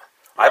name.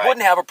 I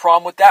wouldn't have a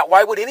problem with that.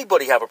 Why would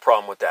anybody have a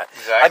problem with that?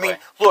 Exactly. I mean,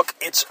 look,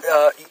 it's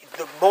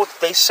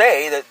they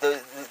say that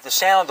the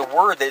sound, the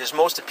word that is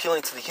most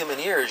appealing to the human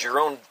ear is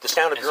the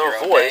sound of your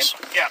own voice.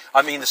 Name. Yeah.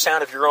 I mean, the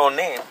sound of your own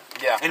name.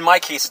 Yeah. In my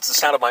case, it's the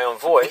sound of my own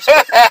voice.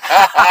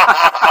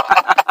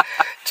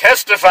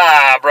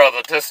 Testify,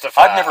 brother,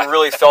 testify. I've never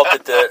really felt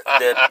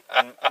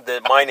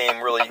that my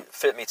name really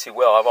fit me too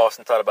well. I've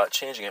often thought about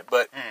changing it,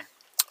 but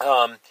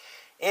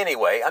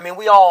anyway, I mean,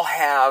 we all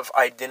have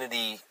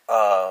identity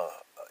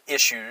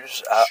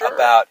issues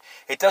about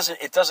it.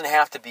 Doesn't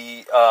have to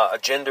be a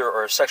gender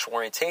or a sexual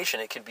orientation.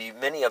 It could be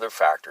many other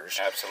factors.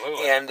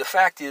 Absolutely. And the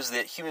fact is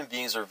that human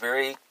beings are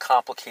very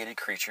complicated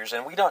creatures,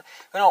 and we don't.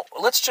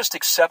 Let's just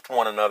accept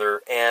one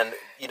another, and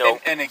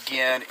And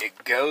again,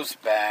 it goes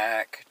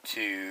back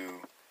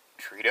to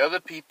treat other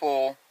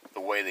people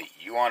the way that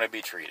you want to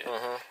be treated.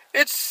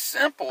 It's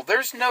simple.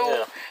 There's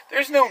no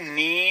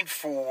need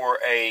for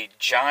a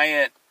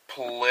giant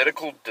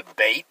political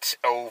debate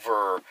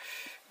over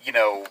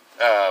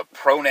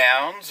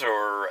pronouns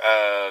or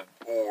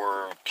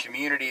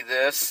community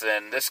this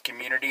and this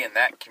community and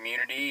that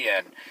community,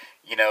 and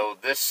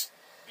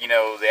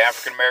the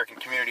African American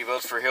community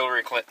votes for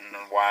Hillary Clinton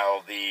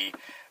while the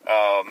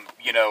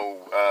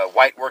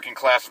white working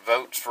class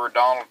votes for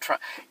Donald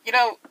Trump.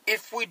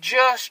 If we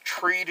just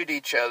treated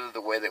each other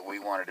the way that we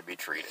wanted to be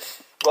treated.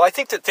 Well, I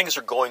think that things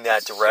are going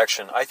that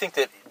direction. I think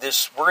that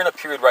we're in a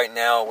period right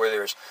now where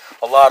there's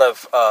a lot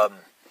of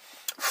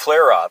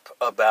flare up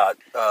about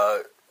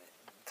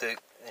the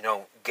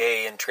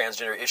gay and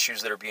transgender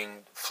issues that are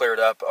being flared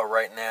up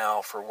right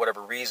now for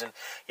whatever reason.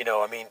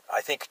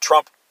 I think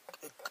Trump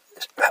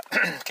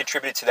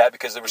contributed to that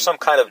because there was some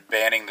kind of...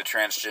 Banning the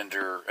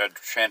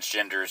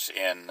transgenders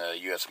in the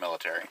U.S.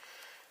 military.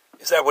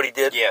 Is that what he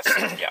did? Yes.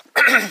 Yeah.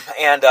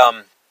 And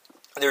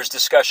there's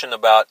discussion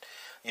about,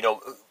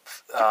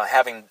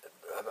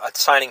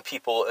 assigning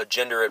people a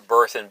gender at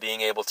birth and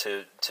being able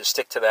to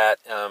stick to that,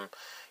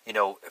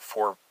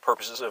 for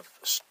purposes of,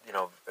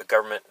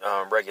 government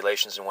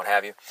regulations and what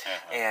have you.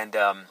 And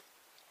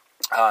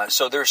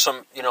so there's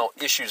some,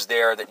 issues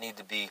there that need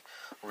to be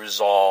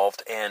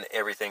resolved and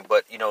everything.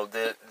 But,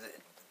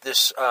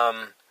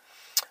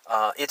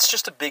 it's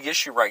just a big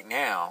issue right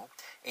now.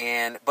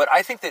 But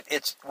I think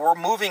that we're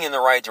moving in the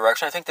right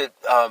direction. I think that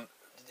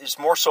there's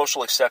more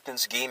social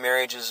acceptance. Gay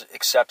marriage is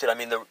accepted. I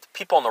mean, the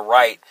people on the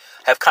right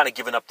have kind of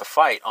given up the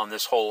fight on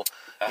this whole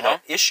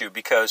issue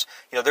because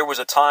there was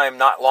a time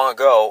not long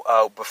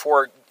ago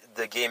before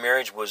the gay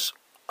marriage was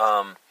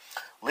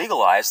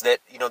legalized that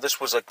this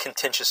was a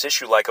contentious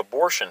issue like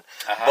abortion.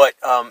 But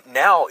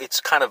now it's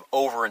kind of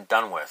over and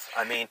done with.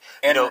 I mean,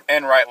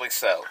 and rightly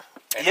so.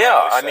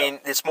 I mean,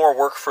 it's more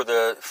work for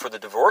the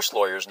divorce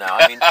lawyers now.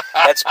 I mean,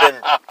 that's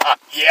been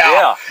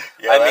yeah.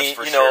 I mean,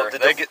 for sure.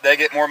 They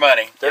get more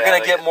money. They're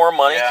going to get more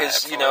money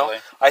because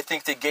I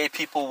think that gay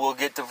people will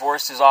get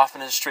divorced as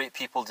often as straight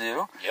people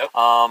do. Yep.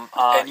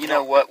 And you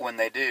know what? When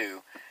they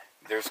do,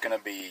 there's going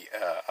to be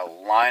a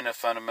line of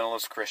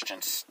fundamentalist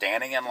Christians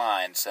standing in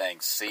line saying,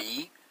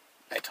 "See,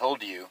 I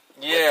told you,"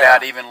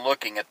 without even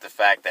looking at the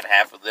fact that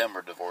half of them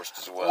are divorced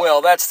as well.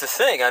 Well, that's the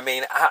thing. I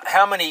mean,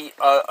 how many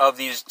of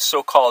these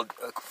so-called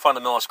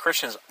fundamentalist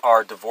Christians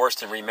are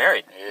divorced and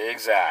remarried?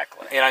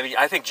 Exactly. And I mean,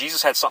 I think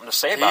Jesus had something to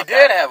say about that.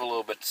 He did have a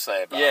little bit to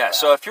say about that. Yeah.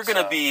 So if you're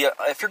going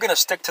to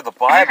stick to the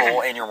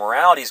Bible and your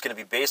morality is going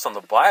to be based on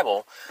the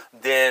Bible,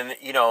 then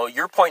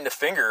you're pointing the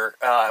finger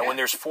when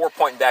there's four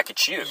pointing back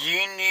at you.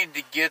 You need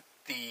to get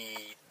the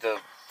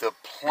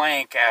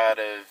plank out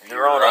of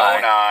your own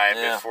eye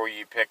before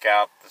you pick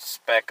out the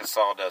speck of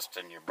sawdust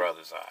in your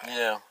brother's eye.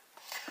 Yeah.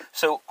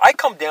 So I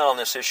come down on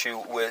this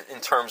issue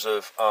in terms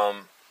of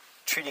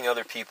treating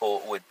other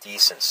people with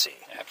decency.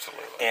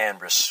 Absolutely.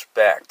 And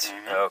respect.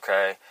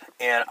 Okay.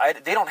 And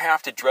they don't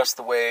have to dress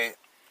the way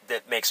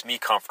that makes me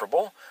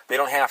comfortable. They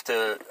don't have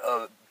to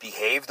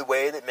behave the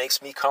way that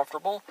makes me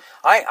comfortable.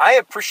 I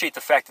appreciate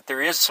the fact that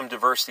there is some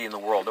diversity in the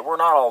world, that we're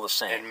not all the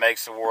same. It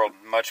makes the world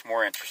much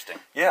more interesting.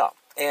 Yeah.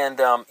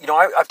 And,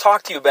 I've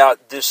talked to you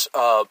about this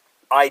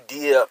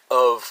idea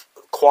of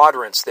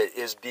quadrants that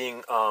is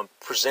being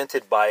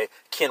presented by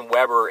Ken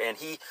Weber, and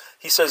he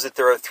says that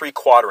there are three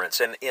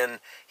quadrants, and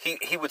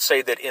he would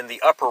say that in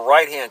the upper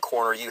right-hand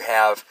corner you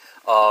have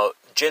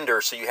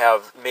gender, so you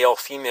have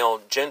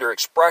male-female gender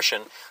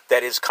expression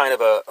that is kind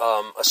of a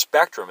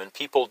spectrum, and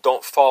people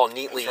don't fall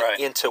neatly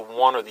into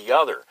one or the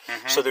other.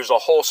 So there's a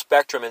whole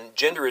spectrum, and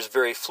gender is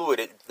very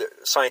fluid.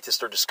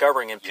 Scientists are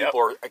discovering, and people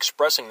are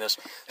expressing this.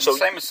 And so the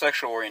same as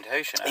sexual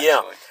orientation, actually.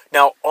 Yeah.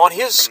 Now, on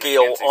his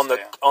scale, on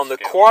the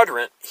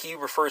quadrant, he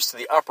refers to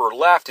the upper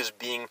left as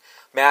being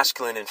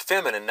masculine and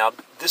feminine. Now,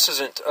 this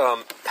isn't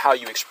how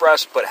you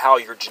express, but how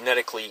you're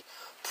genetically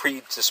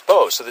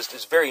predisposed. So this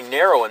is very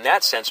narrow in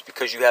that sense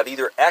because you have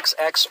either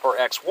XX or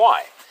XY.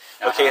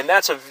 Okay, and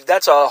that's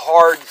a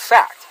hard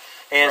fact.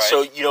 And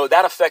so,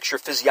 that affects your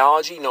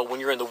physiology. When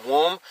you're in the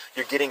womb,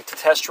 you're getting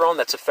testosterone.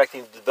 That's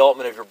affecting the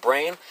development of your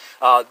brain.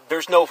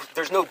 There's no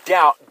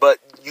doubt, but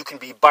you can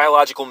be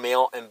biological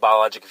male and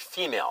biological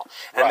female.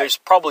 And there's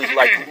probably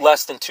like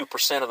less than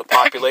 2% of the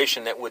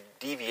population that would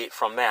deviate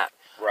from that.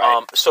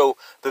 Right. So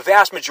the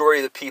vast majority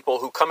of the people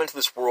who come into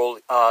this world,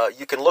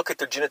 you can look at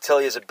their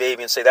genitalia as a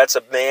baby and say that's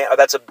a man, or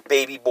that's a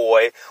baby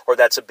boy, or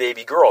that's a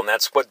baby girl, and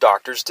that's what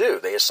doctors do.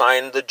 They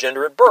assign the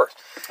gender at birth.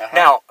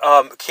 Now,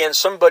 can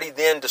somebody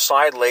then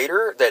decide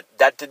later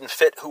that didn't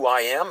fit who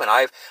I am,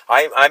 and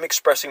I'm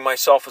expressing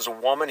myself as a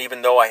woman,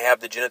 even though I have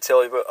the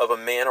genitalia of a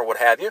man or what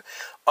have you?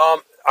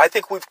 I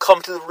think we've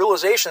come to the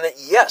realization that,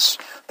 yes,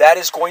 that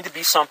is going to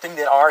be something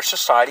that our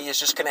society is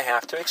just going to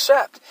have to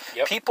accept.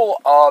 Yep.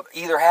 People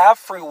either have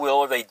free will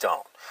or they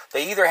don't.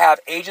 They either have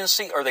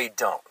agency or they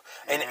don't.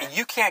 And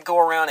you can't go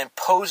around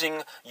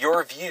imposing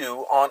your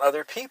view on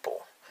other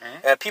people.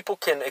 And people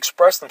can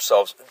express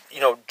themselves.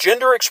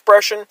 Gender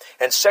expression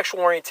and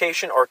sexual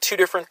orientation are two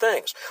different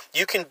things.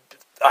 You can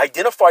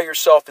identify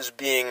yourself as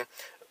being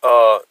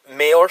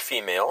male or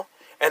female,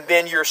 and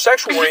then your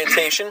sexual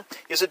orientation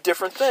is a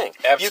different thing.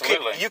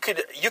 Absolutely. You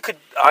could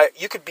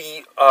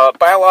be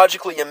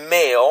biologically a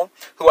male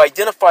who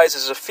identifies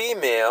as a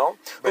female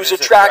who's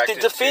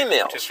attracted to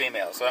females. To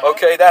females.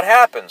 Okay, that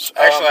happens.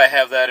 Actually, I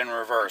have that in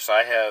reverse.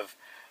 I have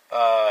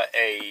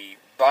a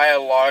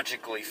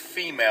biologically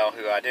female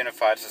who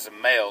identifies as a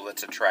male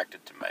that's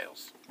attracted to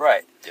males.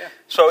 Right. Yeah.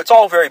 So it's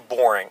all very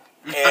boring.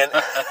 And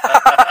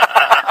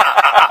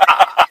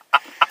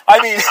I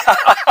mean...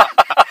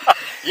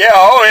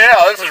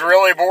 this is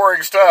really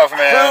boring stuff,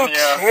 man. Who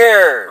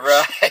cares?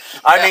 Right.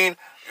 I mean,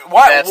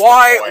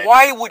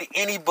 Why would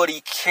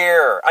anybody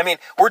care? I mean,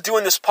 we're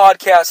doing this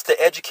podcast to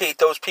educate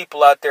those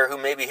people out there who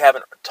maybe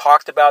haven't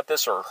talked about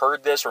this or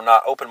heard this or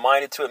not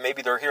open-minded to it.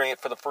 Maybe they're hearing it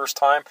for the first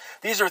time.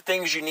 These are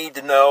things you need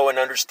to know and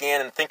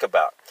understand and think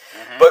about.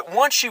 Mm-hmm. But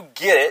once you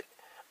get it,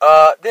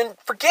 then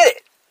forget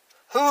it.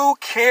 Who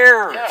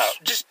cares? Yeah,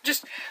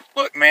 just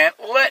look, man.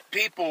 Let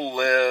people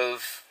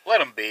live. Let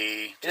them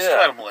be. Just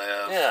let them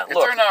live. Yeah, if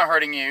they're not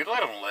hurting you,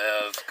 let them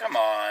live. Come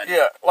on.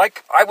 Yeah,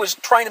 like I was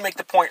trying to make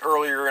the point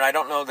earlier, and I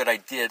don't know that I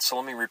did, so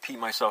let me repeat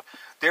myself.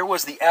 There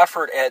was the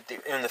effort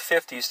in the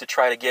 50s to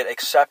try to get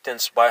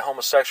acceptance by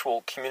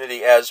homosexual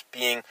community as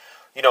being,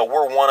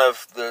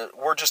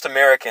 we're just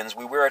Americans.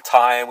 We wear a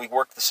tie and we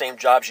work the same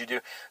jobs you do.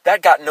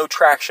 That got no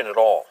traction at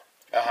all.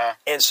 Uh-huh.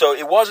 And so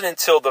it wasn't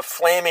until the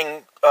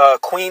flaming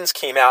Queens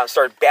came out and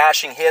started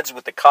bashing heads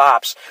with the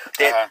cops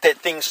that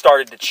things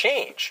started to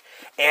change.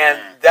 And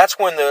that's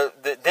when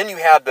then you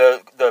had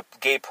the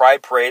gay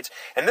pride parades.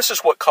 And this is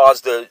what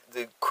caused the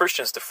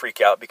Christians to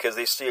freak out, because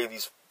they see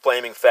these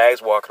flaming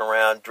fags walking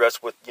around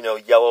dressed with,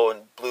 yellow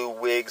and blue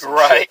wigs and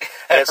shit.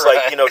 And it's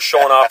like,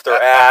 showing off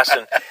their ass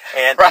and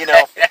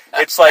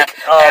it's like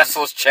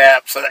assless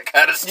chaps and that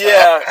kind of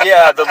stuff.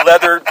 Yeah, the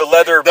leather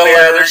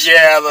bears,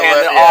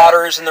 the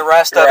otters and the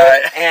rest of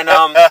it. And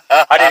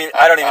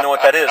I don't even know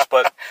what that is,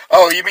 but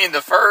you mean the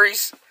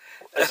furries?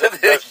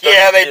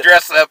 They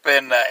dress up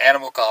in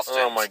animal costumes.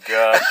 Oh my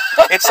god!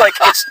 It's like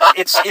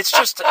it's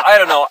just, I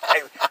don't know.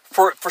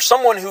 For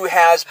someone who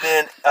has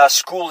been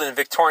schooled in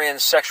Victorian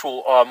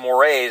sexual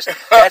mores,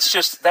 that's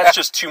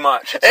just too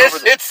much.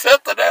 It's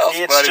something else.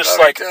 It's buddy, just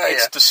like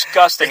it's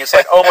disgusting. It's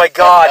like, oh my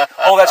god,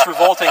 oh that's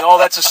revolting, oh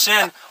that's a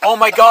sin, oh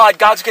my god,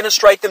 God's gonna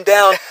strike them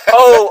down.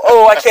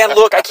 Oh I can't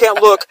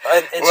look.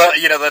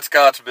 And that's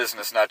God's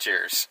business, not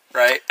yours,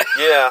 right?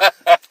 Yeah.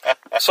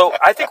 So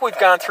I think we've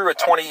gone through a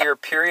 20-year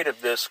period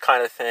of this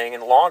kind of thing,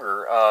 and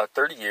longer,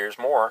 30 years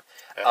more,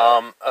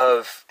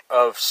 of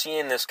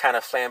seeing this kind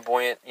of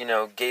flamboyant,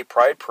 gay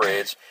pride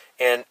parades.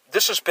 And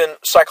this has been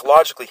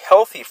psychologically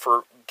healthy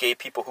for gay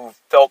people who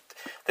felt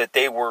that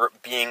they were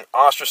being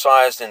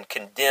ostracized and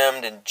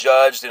condemned and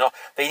judged.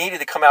 They needed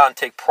to come out and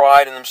take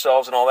pride in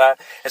themselves and all that.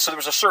 And so there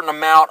was a certain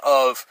amount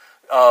of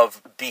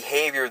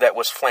behavior that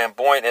was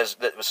flamboyant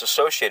that was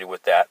associated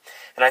with that.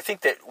 And I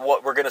think that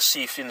what we're going to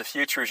see in the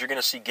future is you're going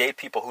to see gay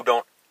people who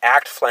don't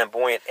act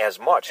flamboyant as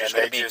much. And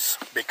they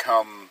just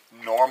become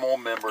normal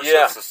members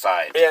of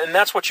society. Yeah, and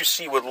that's what you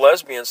see with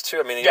lesbians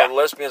too. I mean,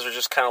 lesbians are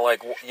just kind of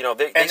like,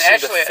 they seem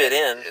to fit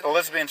in.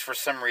 Lesbians, for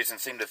some reason,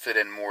 seem to fit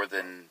in more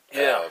than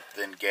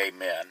gay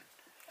men.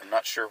 I'm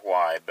not sure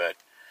why, but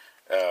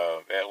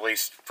at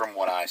least from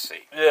what I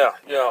see. Yeah.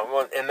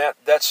 Well, and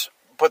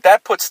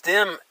that puts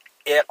them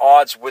at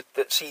odds with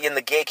in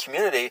the gay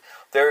community.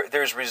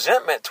 There's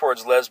resentment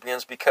towards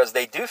lesbians because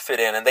they do fit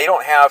in, and they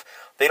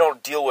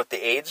don't deal with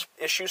the AIDS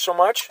issue so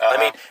much. I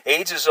mean,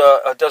 AIDS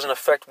doesn't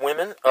affect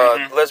women,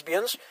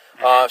 lesbians,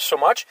 so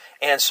much,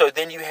 and so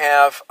then you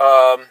have,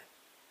 or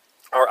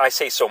I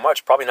say so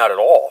much, probably not at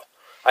all.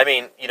 I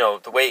mean,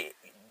 the way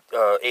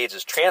AIDS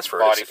is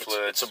transferred,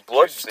 it's a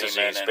blood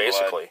disease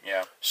basically. Blood.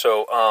 Yeah.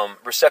 So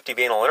receptive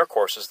anal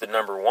intercourse is the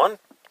number one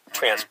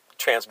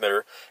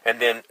transmitter, and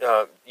then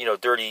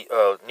dirty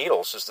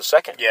needles is the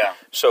second. Yeah.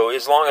 So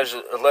as long as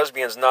a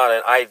lesbian's not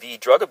an IV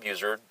drug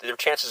abuser, their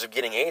chances of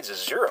getting AIDS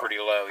is zero. Pretty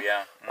low,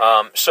 yeah.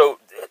 So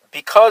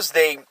because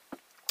they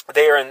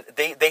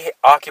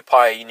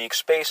occupy a unique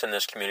space in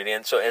this community,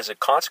 and so as a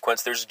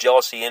consequence, there's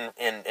jealousy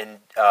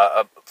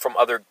from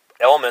other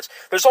elements.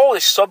 There's all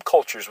these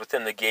subcultures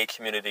within the gay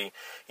community,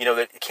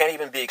 that can't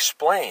even be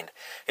explained.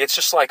 It's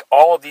just like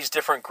all of these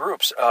different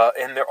groups,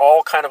 and they're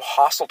all kind of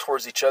hostile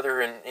towards each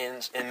other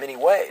in many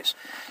ways.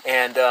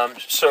 And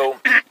so,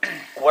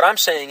 what I'm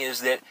saying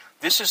is that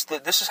this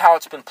is how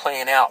it's been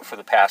playing out for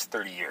the past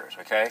 30 years.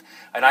 Okay,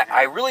 and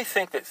I really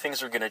think that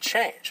things are going to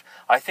change.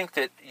 I think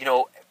that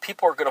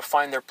people are going to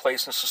find their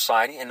place in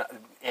society,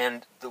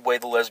 and the way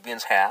the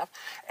lesbians have,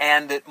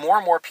 and that more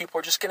and more people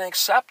are just going to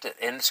accept it,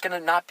 and it's going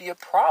to not be a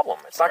problem.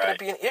 It's not going to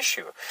be an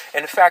issue.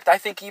 And in fact, I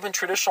think even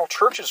traditional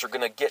churches are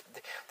going to get.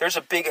 There's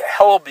a big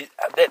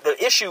the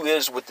issue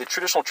is with the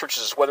traditional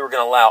churches is whether we're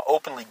going to allow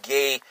openly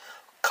gay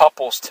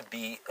couples to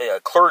be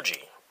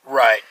clergy.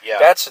 Right. Yeah.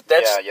 That's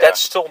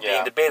still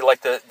being debated.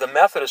 Like the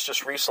Methodists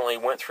just recently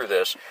went through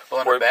this.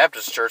 Well, in the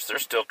Baptist church, they're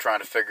still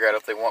trying to figure out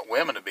if they want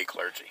women to be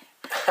clergy.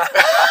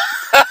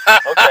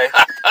 Okay.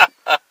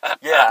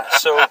 Yeah.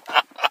 So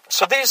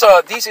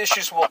these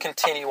issues will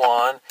continue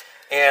on,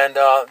 and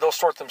they'll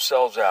sort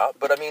themselves out.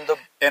 But I mean,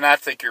 and I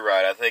think you're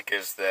right. I think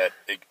is that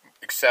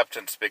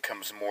acceptance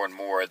becomes more and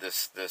more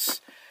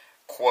this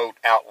quote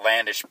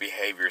outlandish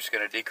behavior is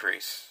going to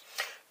decrease.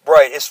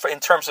 Right, it's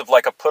in terms of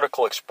like a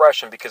political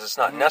expression because it's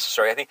not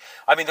necessary.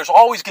 I mean, there's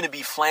always going to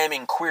be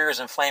flaming queers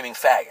and flaming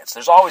faggots.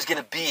 There's always going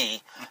to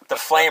be the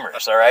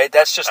flamers. All right,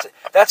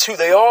 that's who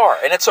they are,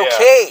 and it's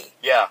okay.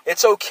 Yeah,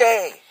 it's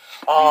okay.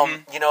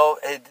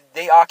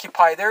 They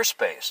occupy their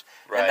space,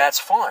 and that's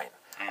fine.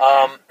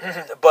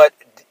 But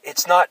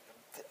it's not.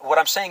 What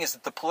I'm saying is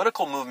that the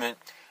political movement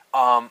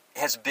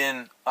has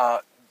been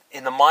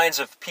in the minds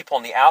of people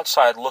on the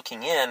outside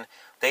looking in,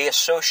 they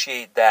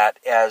associate that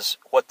as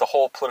what the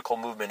whole political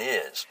movement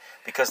is,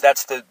 because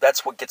that's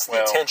what gets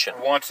the attention.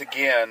 Once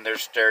again,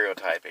 there's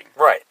stereotyping,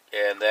 Right?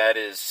 and that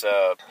is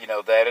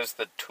that is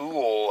the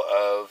tool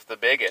of the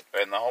bigot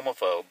and the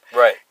homophobe.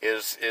 Right.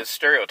 Is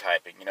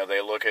stereotyping.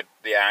 They look at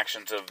the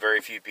actions of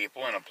very few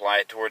people and apply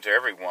it towards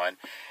everyone,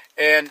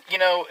 and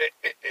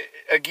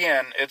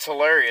again, it's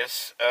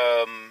hilarious.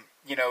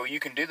 You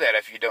can do that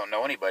if you don't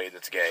know anybody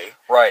that's gay.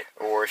 Right.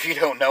 Or if you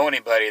don't know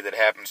anybody that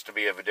happens to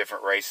be of a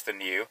different race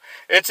than you.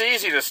 It's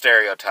easy to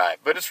stereotype,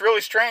 but it's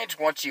really strange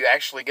once you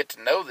actually get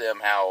to know them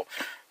how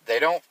they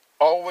don't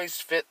always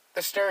fit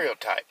the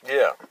stereotype.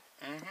 Yeah.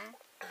 Mm-hmm.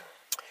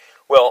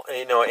 Well,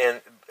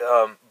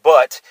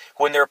 but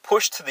when they're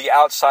pushed to the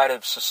outside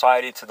of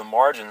society, to the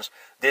margins,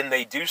 then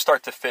they do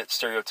start to fit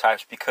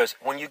stereotypes, because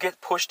when you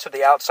get pushed to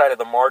the outside of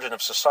the margin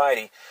of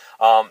society,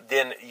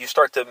 then you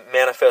start to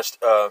manifest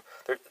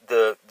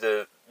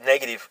the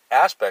negative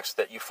aspects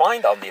that you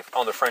find on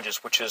the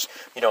fringes, which is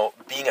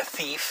being a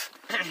thief,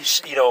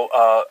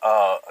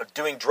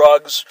 doing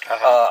drugs,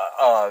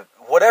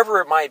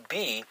 whatever it might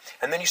be,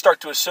 and then you start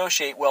to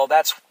associate. Well,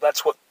 that's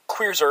what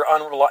queers are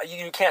unreliable.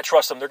 You can't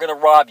trust them. They're going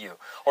to rob you,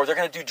 or they're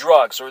going to do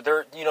drugs, or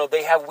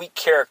they have weak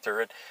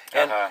character,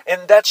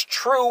 and that's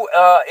true.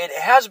 It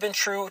has been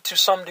true to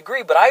some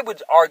degree, but I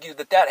would argue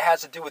that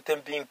has to do with them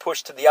being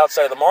pushed to the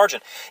outside of the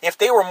margin. If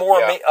they were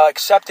more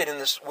accepted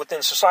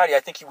within society, I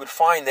think you would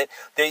find that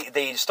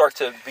they start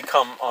to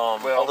become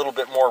a little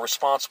bit more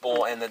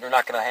responsible, and that they're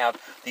not going to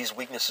have these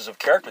weaknesses of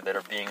character that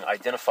are being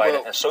identified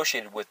and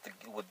associated with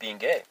being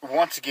gay.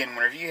 Once again,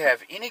 whenever you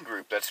have any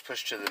group that's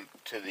pushed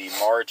to the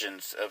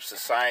margins of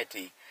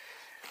society,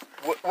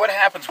 what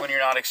happens when you're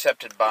not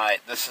accepted by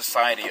the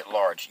society at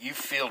large? You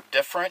feel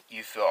different,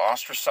 you feel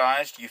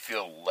ostracized, you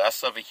feel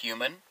less of a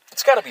human.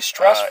 It's got to be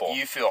stressful.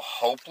 You feel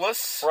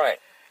hopeless. Right.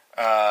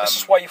 This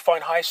is why you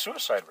find high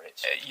suicide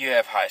rates. You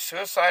have high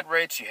suicide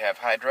rates, you have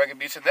high drug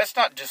abuse, and that's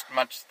not just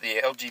much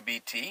the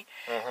LGBT.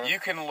 Mm-hmm. You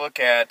can look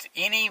at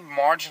any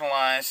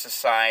marginalized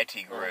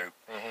society group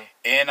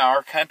in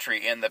our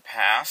country in the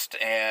past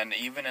and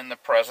even in the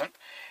present,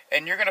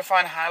 and you're going to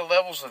find high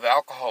levels of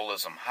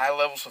alcoholism, high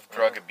levels of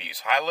drug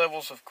abuse, high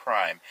levels of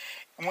crime.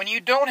 When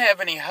you don't have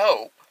any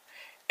hope,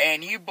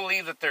 and you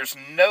believe that there's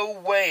no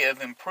way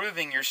of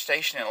improving your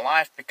station in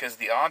life because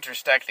the odds are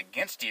stacked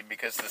against you,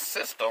 because the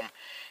system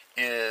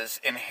is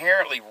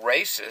inherently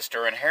racist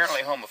or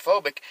inherently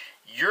homophobic,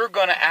 you're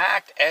going to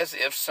act as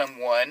if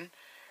someone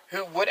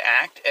who would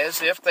act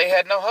as if they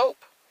had no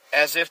hope,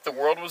 as if the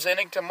world was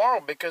ending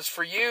tomorrow, because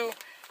for you're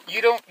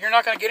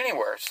not going to get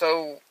anywhere,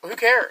 so who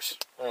cares?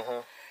 Mm-hmm.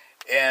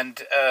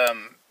 And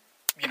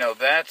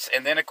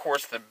and then of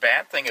course the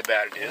bad thing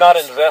about it is not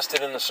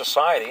invested in the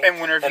society.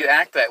 And whenever you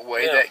act that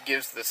way, that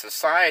gives the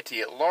society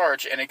at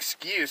large an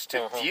excuse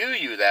to view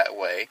you that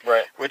way,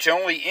 right, which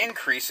only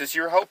increases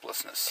your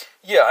hopelessness.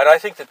 Yeah, and I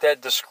think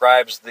that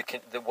describes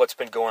what's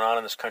been going on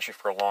in this country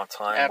for a long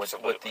time with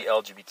the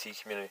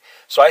LGBT community.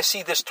 So I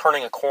see this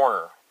turning a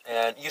corner.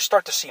 And you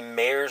start to see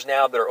mayors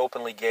now that are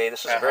openly gay.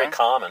 This is very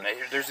common.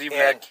 There's even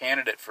a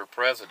candidate for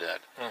president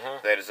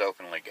that is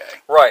openly gay.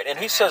 Right, and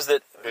he says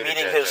that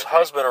meeting his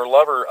husband or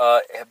lover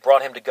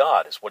brought him to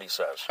God, is what he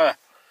says. Huh.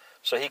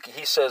 So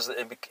he says,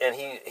 and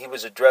he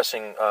was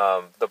addressing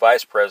the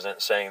vice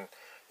president, saying,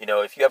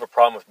 if you have a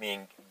problem with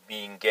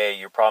being gay,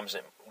 your problem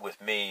isn't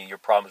with me, your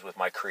problem is with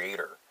my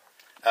Creator.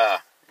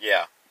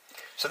 Yeah.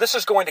 So this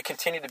is going to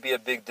continue to be a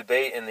big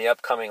debate in the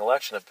upcoming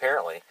election,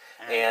 apparently,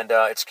 and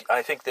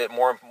I think that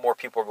more and more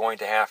people are going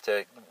to have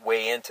to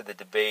weigh into the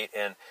debate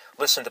and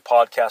listen to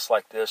podcasts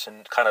like this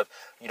and kind of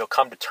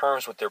come to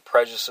terms with their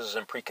prejudices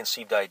and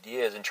preconceived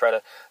ideas and try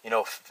to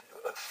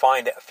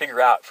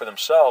figure out for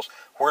themselves,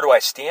 where do I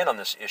stand on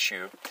this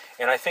issue?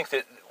 And I think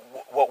that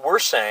what we're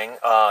saying,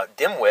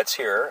 DimWits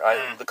here,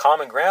 the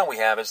common ground we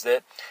have is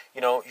that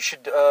you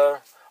should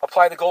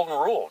apply the golden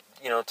rule,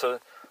 to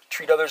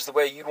treat others the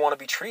way you'd want to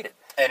be treated.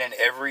 And in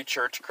every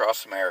church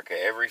across America,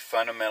 every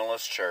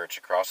fundamentalist church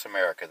across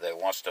America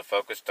that wants to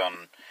focus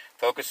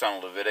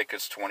on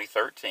Leviticus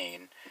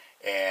 20:13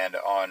 and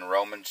on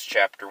Romans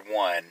chapter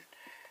 1,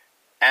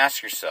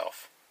 ask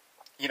yourself,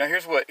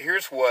 here's what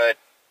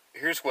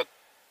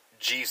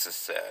Jesus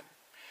said.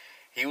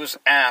 He was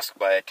asked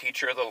by a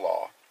teacher of the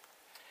law,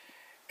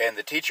 and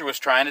the teacher was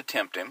trying to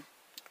tempt him,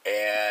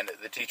 and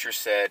the teacher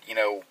said,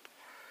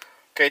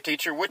 okay,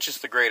 teacher, which is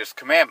the greatest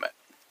commandment?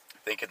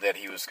 Thinking that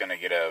he was going to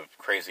get a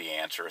crazy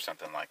answer or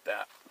something like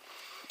that.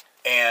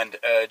 And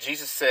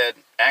Jesus said,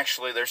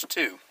 actually, there's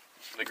two.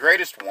 The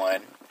greatest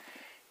one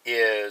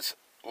is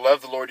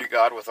love the Lord your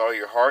God with all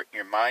your heart,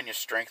 your mind, your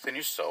strength, and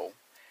your soul.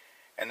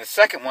 And the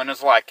second one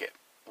is like it.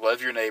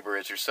 Love your neighbor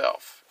as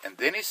yourself. And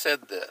then he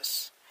said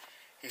this.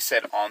 He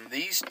said, on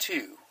these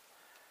two,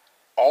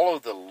 all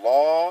of the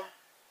law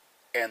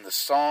and the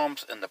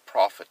Psalms and the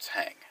prophets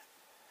hang.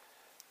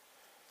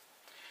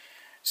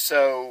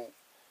 So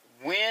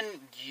when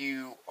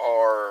you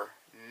are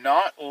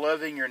not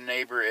loving your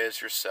neighbor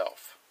as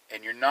yourself,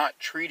 and you're not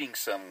treating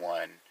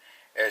someone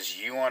as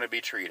you want to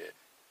be treated,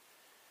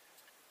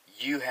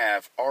 you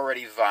have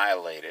already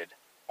violated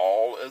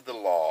all of the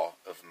law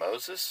of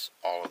Moses,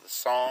 all of the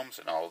Psalms,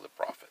 and all of the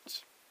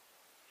prophets.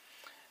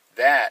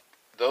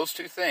 Those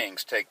two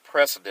things take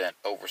precedent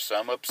over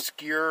some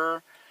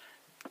obscure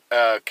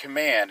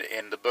command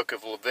in the book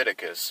of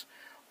Leviticus,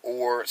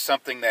 or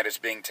something that is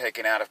being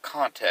taken out of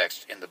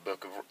context in the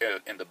book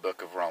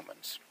of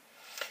Romans.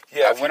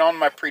 Yeah, I went on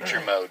my preacher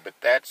mode, but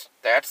that's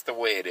the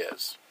way it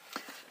is.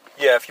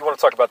 Yeah, if you want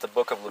to talk about the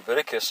book of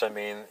Leviticus, I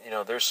mean,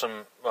 there's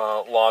some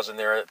laws in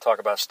there that talk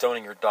about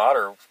stoning your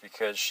daughter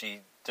because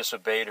she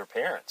disobeyed her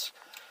parents.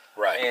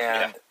 Right.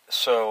 And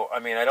so, I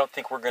mean, I don't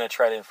think we're going to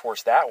try to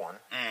enforce that one.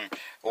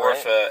 Or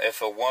right?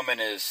 if a woman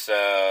is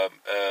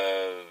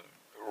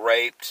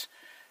raped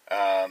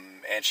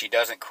and she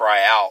doesn't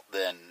cry out,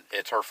 then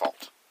it's her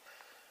fault.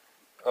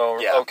 Oh,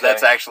 yeah, okay.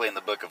 That's actually in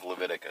the book of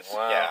Leviticus.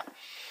 Wow. Yeah.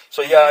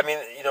 So, yeah, I mean,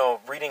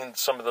 reading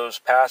some of those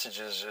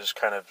passages is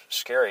kind of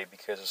scary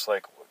because it's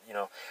like,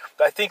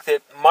 I think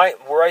that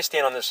where I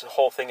stand on this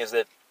whole thing is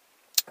that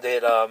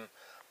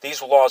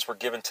these laws were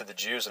given to the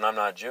Jews, and I'm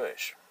not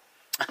Jewish.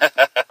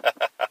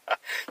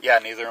 Yeah,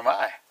 neither am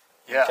I.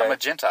 Yeah, okay. I'm a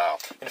Gentile.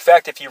 In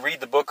fact, if you read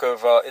the book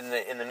of in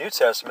the New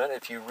Testament,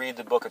 if you read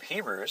the book of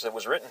Hebrews that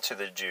was written to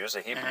the Jews,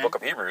 the book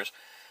of Hebrews,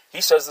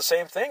 he says the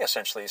same thing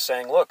essentially. He's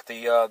saying, look,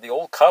 the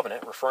old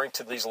covenant, referring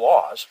to these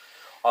laws,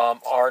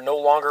 are no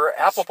longer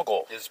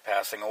applicable. Is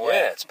passing away.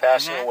 Yeah, it's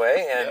passing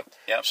away, and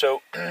yep.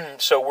 So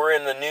we're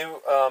in the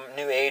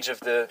new age of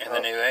the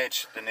new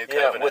age, the new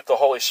covenant, covenant, with the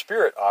Holy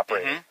Spirit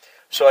operating.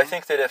 So I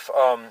think that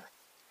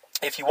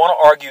if you want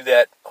to argue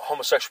that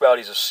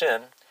homosexuality is a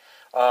sin,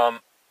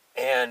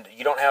 and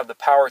you don't have the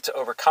power to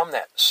overcome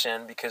that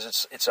sin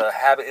because it's a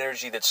habit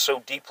energy that's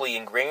so deeply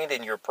ingrained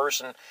in your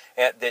person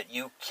that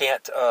you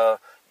can't.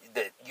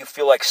 That you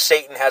feel like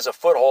Satan has a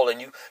foothold, and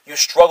you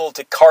struggle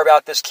to carve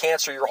out this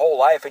cancer your whole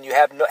life, and you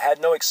have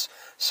had no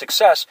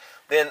success,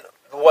 then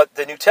what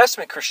the New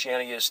Testament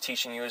Christianity is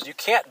teaching you is you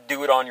can't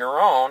do it on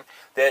your own,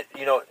 that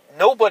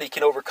nobody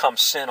can overcome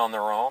sin on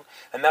their own,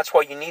 and that's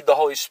why you need the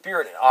Holy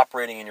Spirit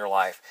operating in your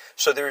life.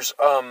 So there's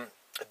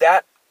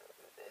that,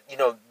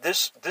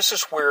 this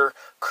is where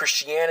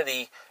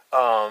Christianity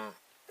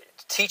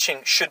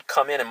teaching should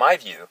come in my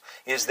view,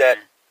 is that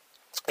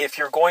if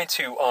you're going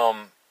to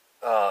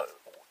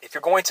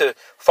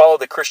follow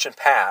the Christian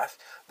path,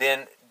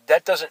 then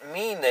that doesn't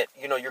mean that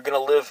you're going to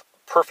live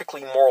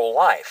perfectly moral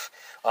life.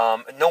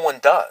 No one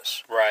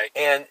does, right?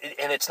 And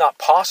it's not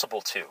possible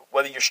to.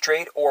 Whether you're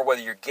straight or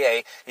whether you're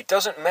gay, it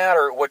doesn't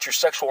matter what your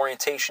sexual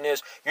orientation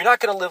is. You're not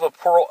going to live a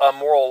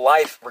moral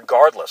life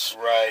regardless,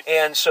 right?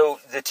 And so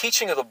the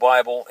teaching of the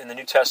Bible in the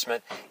New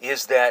Testament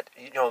is that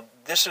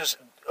this is.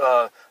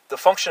 The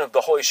function of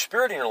the Holy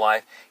Spirit in your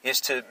life is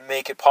to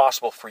make it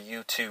possible for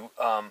you to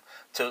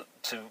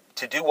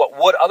do what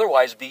would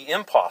otherwise be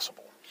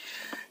impossible.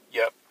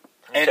 Yep.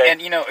 Okay.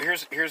 And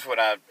here's what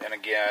and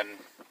again,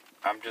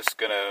 I'm just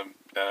gonna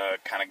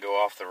kind of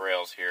go off the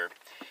rails here,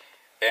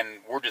 and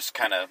we're just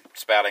kind of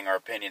spouting our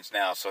opinions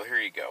now. So here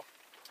you go.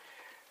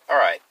 All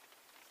right.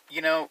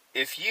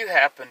 If you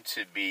happen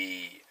to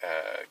be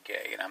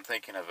gay, and I'm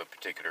thinking of a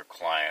particular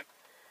client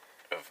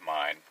of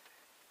mine.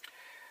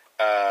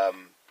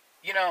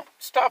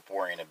 Stop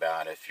worrying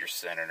about if you're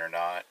sinning or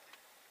not.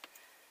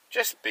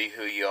 Just be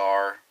who you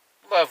are,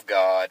 love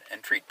God,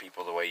 and treat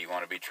people the way you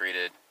want to be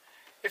treated.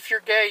 If you're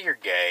gay, you're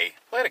gay.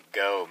 Let it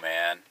go,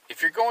 man.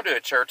 If you're going to a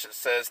church that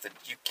says that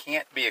you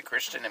can't be a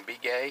Christian and be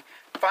gay,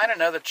 find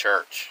another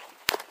church.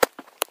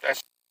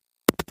 That's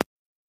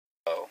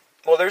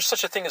Well, there's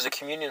such a thing as a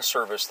communion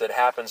service that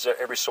happens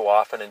every so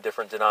often in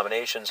different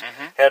denominations.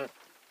 And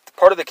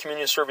part of the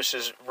communion service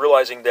is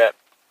realizing that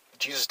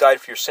Jesus died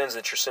for your sins,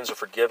 that your sins are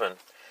forgiven,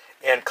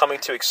 and coming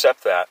to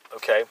accept that,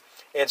 okay?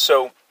 And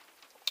so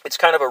it's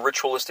kind of a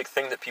ritualistic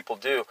thing that people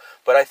do,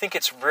 but I think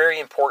it's very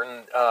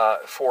important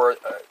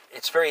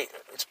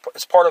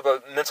it's part of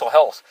a mental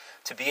health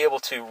to be able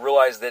to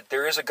realize that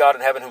there is a God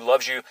in heaven who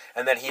loves you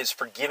and that he is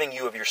forgiving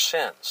you of your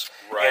sins.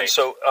 Right. And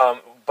so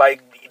by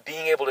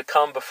being able to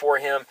come before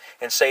him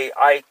and say,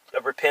 I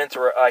repent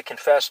or I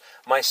confess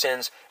my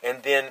sins,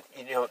 and then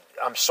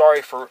I'm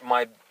sorry for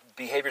my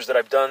behaviors that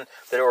I've done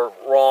that are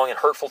wrong and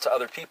hurtful to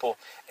other people,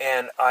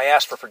 and I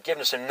ask for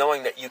forgiveness, and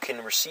knowing that you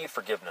can receive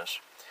forgiveness.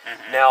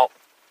 Now,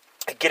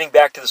 getting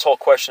back to this whole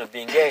question of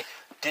being gay,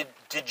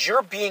 did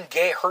your being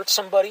gay hurt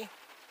somebody?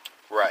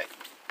 Right.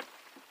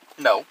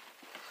 No.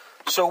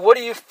 So what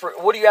are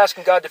you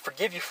asking God to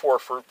forgive you for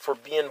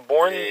being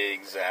born?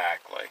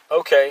 Exactly.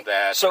 Okay.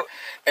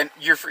 And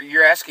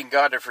you're asking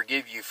God to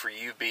forgive you for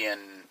you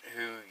being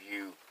who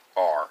you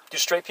are. Do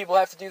straight people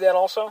have to do that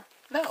also?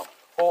 No.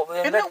 Well,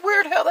 isn't that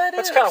weird how that is?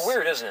 That's kind of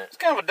weird, isn't it? It's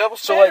kind of a double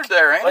standard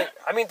there, ain't it?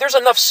 I mean, there's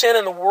enough sin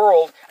in the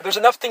world. There's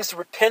enough things to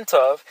repent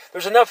of.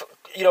 There's enough,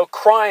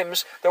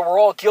 crimes that we're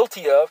all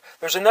guilty of.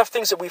 There's enough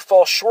things that we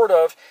fall short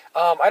of.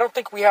 I don't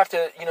think we have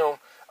to,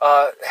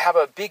 have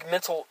a big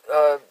mental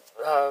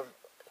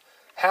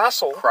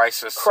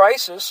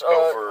crisis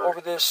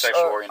over this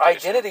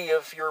identity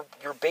of your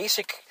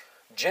basic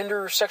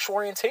gender, sexual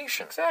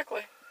orientation.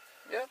 Exactly.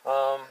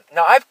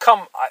 Now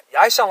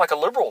I sound like a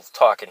liberal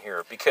talking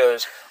here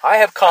because I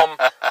have come,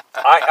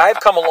 I've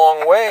come a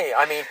long way.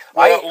 I mean,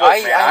 I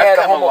had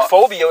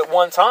homophobia at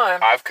one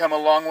time. I've come a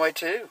long way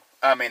too.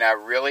 I mean, I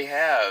really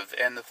have.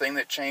 And the thing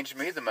that changed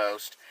me the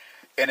most,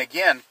 and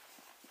again,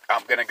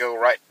 I'm going to go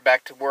right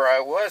back to where I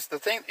was. The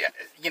thing,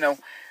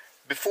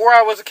 before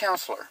I was a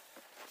counselor,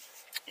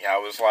 I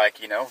was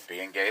like,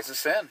 being gay is a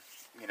sin.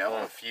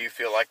 If you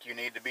feel like you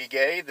need to be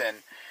gay,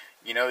 then,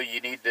 you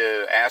need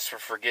to ask for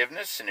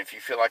forgiveness. And if you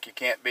feel like you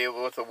can't be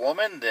with a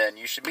woman, then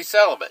you should be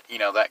celibate.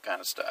 That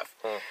kind of stuff.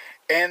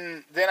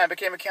 And then I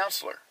became a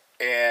counselor.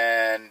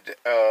 And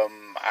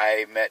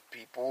I met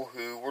people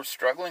who were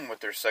struggling with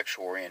their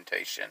sexual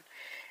orientation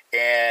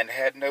and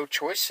had no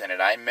choice in it.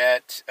 I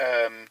met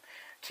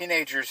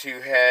teenagers who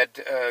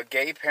had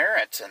gay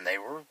parents, and they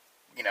were,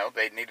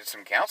 they needed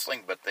some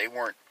counseling, but they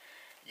weren't,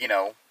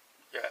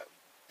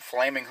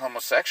 flaming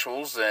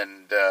homosexuals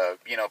and,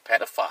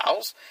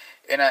 pedophiles.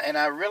 And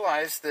I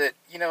realized that,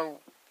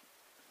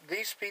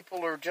 these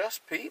people are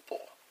just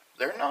people.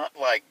 They're not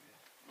like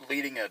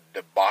leading a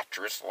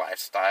debaucherous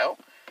lifestyle.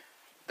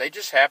 They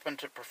just happen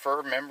to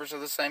prefer members of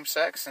the same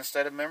sex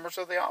instead of members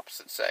of the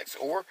opposite sex.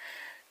 Or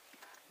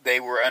they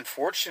were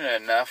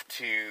unfortunate enough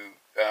to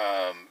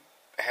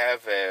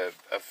have a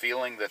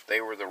feeling that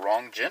they were the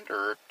wrong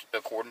gender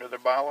according to their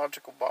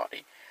biological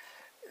body.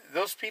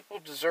 Those people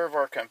deserve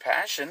our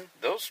compassion.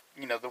 Those,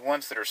 the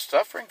ones that are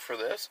suffering for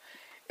this.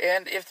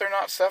 And if they're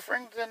not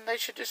suffering, then they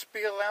should just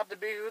be allowed to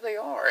be who they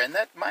are. And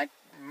that my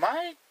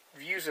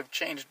views have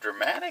changed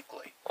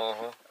dramatically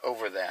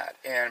over that.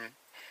 And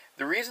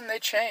the reason they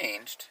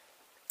changed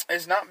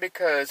is not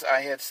because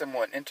I had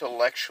someone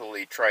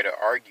intellectually try to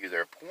argue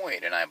their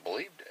point and I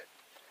believed it,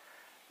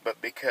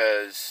 but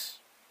because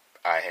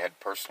I had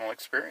personal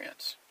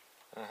experience.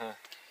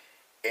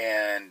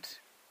 And,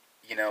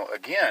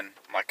 again,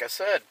 like I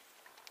said,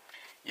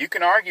 you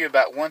can argue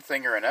about one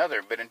thing or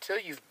another, but until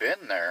you've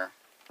been there,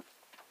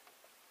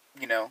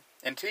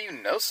 until you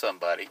know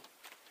somebody,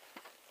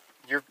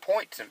 your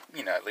point,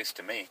 at least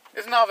to me,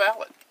 is not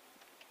valid,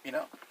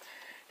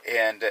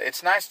 And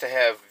it's nice to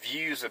have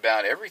views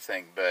about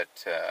everything,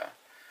 but,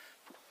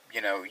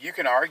 you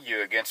can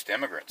argue against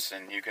immigrants,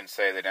 and you can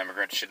say that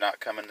immigrants should not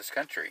come in this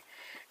country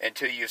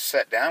until you've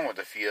sat down with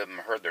a few of them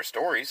and heard their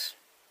stories.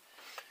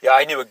 Yeah,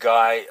 I knew a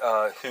guy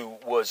who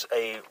was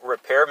a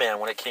repairman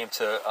when it came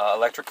to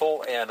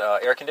electrical and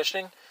air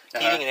conditioning,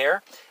 heating and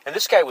air. And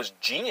this guy was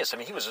genius. I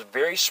mean, he was a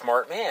very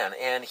smart man,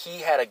 and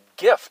he had a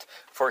gift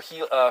for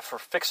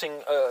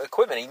fixing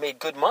equipment. He made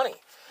good money.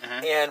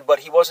 But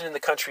he wasn't in the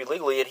country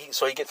legally,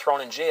 so he'd get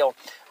thrown in jail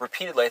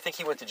repeatedly. I think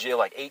he went to jail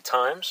like 8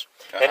 times,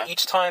 and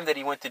each time that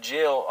he went to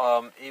jail,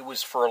 it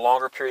was for a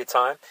longer period of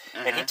time.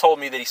 And he told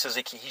me that he says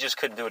he just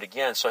couldn't do it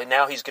again. So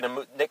now he's going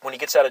to, when he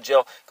gets out of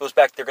jail, goes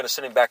back. They're going to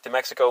send him back to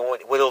Mexico. And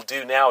what he'll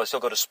do now is he'll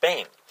go to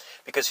Spain,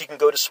 because he can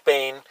go to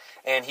Spain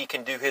and he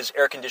can do his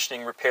air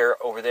conditioning repair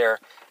over there.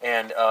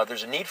 And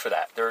there's a need for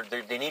that.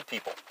 They need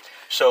people.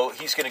 So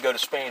he's going to go to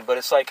Spain. But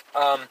it's like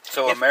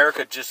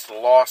America just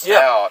lost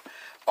out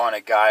on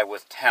a guy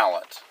with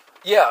talent.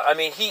 Yeah, I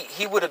mean,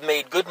 he would have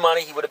made good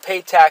money. He would have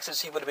paid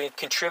taxes. He would have been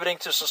contributing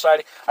to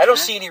society. I don't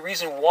see any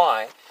reason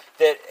why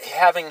that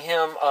having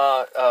him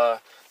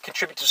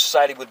contribute to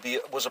society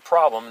was a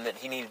problem, and that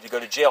he needed to go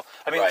to jail.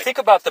 I mean, think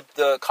about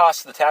the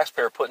cost of the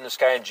taxpayer putting this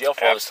guy in jail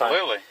for all this time,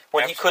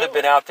 when he could have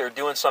been out there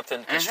doing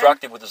something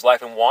constructive with his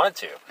life and wanted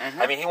to.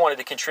 I mean, he wanted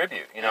to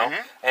contribute,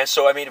 And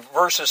so, I mean,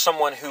 versus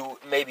someone who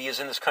maybe is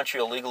in this country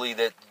illegally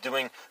that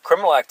doing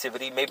criminal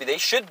activity, maybe they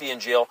should be in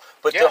jail,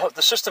 but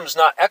the system's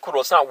not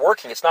equitable. It's not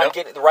working. It's not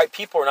getting the right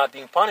people are not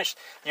being punished.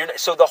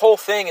 So the whole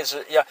thing is,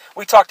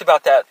 we talked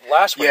about that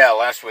last week. Yeah,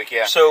 last week.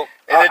 Yeah. So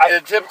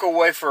the typical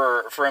way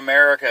for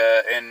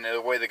America and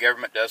the way the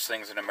government does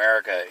things in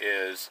America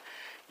is,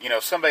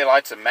 if somebody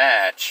lights a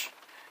match,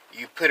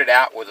 you put it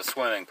out with a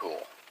swimming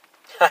pool.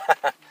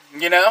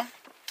 And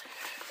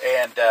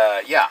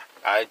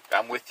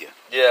I'm with you. 100%.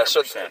 Yeah.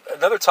 So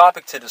another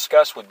topic to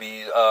discuss would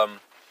be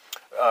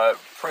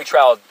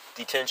pretrial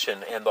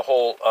detention and the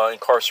whole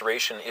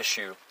incarceration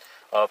issue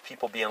of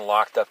people being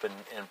locked up in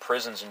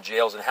prisons and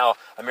jails, and how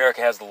America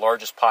has the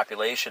largest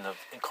population of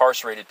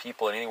incarcerated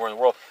people in anywhere in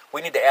the world.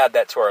 We need to add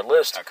that to our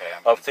list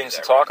of things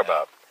to talk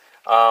about.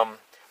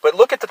 But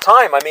look at the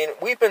time. I mean,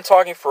 we've been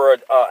talking for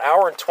an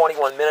hour and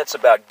 21 minutes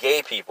about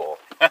gay people.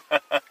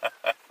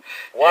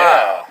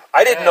 Wow.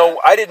 I didn't know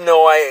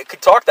I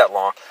could talk that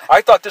long.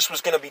 I thought this was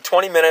going to be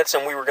 20 minutes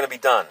and we were going to be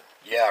done.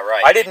 Yeah,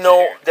 right. I didn't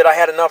know that I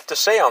had enough to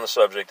say on the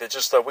subject. It's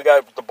just we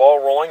got the ball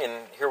rolling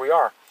and here we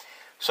are.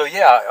 So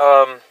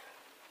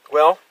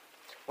well,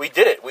 we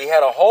did it. We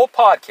had a whole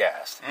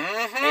podcast,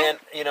 and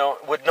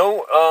with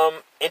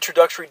no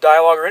introductory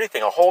dialogue or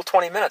anything. A whole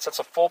 20 minutes. That's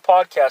a full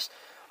podcast.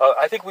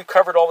 I think we've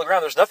covered all the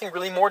ground. There's nothing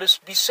really more to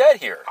be said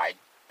here. I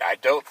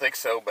don't think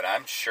so, but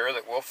I'm sure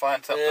that we'll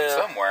find something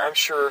somewhere. I'm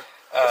sure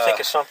we'll think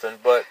of something.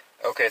 But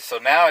okay, so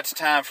now it's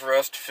time for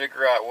us to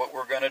figure out what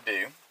we're going to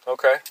do.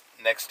 Okay.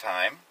 Next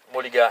time.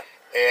 What do you got?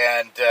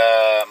 And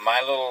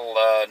my little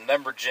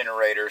number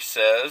generator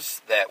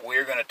says that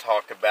we're going to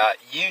talk about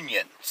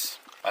unions.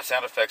 My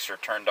sound effects are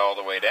turned all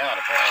the way down,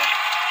 apparently.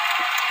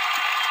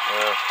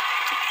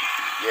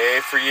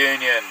 Yay for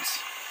unions.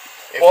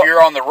 If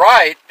you're on the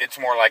right, it's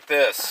more like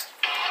this.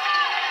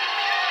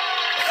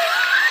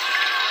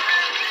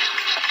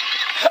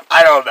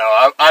 I don't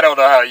know. I don't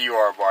know how you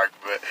are, Mark,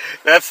 but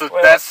that's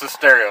the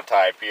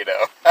stereotype, you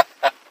know.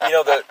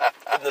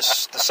 In the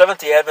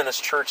Seventh-day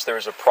Adventist Church, there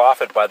was a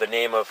prophet by the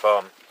name of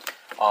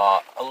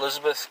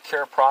Elizabeth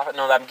Care Prophet.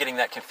 No, I'm getting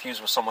that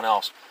confused with someone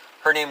else.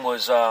 Her name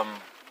was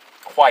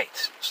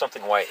White,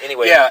 something White.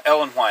 Anyway. Yeah,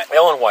 Ellen White.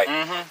 Ellen White.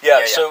 Mm-hmm.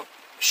 Yeah, so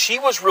she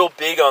was real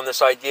big on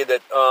this idea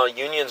that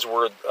unions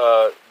were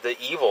the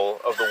evil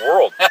of the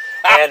world,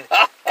 and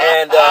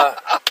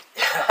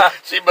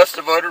she must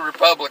have voted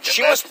Republican.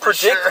 She was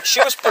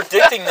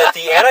predicting that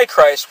the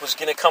Antichrist was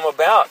going to come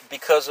about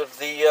because of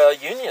the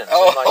unions.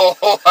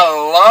 Oh, I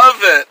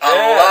love it!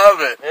 I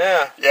love it.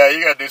 Yeah.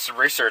 You got to do some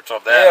research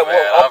on that. Yeah,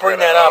 well, I'll bring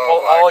that up.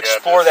 I'll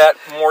explore that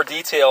in more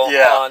detail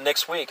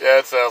next week. Yeah,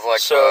 it sounds like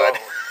fun.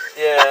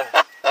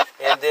 Yeah.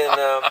 And then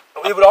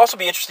it would also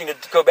be interesting to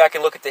go back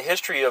and look at the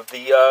history of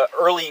the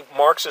early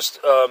Marxist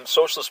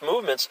socialist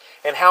movements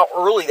and how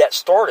early that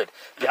started.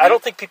 Mm-hmm. I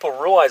don't think people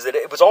realize that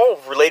it was all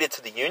related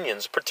to the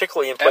unions,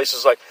 particularly in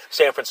places like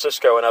San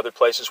Francisco and other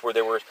places where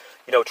they were,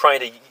 trying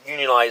to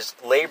unionize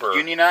labor.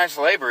 Unionize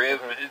labor.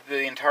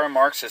 The entire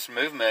Marxist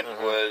movement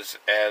was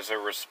as a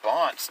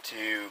response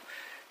to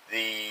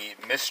the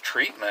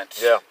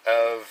mistreatment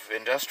of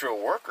industrial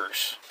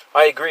workers.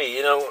 I agree.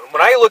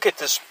 When I look at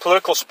this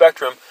political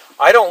spectrum,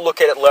 I don't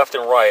look at it left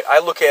and right. I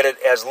look at it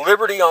as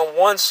liberty on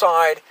one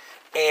side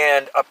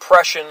and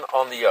oppression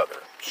on the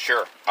other.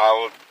 Sure.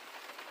 I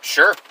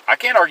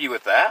can't argue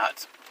with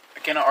that. I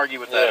cannot argue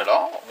with that at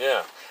all.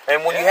 Yeah.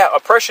 And when you have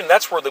oppression,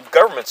 that's where the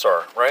governments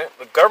are, right?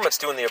 The government's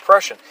doing the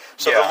oppression.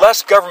 So the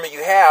less government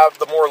you have,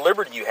 the more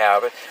liberty you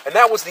have. And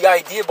that was the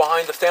idea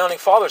behind the Founding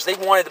Fathers. They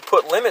wanted to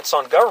put limits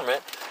on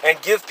government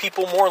and give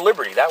people more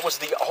liberty. That was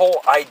the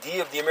whole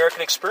idea of the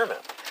American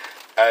experiment.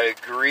 I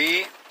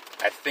agree.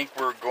 I think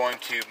we're going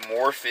to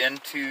morph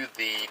into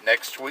the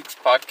next week's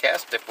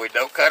podcast if we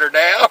don't cut her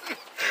down.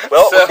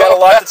 Well, we've got a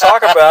lot to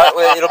talk about.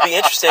 It'll be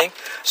interesting.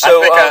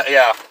 So,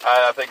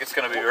 I think it's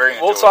going to be very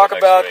enjoyable.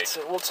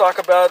 We'll talk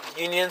about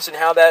unions and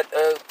how that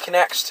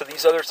connects to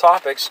these other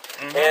topics.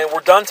 Mm-hmm. And we're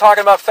done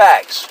talking about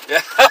fags.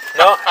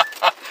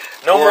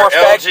 No more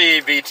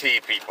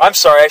LGBT people. I'm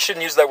sorry, I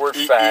shouldn't use that word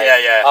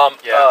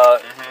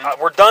fag.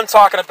 We're done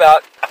talking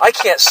about. I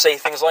can't say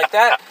things like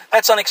that.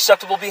 That's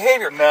unacceptable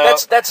behavior. No.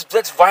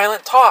 That's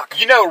violent talk.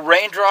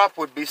 Raindrop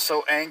would be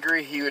so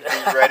angry he would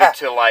be ready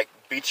to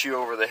beat you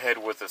over the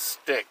head with a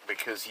stick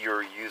because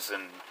you're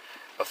using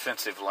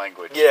offensive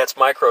language. Yeah, it's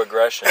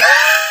microaggression.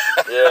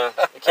 You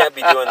can't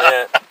be doing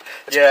that.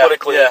 It's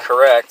politically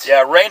incorrect.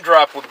 Yeah,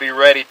 Raindrop would be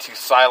ready to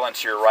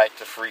silence your right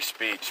to free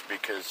speech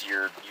because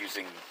you're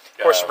using.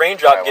 Of course,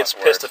 Raindrop gets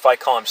pissed if I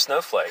call him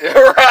Snowflake.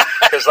 Right.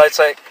 Because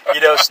that's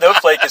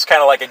Snowflake is kind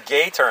of like a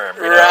gay term.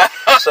 Right.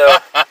 So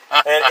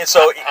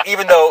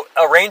even though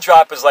a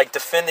Raindrop is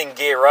defending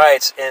gay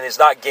rights and is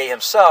not gay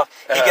himself,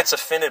 he gets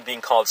offended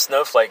being called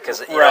Snowflake because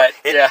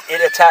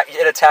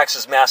it attacks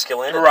his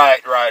masculinity.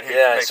 Right.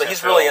 So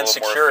he's really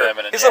insecure.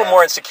 He's a little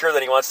more insecure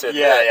than he wants to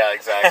admit. Yeah,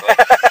 exactly.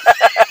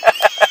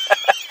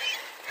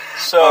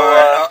 So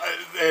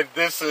and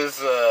this is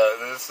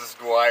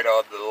Dwight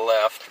on the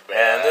left,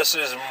 man. And this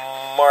is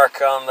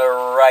Mark on the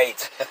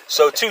right.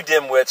 So 2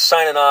 DimWits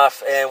signing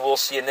off, and we'll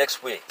see you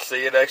next week.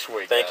 See you next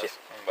week. Thank you.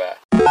 Bye.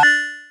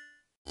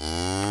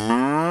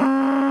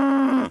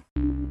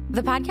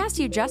 The podcast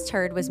you just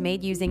heard was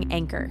made using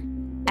Anchor.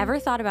 Ever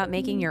thought about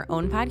making your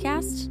own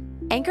podcast?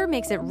 Anchor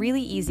makes it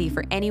really easy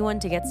for anyone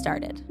to get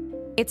started.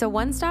 It's a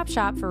one-stop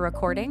shop for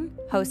recording,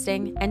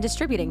 hosting, and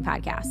distributing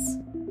podcasts.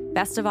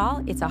 Best of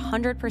all, it's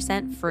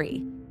 100%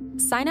 free.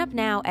 Sign up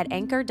now at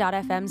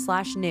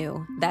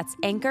anchor.fm/new. That's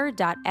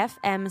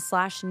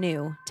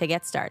anchor.fm/new to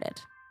get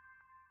started.